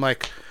guys. And I'm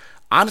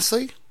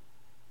honestly,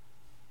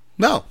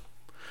 no.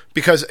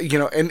 Because,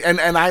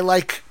 and I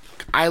like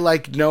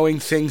knowing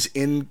things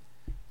in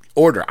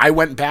order. I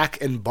went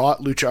back and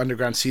bought Lucha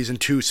Underground Season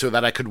 2 so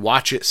that I could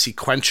watch it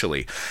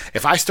sequentially.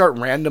 If I start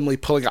randomly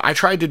pulling... I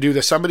tried to do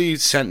this. Somebody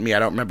sent me... I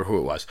don't remember who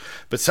it was.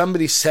 But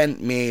somebody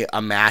sent me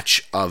a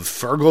match of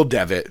Fergal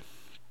Devitt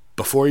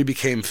before he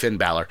became Finn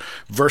Balor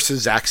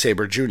versus Zack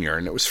Sabre Jr.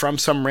 And it was from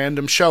some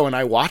random show. And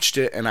I watched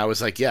it and I was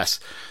like, yes,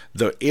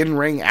 the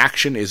in-ring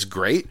action is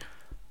great.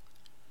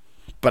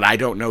 But I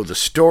don't know the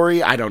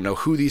story. I don't know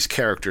who these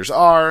characters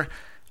are.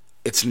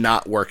 It's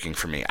not working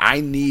for me.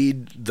 I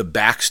need the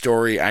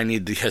backstory. I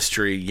need the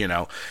history.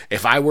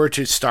 If I were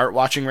to start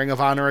watching Ring of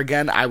Honor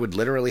again, I would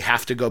literally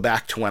have to go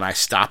back to when I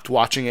stopped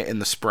watching it in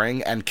the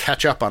spring and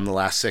catch up on the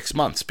last 6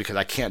 months because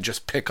I can't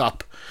just pick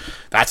up.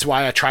 That's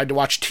why I tried to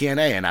watch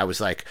TNA and I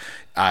was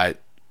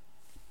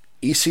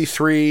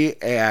EC3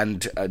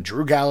 and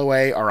Drew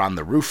Galloway are on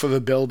the roof of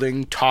a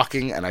building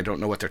talking, and I don't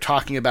know what they're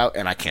talking about,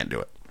 and I can't do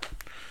it.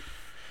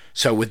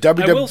 So with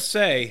WWE... I will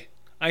say,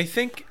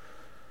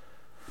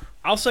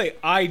 I'll say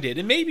I did,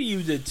 and maybe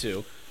you did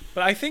too,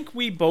 but I think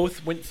we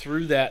both went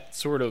through that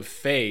sort of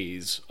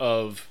phase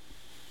of...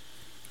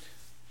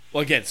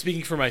 Well, again,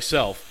 speaking for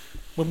myself,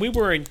 when we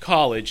were in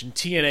college and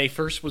TNA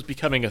first was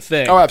becoming a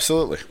thing... Oh,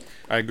 absolutely.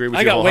 I agree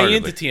with you wholeheartedly. I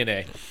got way into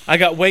TNA. I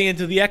got way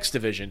into the X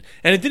Division.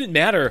 And it didn't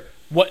matter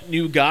what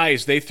new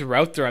guys they threw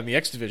out there on the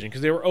X Division,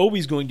 because they were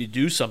always going to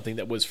do something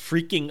that was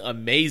freaking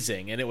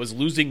amazing, and it was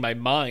losing my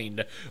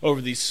mind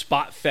over these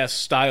spot fest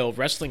style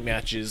wrestling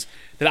matches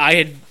that I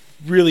had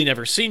really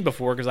never seen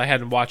before because I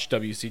hadn't watched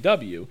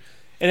WCW.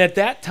 And at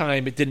that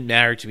time, it didn't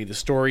matter to me. The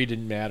story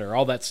didn't matter,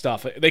 all that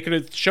stuff. They could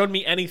have shown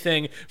me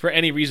anything for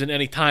any reason,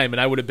 any time,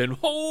 and I would have been,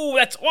 oh,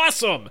 that's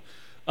awesome!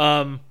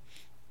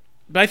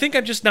 But I think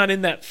I'm just not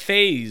in that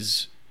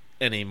phase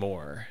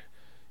anymore.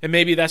 And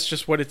maybe that's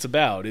just what it's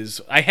about, is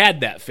I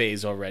had that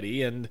phase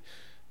already, and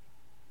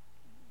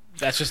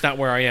that's just not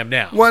where I am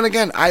now. Well, and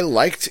again, I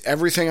liked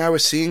everything I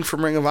was seeing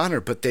from Ring of Honor,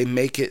 but they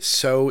make it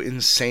so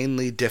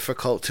insanely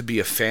difficult to be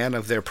a fan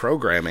of their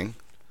programming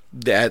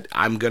that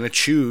I'm going to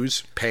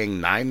choose paying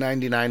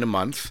 $9.99 a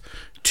month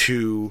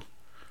to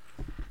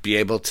be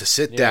able to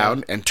sit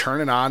down and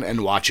turn it on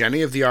and watch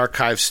any of the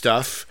archive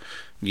stuff,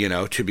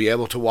 to be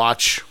able to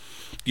watch...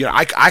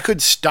 I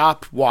could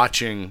stop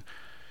watching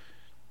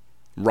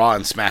Raw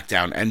and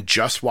SmackDown and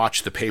just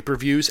watch the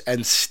pay-per-views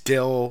and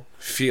still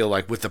feel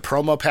like, with the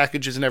promo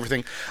packages and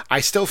everything, I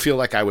still feel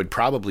like I would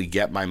probably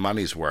get my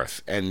money's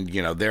worth. And,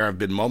 there have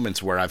been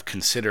moments where I've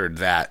considered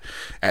that,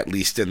 at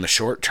least in the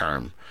short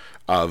term,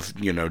 of,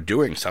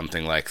 doing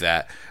something like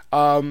that.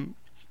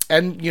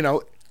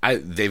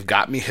 They've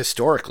got me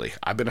historically.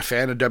 I've been a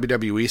fan of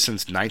WWE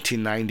since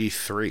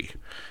 1993,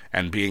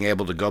 and being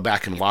able to go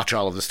back and watch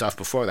all of the stuff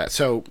before that.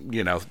 So,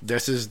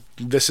 this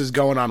is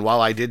going on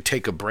while I did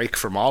take a break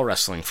from all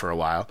wrestling for a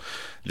while.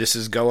 This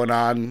is going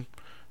on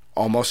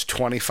almost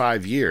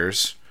 25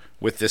 years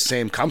with this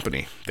same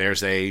company.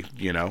 There's they've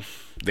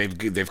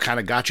kind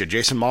of got you.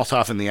 Jason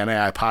Maltoff and the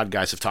NAI Pod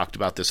guys have talked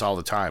about this all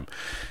the time.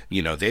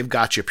 They've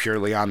got you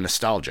purely on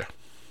nostalgia.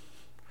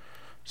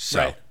 So,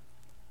 right.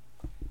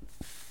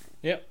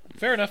 Yep,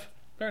 fair enough.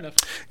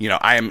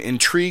 I am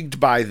intrigued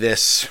by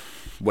this,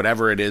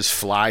 whatever it is,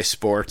 Fly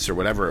Sports or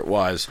whatever it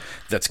was,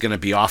 that's going to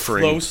be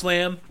offering... Flow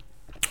Slam?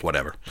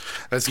 Whatever.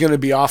 That's going to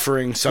be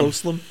offering some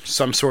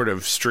sort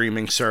of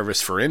streaming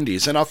service for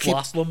indies, and I'll keep...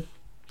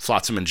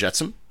 Flotsam and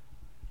Jetsam?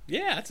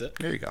 Yeah, that's it.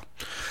 There you go.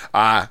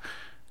 I'll,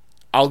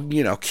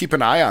 keep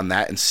an eye on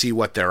that and see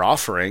what they're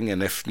offering,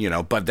 and if,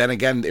 but then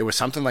again, it was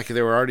something like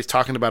they were already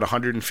talking about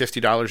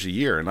 $150 a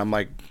year, and I'm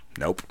like,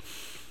 nope.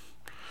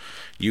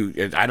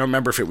 I don't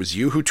remember if it was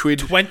you who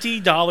tweeted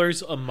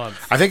 $20 a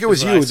month. I think it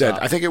was you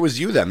that. I think it was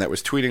you then that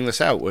was tweeting this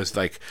out. Was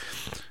like,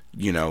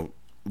 you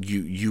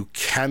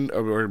can,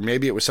 or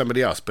maybe it was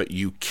somebody else, but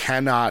you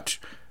cannot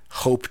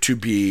hope to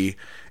be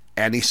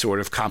any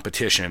sort of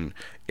competition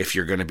if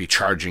you're going to be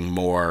charging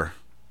more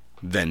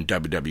than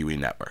WWE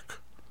Network.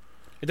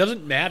 It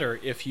doesn't matter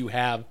if you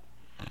have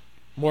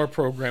more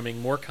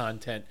programming, more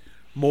content,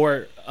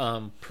 more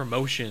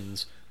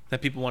promotions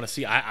that people want to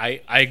see.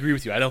 I agree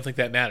with you. I don't think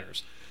that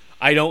matters.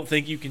 I don't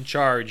think you can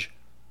charge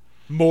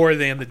more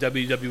than the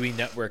WWE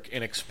Network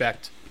and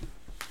expect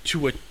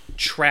to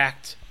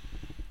attract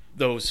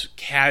those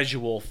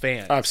casual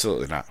fans.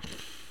 Absolutely not.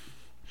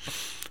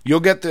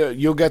 You'll get the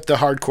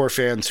hardcore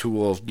fans who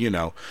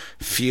will,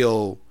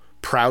 feel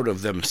proud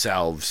of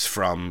themselves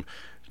from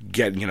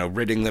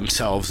ridding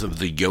themselves of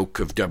the yoke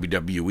of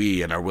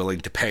WWE and are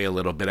willing to pay a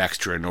little bit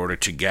extra in order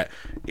to get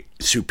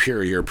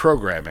superior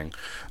programming.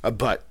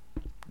 But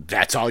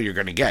that's all you're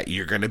going to get.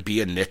 You're going to be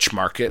a niche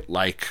market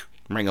like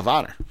Ring of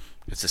Honor.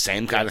 It's the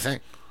same kind of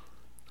thing.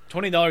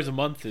 $20 a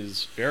month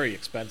is very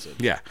expensive.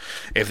 Yeah.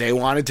 If they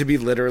wanted to be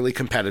literally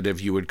competitive,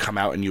 you would come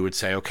out and you would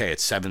say, okay,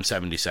 it's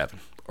 $7.77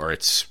 or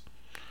it's,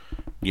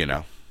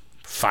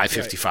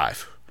 $5.55.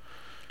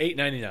 Right.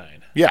 $8.99.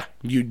 Yeah.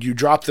 You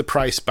drop the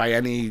price by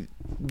any,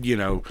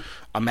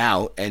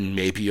 amount, and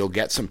maybe you'll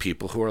get some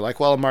people who are like,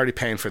 well, I'm already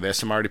paying for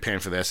this.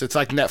 It's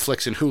like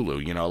Netflix and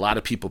Hulu. A lot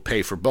of people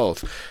pay for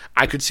both.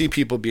 I could see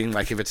people being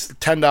like, if it's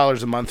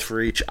 $10 a month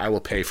for each, I will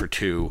pay for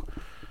 2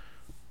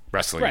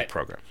 wrestling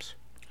programs.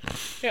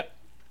 Yep.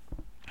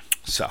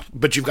 So,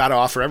 but you've got to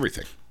offer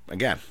everything.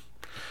 Again,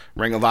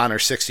 Ring of Honor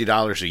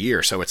 $60 a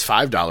year, so it's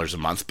 $5 a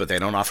month, but they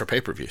don't offer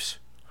pay-per-views.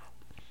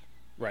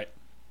 Right.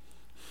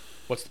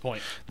 What's the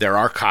point? Their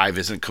archive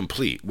isn't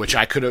complete, which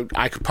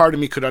part of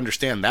me could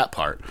understand that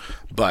part,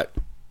 but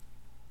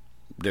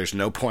there's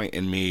no point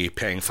in me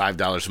paying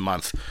 $5 a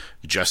month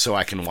just so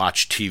I can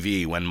watch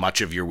TV when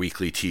much of your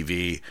weekly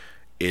TV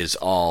is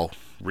all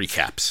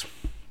recaps.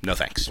 No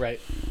thanks.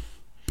 Right.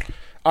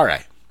 All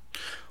right.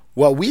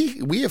 Well,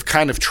 we have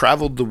kind of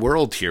traveled the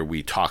world here.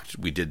 We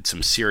did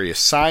some serious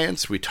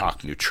science, we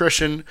talked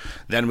nutrition,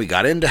 then we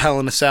got into Hell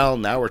in a Cell.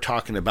 Now we're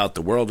talking about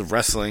the world of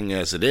wrestling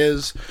as it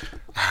is.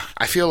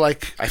 I feel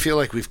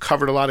like we've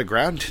covered a lot of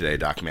ground today,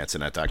 Doc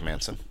Manson at Doc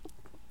Manson.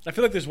 I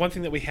feel like there's one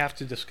thing that we have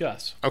to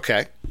discuss.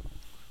 Okay.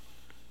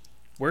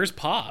 Where's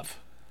Pav?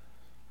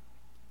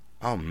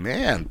 Oh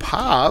man,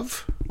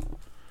 Pav.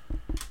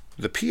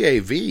 The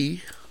PAV.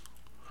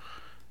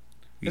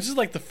 This is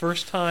like the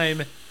first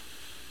time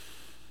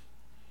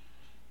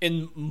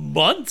in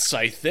months,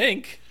 I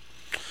think.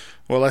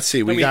 Well, let's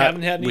see. We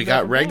haven't had an we email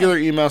got from regular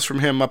emails from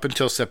him up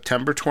until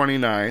September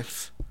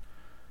 29th.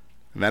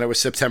 And then it was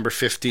September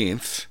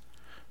 15th.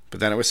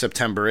 But then it was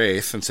September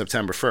 8th and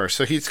September 1st.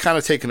 So he's kind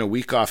of taken a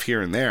week off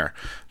here and there.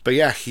 But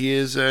yeah, he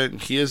is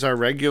our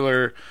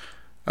regular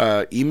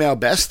email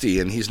bestie,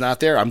 and he's not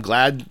there. I'm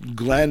glad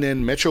Glenn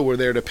and Mitchell were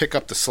there to pick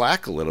up the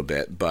slack a little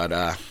bit. But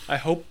I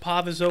hope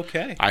Pav is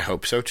okay. I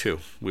hope so too.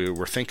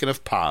 We're thinking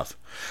of Pav.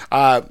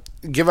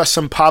 Give us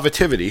some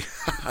positivity.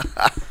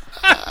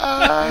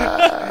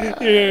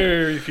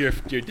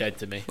 You're dead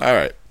to me. All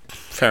right,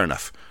 fair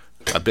enough.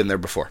 I've been there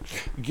before.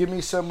 Give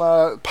me some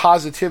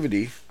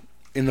positivity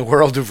in the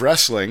world of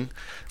wrestling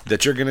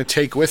that you're going to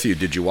take with you.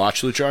 Did you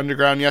watch Lucha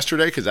Underground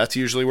yesterday? Because that's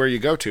usually where you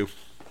go to.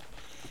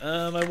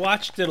 I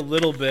watched it a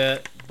little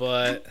bit,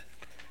 but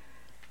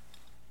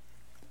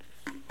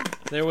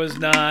there was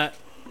not...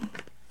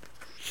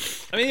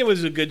 I mean, it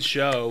was a good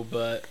show,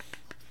 but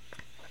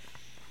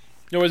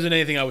there wasn't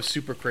anything I was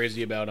super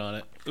crazy about on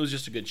it. It was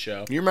just a good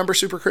show. You remember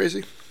Super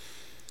Crazy?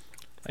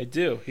 I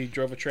do. He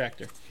drove a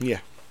tractor. Yeah.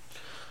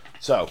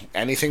 So,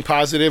 anything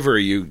positive, or are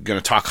you going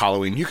to talk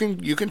Halloween? You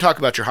can talk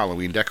about your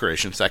Halloween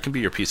decorations. That can be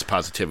your piece of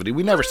positivity.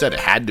 We never said it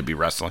had to be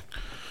wrestling.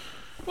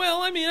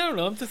 Well, I mean, I don't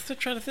know. I'm just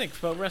trying to think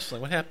about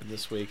wrestling. What happened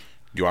this week?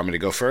 Do you want me to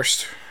go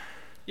first?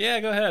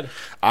 Yeah, go ahead.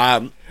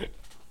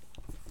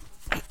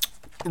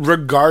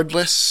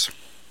 Regardless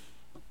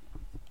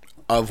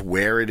of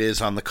where it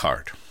is on the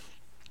card,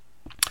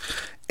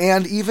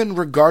 and even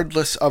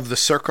regardless of the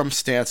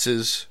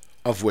circumstances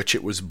of which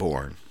it was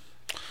born,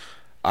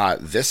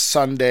 this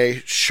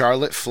Sunday,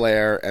 Charlotte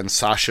Flair and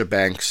Sasha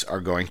Banks are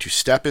going to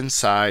step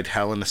inside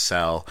Hell in a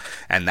Cell,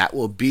 and that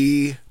will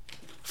be,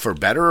 for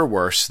better or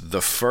worse,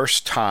 the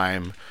first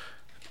time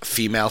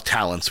female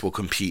talents will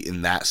compete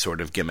in that sort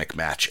of gimmick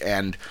match.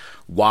 And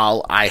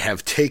while I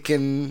have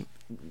taken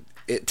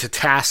it to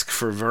task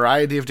for a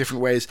variety of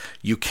different ways,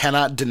 you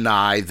cannot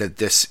deny that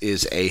this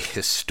is a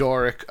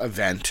historic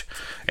event.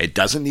 It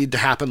doesn't need to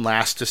happen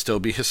last to still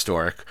be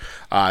historic.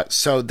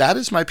 So that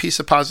is my piece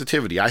of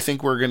positivity. I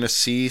think we're going to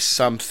see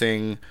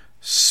something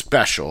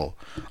special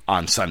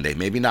on Sunday.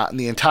 Maybe not in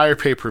the entire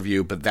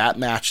pay-per-view, but that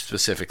match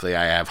specifically,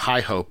 I have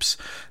high hopes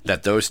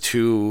that those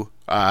two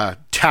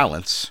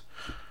talents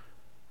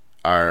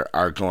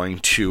are going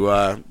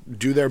to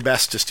do their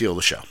best to steal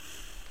the show.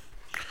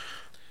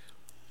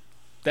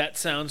 That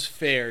sounds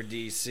fair,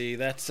 DC.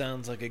 That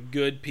sounds like a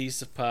good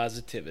piece of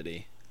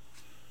positivity.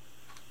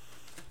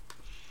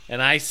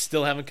 And I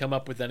still haven't come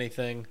up with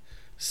anything,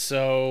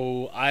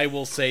 so I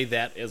will say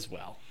that as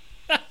well.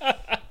 All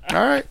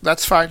right,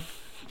 that's fine.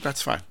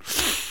 That's fine.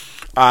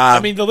 I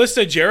mean, the list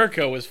of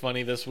Jericho was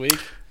funny this week.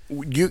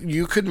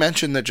 You could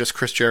mention that just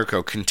Chris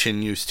Jericho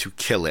continues to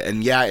kill it.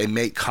 And yeah, it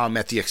may come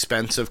at the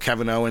expense of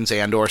Kevin Owens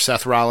and or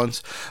Seth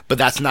Rollins, but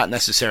that's not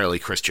necessarily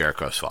Chris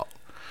Jericho's fault.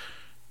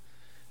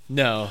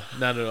 No,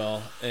 not at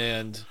all.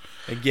 And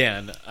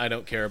again, I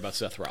don't care about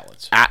Seth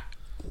Rollins.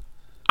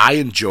 I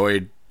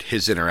enjoyed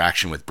his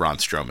interaction with Braun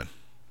Strowman.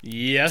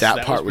 Yes,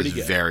 that part was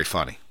good. very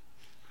funny.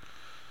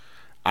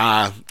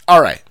 All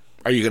right.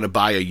 Are you going to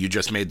buy a You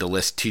Just Made the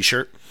List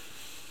t-shirt?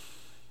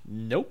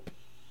 Nope.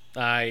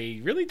 I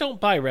really don't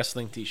buy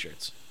wrestling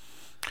t-shirts.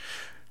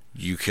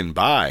 You can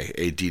buy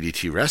a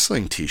DDT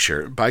Wrestling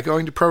t-shirt by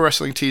going to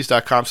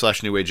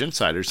ProWrestlingTees.com/New Age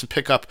Insiders and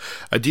pick up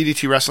a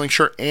DDT Wrestling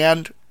shirt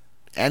and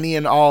any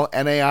and all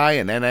NAI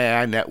and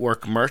NAI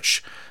Network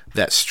merch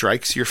that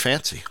strikes your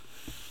fancy.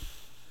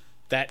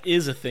 That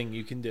is a thing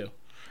you can do.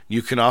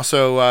 You can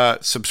also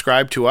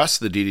subscribe to us,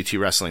 the DDT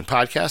Wrestling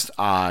Podcast,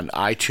 on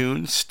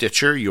iTunes,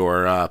 Stitcher,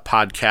 your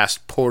podcast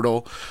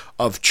portal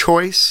of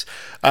choice.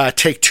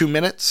 Take 2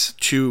 minutes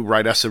to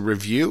write us a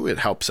review. It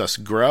helps us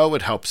grow.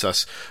 It helps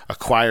us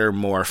acquire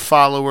more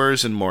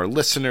followers and more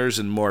listeners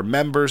and more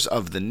members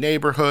of the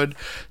neighborhood.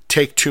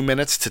 Take 2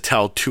 minutes to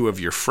tell 2 of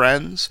your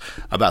friends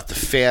about the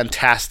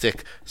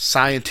fantastic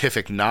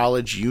scientific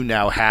knowledge you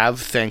now have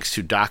thanks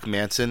to Doc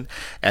Manson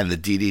and the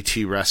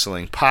DDT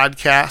Wrestling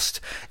Podcast.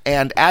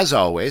 And as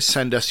always,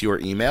 send us your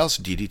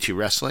emails,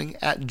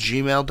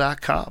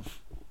 ddtwrestling@gmail.com.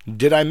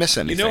 Did I miss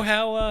anything? You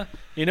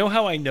know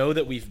how I know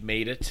that we've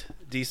made it,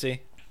 DC?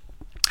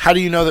 How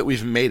do you know that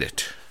we've made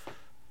it?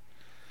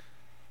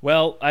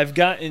 Well, I've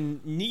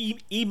gotten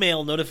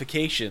email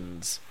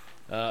notifications,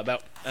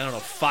 about,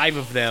 5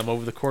 of them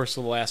over the course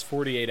of the last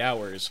 48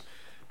 hours,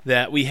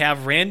 that we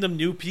have random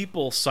new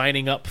people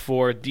signing up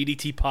for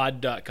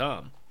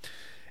ddtpod.com.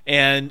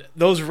 And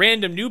those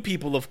random new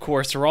people, of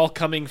course, are all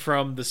coming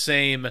from the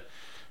same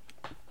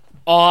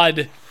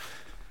odd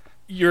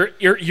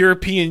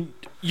European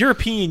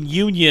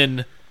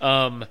Union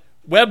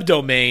web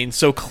domain,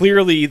 so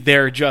clearly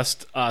they're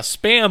just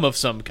spam of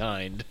some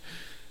kind.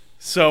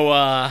 So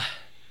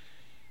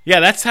yeah,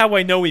 that's how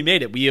I know we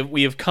made it.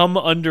 We have come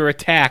under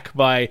attack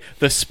by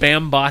the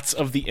spam bots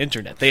of the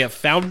internet. They have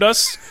found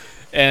us,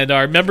 and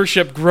our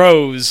membership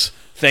grows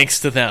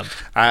thanks to them.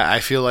 I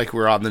feel like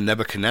we're on the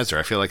Nebuchadnezzar.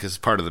 I feel like this is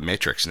part of the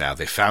Matrix now.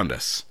 They found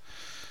us.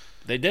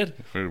 They did.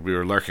 We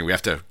were lurking. We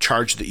have to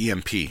charge the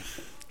EMP.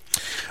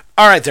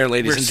 All right there,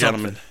 ladies and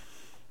gentlemen.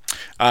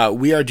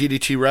 We are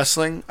DDT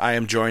Wrestling. I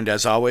am joined,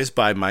 as always,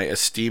 by my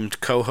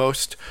esteemed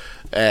co-host,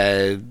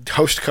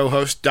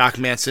 co-host, Doc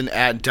Manson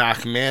at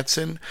Doc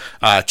Manson.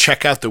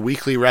 Check out the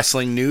weekly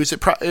wrestling news.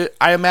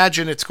 I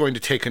imagine it's going to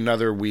take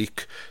another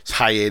week's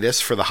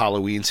hiatus for the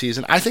Halloween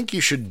season. I think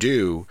you should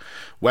do,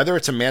 whether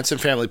it's a Manson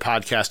Family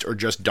podcast or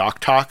just Doc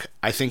Talk,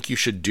 I think you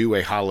should do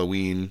a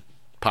Halloween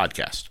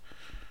podcast.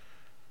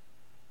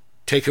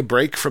 Take a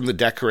break from the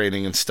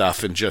decorating and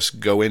stuff and just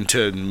go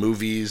into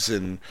movies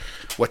and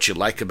what you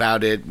like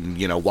about it and,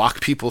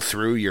 walk people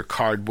through your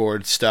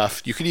cardboard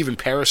stuff. You can even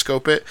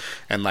Periscope it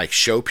and,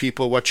 show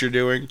people what you're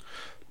doing.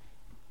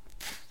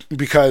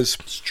 Because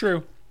it's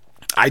true.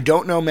 I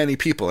don't know many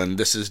people, and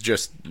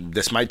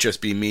this might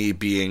just be me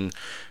being,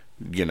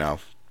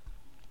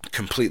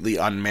 completely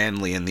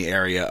unmanly in the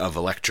area of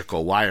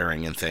electrical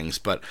wiring and things,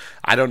 but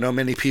I don't know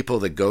many people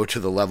that go to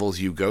the levels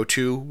you go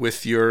to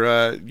with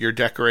your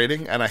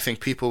decorating, and I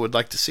think people would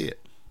like to see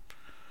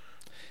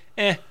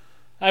it.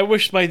 I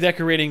wish my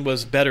decorating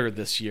was better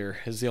this year,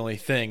 is the only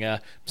thing.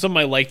 Some of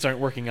my lights aren't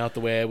working out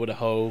the way I would have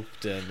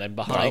hoped, and I'm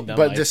behind on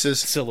my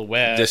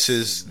silhouette. This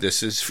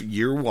is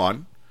year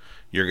one.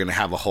 You're going to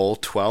have a whole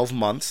 12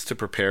 months to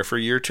prepare for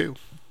year two.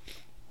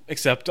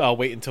 Except I'll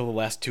wait until the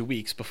last 2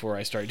 weeks before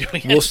I start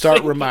doing it. We'll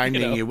start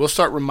reminding you. We'll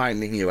start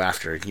reminding you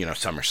after,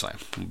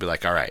 SummerSlam. We'll be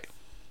like, all right,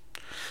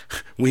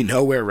 we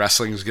know where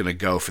wrestling is going to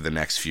go for the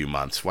next few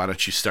months. Why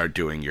don't you start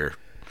doing your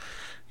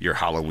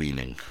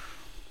Halloweening?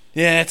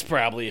 Yeah, that's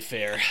probably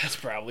fair.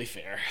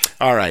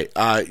 All right.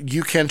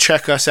 You can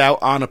check us out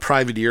on A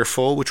Private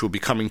Earful, which will be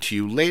coming to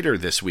you later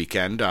this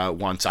weekend.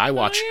 Once I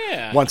watch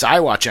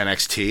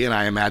NXT, and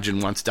I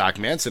imagine once Doc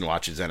Manson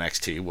watches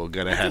NXT, we'll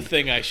get ahead. That's the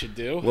thing I should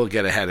do. We'll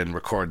get ahead and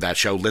record that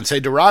show. Lindsay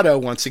Dorado,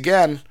 once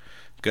again,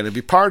 going to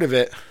be part of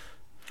it.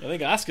 I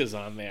think Asuka's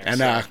on there.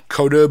 And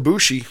Kota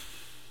Ibushi.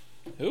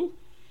 Who?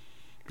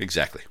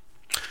 Exactly.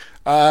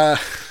 I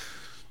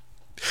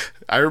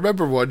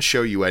remember one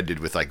show you ended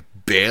with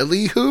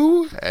Bailey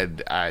who?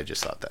 And I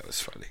just thought that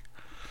was funny.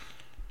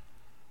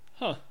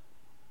 Huh.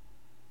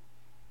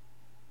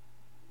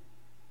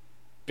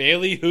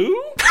 Bailey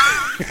who?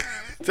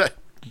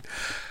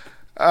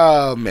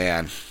 Oh,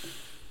 man.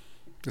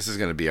 This is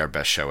going to be our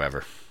best show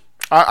ever.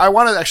 I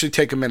want to actually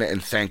take a minute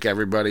and thank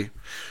everybody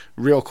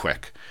real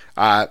quick.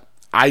 I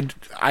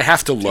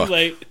have to look. Too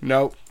late.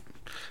 No.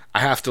 I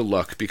have to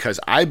look because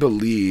I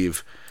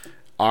believe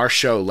our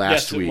show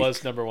last week. Yes, it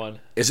was number one.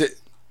 Is it?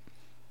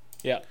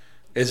 Yeah.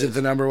 Is it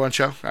the number one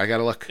show? I got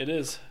to look. It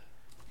is.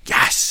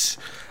 Yes.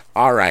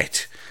 All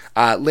right.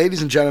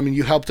 Ladies and gentlemen,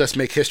 you helped us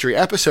make history.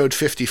 Episode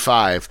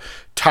 55,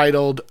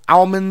 titled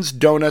Almonds,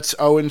 Donuts,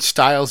 Owen,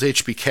 Styles,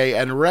 HBK,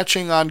 and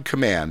Retching on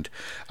Command,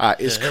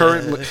 is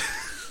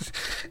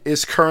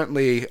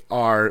currently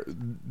our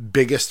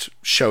biggest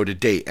show to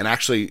date. And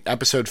actually,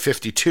 episode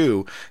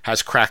 52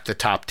 has cracked the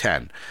top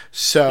 10.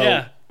 So,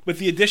 yeah, with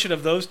the addition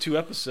of those two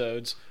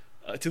episodes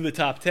to the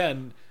top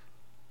 10,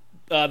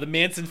 the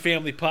Manson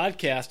Family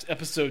Podcast,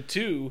 episode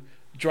 2,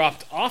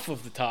 dropped off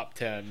of the top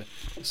 10.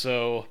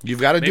 So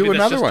you've got to do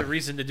another one. A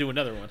reason to do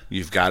another one.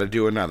 You've got to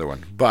do another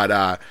one. But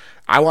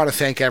I want to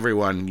thank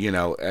everyone.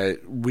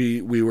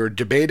 We were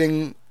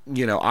debating,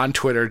 on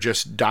Twitter,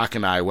 just Doc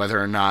and I, whether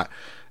or not,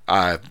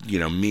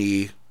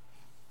 me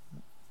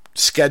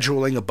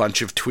scheduling a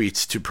bunch of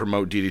tweets to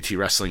promote DDT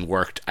Wrestling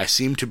worked. I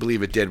seem to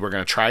believe it did. We're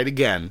going to try it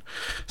again.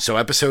 So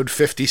episode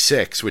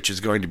 56, which is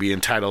going to be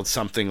entitled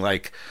something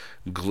like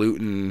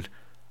Gluten,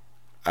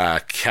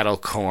 Kettle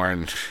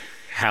Corn,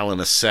 Hell in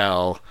a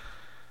Cell,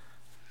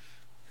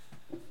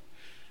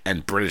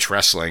 and British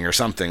Wrestling or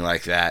something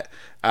like that.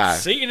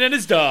 Satan and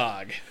his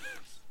dog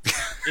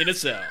in a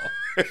cell.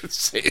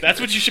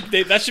 That's what you should.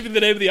 That should be the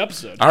name of the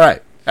episode. All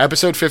right,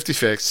 episode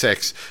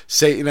 56.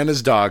 Satan and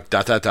his dog. ...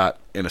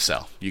 in a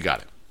cell. You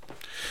got it.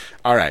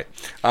 All right,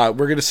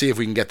 we're gonna see if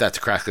we can get that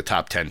to crack the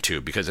top 10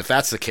 too. Because if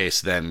that's the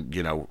case, then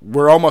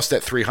we're almost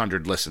at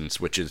 300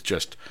 listens, which is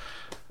just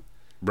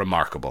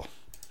remarkable.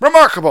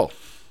 Remarkable.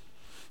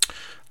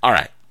 All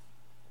right.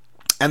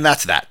 And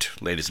that's that,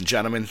 ladies and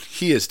gentlemen.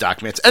 He is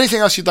Doc Manson. Anything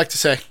else you'd like to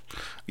say?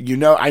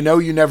 I know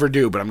you never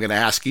do, but I'm going to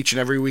ask each and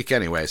every week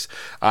anyways.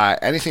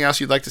 Anything else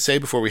you'd like to say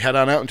before we head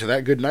on out into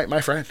that good night,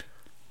 my friend?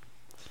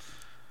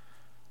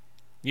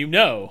 You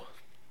know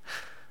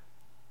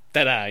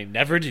that I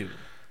never do.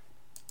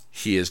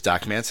 He is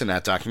Doc Manson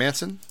at Doc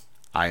Manson.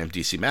 I am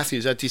DC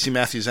Matthews at DC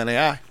Matthews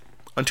NAI.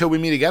 Until we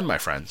meet again, my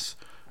friends,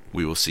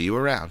 we will see you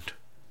around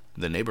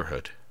the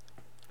neighborhood.